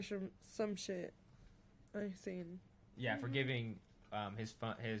guilty for some shit. I seen. Yeah, for giving his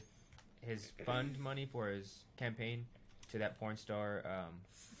fund money for his campaign to that porn star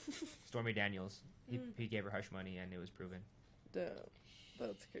Stormy Daniels. He gave her hush money, and it was proven. Damn,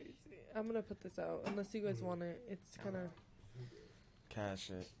 that's crazy. I'm gonna put this out unless you guys want it. It's kind of. Cash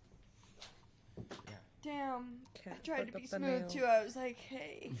it. Damn. I Can't tried to fuck be up the smooth nails. too. I was like,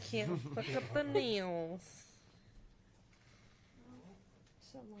 hey. Can't fuck up the nails.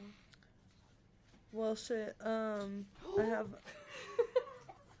 So long. Well, shit. I have.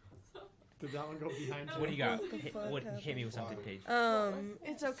 Did that one go behind you? What do you got? What the fuck Hit me with something, Paige.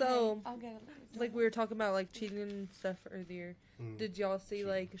 It's okay. So, I'll get it. like we were talking about like cheating and stuff earlier. Did y'all see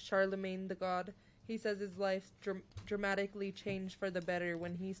like Charlemagne the God? He says his life dramatically changed for the better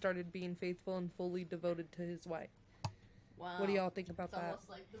when he started being faithful and fully devoted to his wife. Wow. What do y'all think about It's that? almost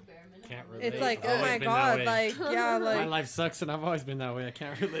like the bare minimum. Can't relate. It's like, I've oh always my been that god, way. like yeah, My like life sucks, and I've always been that way. I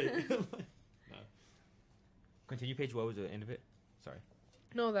can't relate. Continue, Paige. What was the end of it? Sorry.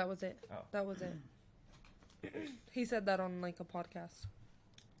 no, that was it. Oh. That was it. He said that on like a podcast.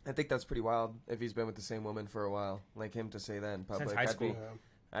 I think that's pretty wild if he's been with the same woman for a while. Like him to say that in public. Since high school.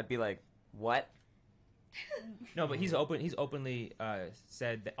 I'd be like, what? No, but he's openly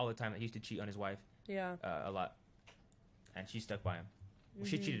said that all the time that he used to cheat on his wife Yeah. a lot, and she stuck by him. Well,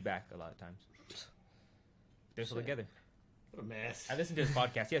 she cheated back a lot of times. They're still Shit. together. What a mess. I listened to his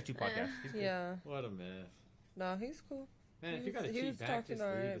podcast. He has 2 podcasts. He's good. Yeah. What a mess. No, he's cool. Man, if He you gotta was- he cheat was back, talking just leave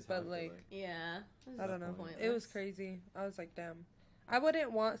alright, is how I but, feel like, Yeah. I don't know. Pointless. It was crazy. I was like, damn. I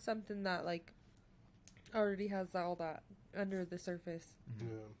wouldn't want something that like already has all that under the surface Yeah.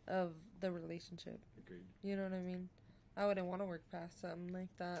 of the relationship. Agreed. You know what I mean? I wouldn't want to work past something like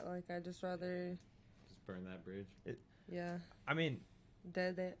that. Like I just rather, Just burn that bridge. yeah, I mean,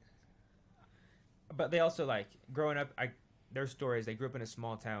 dead it. but they also like growing up. Their stories. They grew up in a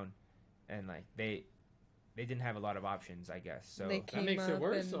small town, and like they didn't have a lot of options, I guess. So, They came makes it up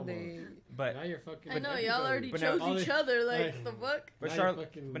worse and almost. they, but Now you're fucking. I with know everybody. y'all already But now chose all each the- other. Like like- the fuck. But, Now you're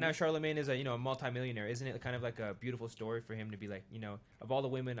fucking- but now Charlemagne is a multimillionaire. Isn't it kind of like a beautiful story for him to be like, of all the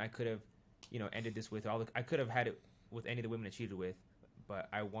women I could have, ended this with, I could have had it with any of the women I cheated with, but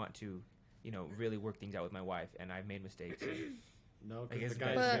I want to, really work things out with my wife, and I've made mistakes. No, I because guess the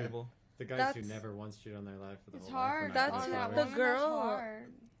that's guys, relatable. the guys who That's- never once cheated on their life for the It's whole life. hard. are That's not on gonna that follow the it. woman, girl- That's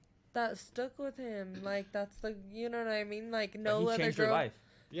hard. that stuck with him. Like that's the, you know what I mean? Like no But he other changed her girl, life.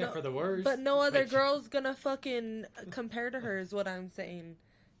 Yeah, No, for the worst. but no other Like, girl's gonna fucking compare to her. Is what I'm saying.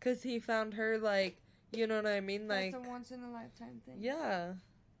 Cause he found her like, you know what I mean? Like That's a once in a lifetime thing. yeah.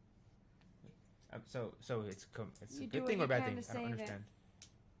 So it's You a do good what thing or you a bad can thing? to I don't save it. understand.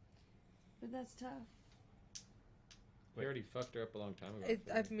 But that's tough. He already fucked her up a long time ago.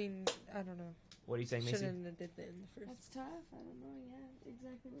 I mean, I don't know. What are you saying, Macy? Shouldn't have did that in the first. That's tough. I don't know. Yeah,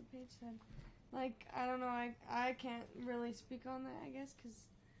 exactly what Paige said. Like, I don't know. I can't really speak on that, I guess, because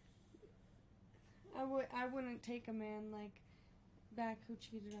I wouldn't take a man, like, back who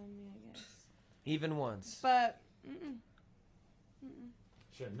cheated on me, I guess. Even once. But,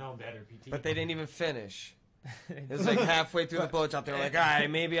 Should have known better, PT. But they didn't even finish. It was like halfway through the blowjob, they were like, alright,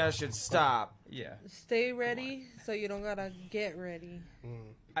 maybe I should stop. Yeah. Stay ready, so you don't gotta get ready.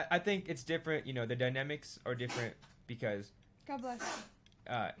 I think it's different. The dynamics are different because God bless.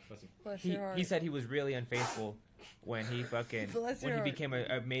 Bless he your heart. he said he was really unfaithful when he fucking Bless when your he heart. became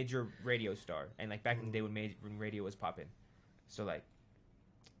a major radio star, and like back in the day when radio was popping. So like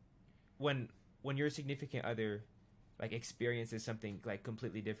when your significant other like experiences something like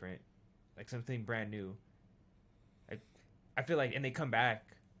completely different, like something brand new, like I feel like, and they come back,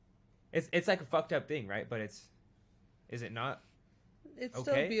 it's like a fucked up thing, right? But is it not? It's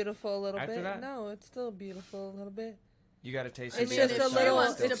Okay. still beautiful a little After bit. that? No, it's still beautiful a little bit. You gotta taste It's it. just the a other little. side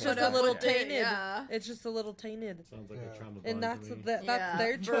wants still to It's put just tastes a up little with it, tainted. yeah. It's just a little tainted, Sounds like Yeah. a trauma bond. and that's to me. that's Yeah,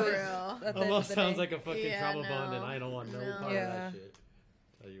 their for choice. real. At the end Almost of the sounds day. like a fucking Yeah, trauma bond, and no. I don't want no No. part Yeah. of that shit.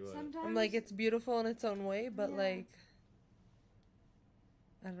 Tell you what. Sometimes. I'm like, it's beautiful in its own way, but Yeah. like,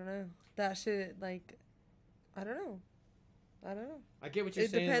 I don't know. That shit, like, I don't know. I get what you're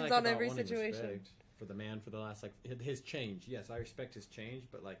It saying. depends like, on about every wanting situation. respect for the man for the last his change. Yes, I respect his change,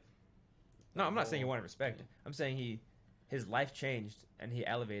 but like. No, I'm not saying you want want respect. I'm saying his life changed and he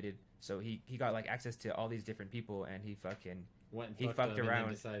elevated, so he got like access to all these different people, and he fucking Went and he fucked fucked them around. and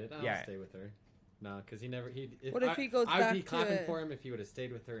then decided, I'll Yeah. stay with her. No, because he never. What if he goes I'd back be to clapping it? for him if he would have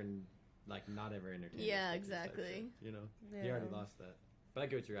stayed with her and like not ever entertained. Yeah, respect type exactly. shit, you know, Yeah. he already lost that. But I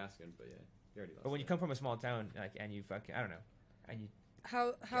get what you're asking. But yeah, you already lost. But when you that. come from a small town, like, and you fucking, I don't know, and you,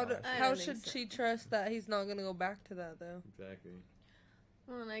 How God. I how don't should think so. she trust that he's not gonna go back to that though? Exactly.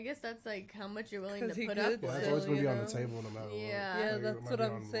 Well, and I guess that's like how much you're willing 'Cause to he put could up Yeah, with. it's always Still, gonna be you on the know? table no matter what. Yeah. Yeah, Like, it that's might what be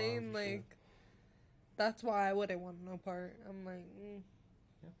I'm on saying. live, sure. Like, that's why I wouldn't want no part. I'm like,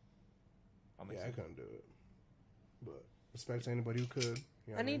 I'll make Yeah, I sense. couldn't do it. But respect to anybody who could. You know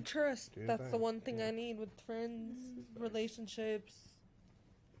I what I mean? need trust. Do your That's the thing. one thing Yeah. I need with friends, relationships,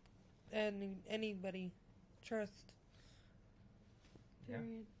 and anybody. Trust.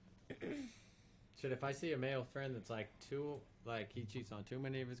 Period. Shit, if I see a male friend that's like he cheats on too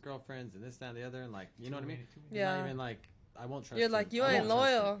many of his girlfriends and this, that, and the other, and like, you know what I mean? He's Yeah. not even like, I won't trust You're him. like, you I ain't won't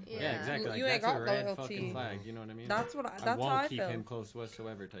trust him. loyal. Yeah, Yeah. exactly. Like, You ain't that's got a red loyalty. fucking flag. You know what I mean? That's what. I That's won't how I keep feel. him close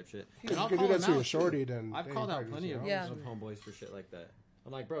whatsoever type shit. You And I'll can do call that him to a out, shorty, then I've then called you out probably plenty just of, say, Yeah. "Oh, of homeboys for shit like that.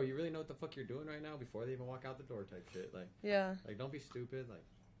 I'm like, bro, you really know what the fuck you're doing right now before they even walk out the door type shit. Yeah. Like don't be stupid. Like,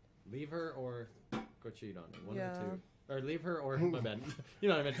 leave her or go cheat on her. One Yeah. of the two. Or leave her or, my bad. You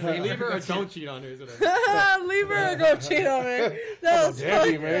know what I meant to say. Leave her or don't cheat on her is what I meant. Leave her or go cheat on her. That was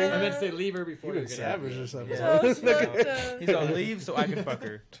daddy, fucked man. I up. meant to say leave her before You you're been gonna savage or something. That was Yeah. fucked up. He's gonna leave so I can fuck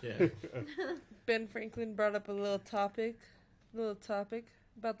her. Yeah. Ben Franklin brought up a little topic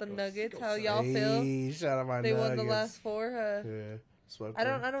about the Go- Nuggets. go How y'all feel? Hey, shout out my They won the Nuggets. last four. Yeah, swept I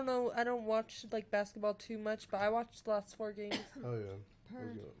don't them. know. I don't watch like basketball too much, but I watched the last 4 games. Oh yeah. That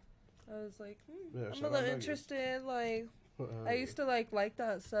was good. I was like, Yeah, I'm shout a out little Nuggets. interested. Like, Oh, I used to like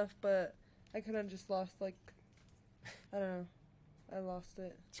that stuff, but I kind of just lost. Like, I don't know. I lost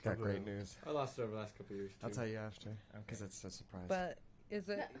it. It's got great news. I lost it over the last couple of years too. I'll tell you after, because it's a surprise. But is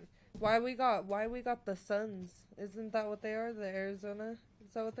it why we got the Suns? Isn't that what they are? The Arizona?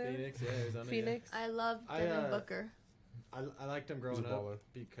 Is that what they Phoenix, yeah, Arizona. are? Phoenix. I love I, Devin Booker. I liked him He's growing a up baller.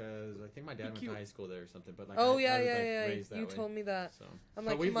 because I think my dad went to high school there or something. But like, Oh I yeah, was, yeah, like, yeah. raised that You way. told me that. So. I'm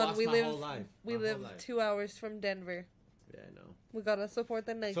But like, we've come on, lost we my live whole life. we My whole live life. 2 hours from Denver. Yeah, I know. We gotta support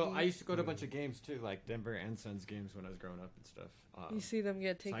the Nikes. So I used to go to a bunch of games too, like Denver and Suns games when I was growing up and stuff. You see them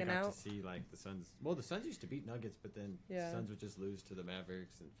get So I taken got out. to see like the Suns. Well, the Suns used to beat Nuggets, but then Yeah. the Suns would just lose to the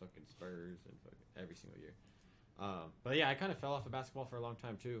Mavericks and fucking Spurs and fucking every single year. But yeah, I kind of fell off of basketball for a long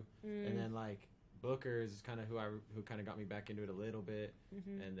time too, and then like Booker is kind of who kind of got me back into it a little bit,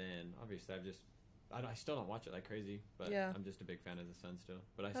 and then obviously I still don't watch it like crazy, but Yeah. I'm just a big fan of the Suns still.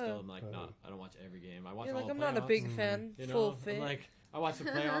 But I still am like not. I don't watch every game. I watch You're all like, the I'm not a playoffs, big fan. You know, Full I'm fit. like I watch the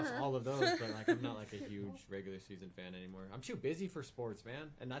playoffs, all of those, but like I'm not like a huge regular season fan anymore. I'm too busy for sports,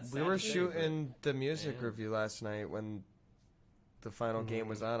 man, and that's We sad were to say, shooting the music Man. review last night when the final game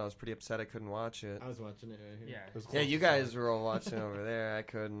was on. I was pretty upset I couldn't watch it. but I was watching it right here. Yeah. It was Yeah, close you to guys five. were all watching over there. I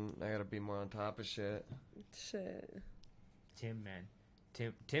couldn't. I gotta be more on top of shit. Shit. Tim, man.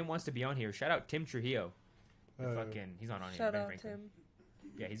 Tim wants to be on here. Shout out Tim Trujillo. He's not on here. Shout Ben out Franklin. Tim.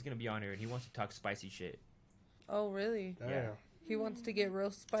 Yeah, he's gonna be on here and he wants to talk spicy shit. Oh really? Damn. Yeah. He wants to get real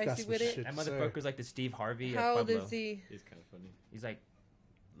got spicy some with it. shit. That Yes, sir. motherfucker's like the Steve Harvey How of old Pueblo. is he? He's kind of funny. He's like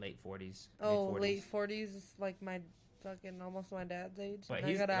late 40s. Oh, mid-40s. late 40s, like my fucking almost my dad's age. But And I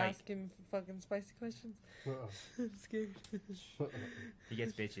he's gotta like- ask him fucking spicy questions. Uh-uh. I'm scared. He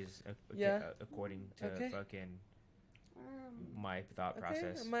gets bitches Yeah. according to Okay. fucking my thought Okay,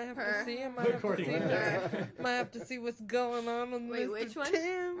 process. I might have to Her. see. I might have to According see. to Might have to see what's going on with Wait, Mr. which one?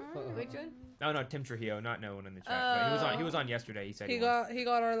 Tim. Which one? No, Tim Trujillo, not no one in the chat. But he was on yesterday. He said He won.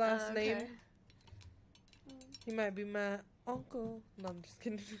 got our last Okay. name. He might be my uncle. No, I'm just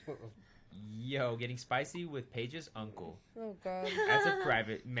kidding. Yo, getting spicy with Paige's uncle. Oh God. That's a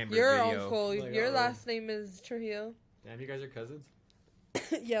private member Your video. uncle. Like, Your uh-oh. last name is Trujillo. Damn, you guys are cousins,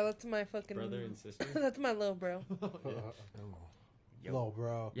 Yeah, that's my fucking brother and sister. That's my little bro. Yeah. Yo. Low,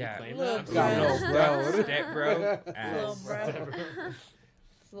 bro. Yeah. Claim Little that? bro. Got no, bro. Step bro. Little Ass. bro.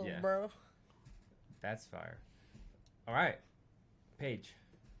 It's little Yeah. bro. That's fire. All right. Paige,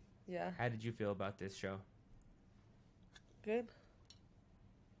 Yeah. how did you feel about this show? Good.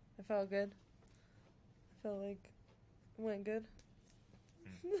 I felt good. I felt like it went good.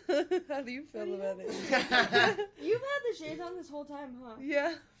 How do you feel about it? You've had the shades on this whole time, huh?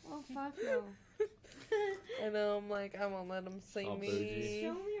 Yeah. Oh fuck no. I know. I'm like, I won't let them see All me. bougie.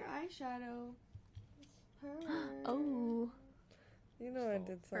 Show me your eyeshadow. Purr. Oh. You know I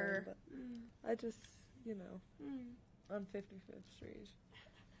did some, Her. but Mm. I just, you know, Mm. on 55th Street.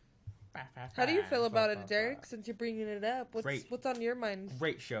 How do you feel about it, Derek? Since you're bringing it up, Great. what's on your mind?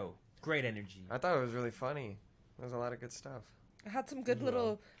 Great show. Great energy. I thought it was really funny. There was a lot of good stuff. I had some good Yeah.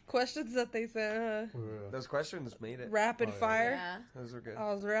 little questions that they sent. Yeah. Those questions made it. Rapid Oh, yeah. fire. Yeah. Those were good.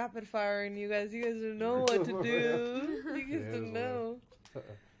 I was rapid firing you guys. You guys didn't know what to do. You guys Yeah, it was didn't know.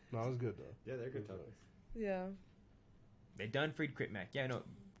 No, it was good though. Yeah, they're good topics. Yeah. They done freed Crit Mac. Yeah, no,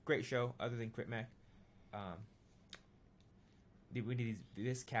 great show. Other than Crit Mac, we need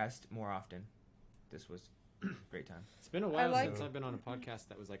this cast more often. This was great time. It's been a while like- since I've been on a podcast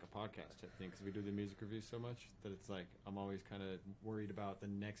that was like a podcast type thing because we do the music reviews so much that it's like I'm always kind of worried about the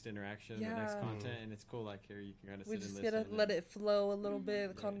next interaction, the next Yeah. content, and it's cool. Like here, you can kind of We sit just and gotta listen. let it flow a little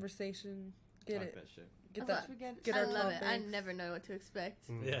bit. The Yeah. conversation. Get talk it. that shit. Get I that. We get Get I our love it. I topics. never know what to expect.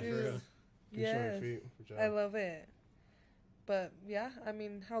 Mm. Yeah, for Yes. real. Keep showing your Yes. feet. Good job. I love it. But yeah, I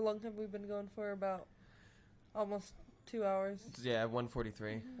mean, how long have we been going for? About almost 2 hours. Yeah,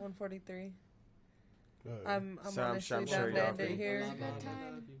 1:43. 1:43. Good. I'm So I'm honestly sure down to y'all end it think- here. It's a good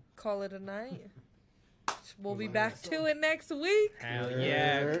time. Call it a night. We'll be back to it next week. Hell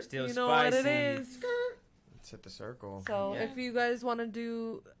yeah, still You know spicy. what it is. Let's hit the circle. So Yeah. if you guys want to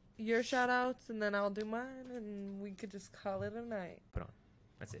do your shout outs and then I'll do mine and we could just call it a night.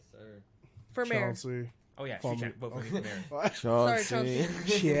 That's it. Sir. For mayor. Chauncy. Oh yeah, Follow she me. can't vote for me for mayor. Sorry, Chauncy.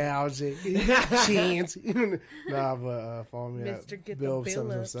 Chauncy. Chauncy. Nah, but follow me Mr. at Get the Bill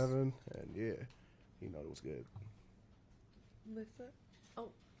Bill Ups. 707, and yeah, you know it was good. Alyssa?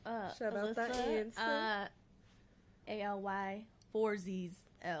 Shout out that Insta. ALY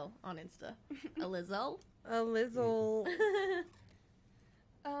 4ZL on Insta. Alyssa. A Lizzle.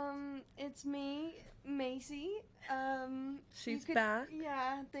 It's me, Macey. She's you could- back.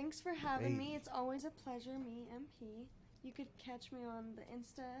 Yeah, thanks for having Hey. me. It's always a pleasure, me, MP. You could catch me on the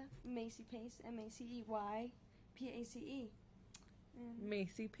Insta, Macey Pace, MACEY PACE.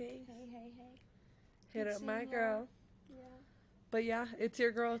 Macy P. Hey. Hit Good up my seeing ya. girl. Yeah. But yeah, it's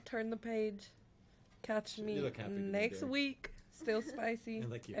your girl. Turn the page. Catch You me look happy to be next there. week. Still spicy. I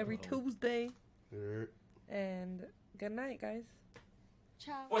like you. Every Uh-oh. Tuesday. Yeah. And good night, guys.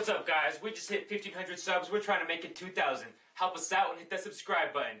 Ciao. What's up, guys? We just hit 1,500 subs. We're trying to make it 2,000. Help us out and hit that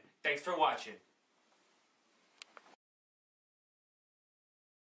subscribe button. Thanks for watching.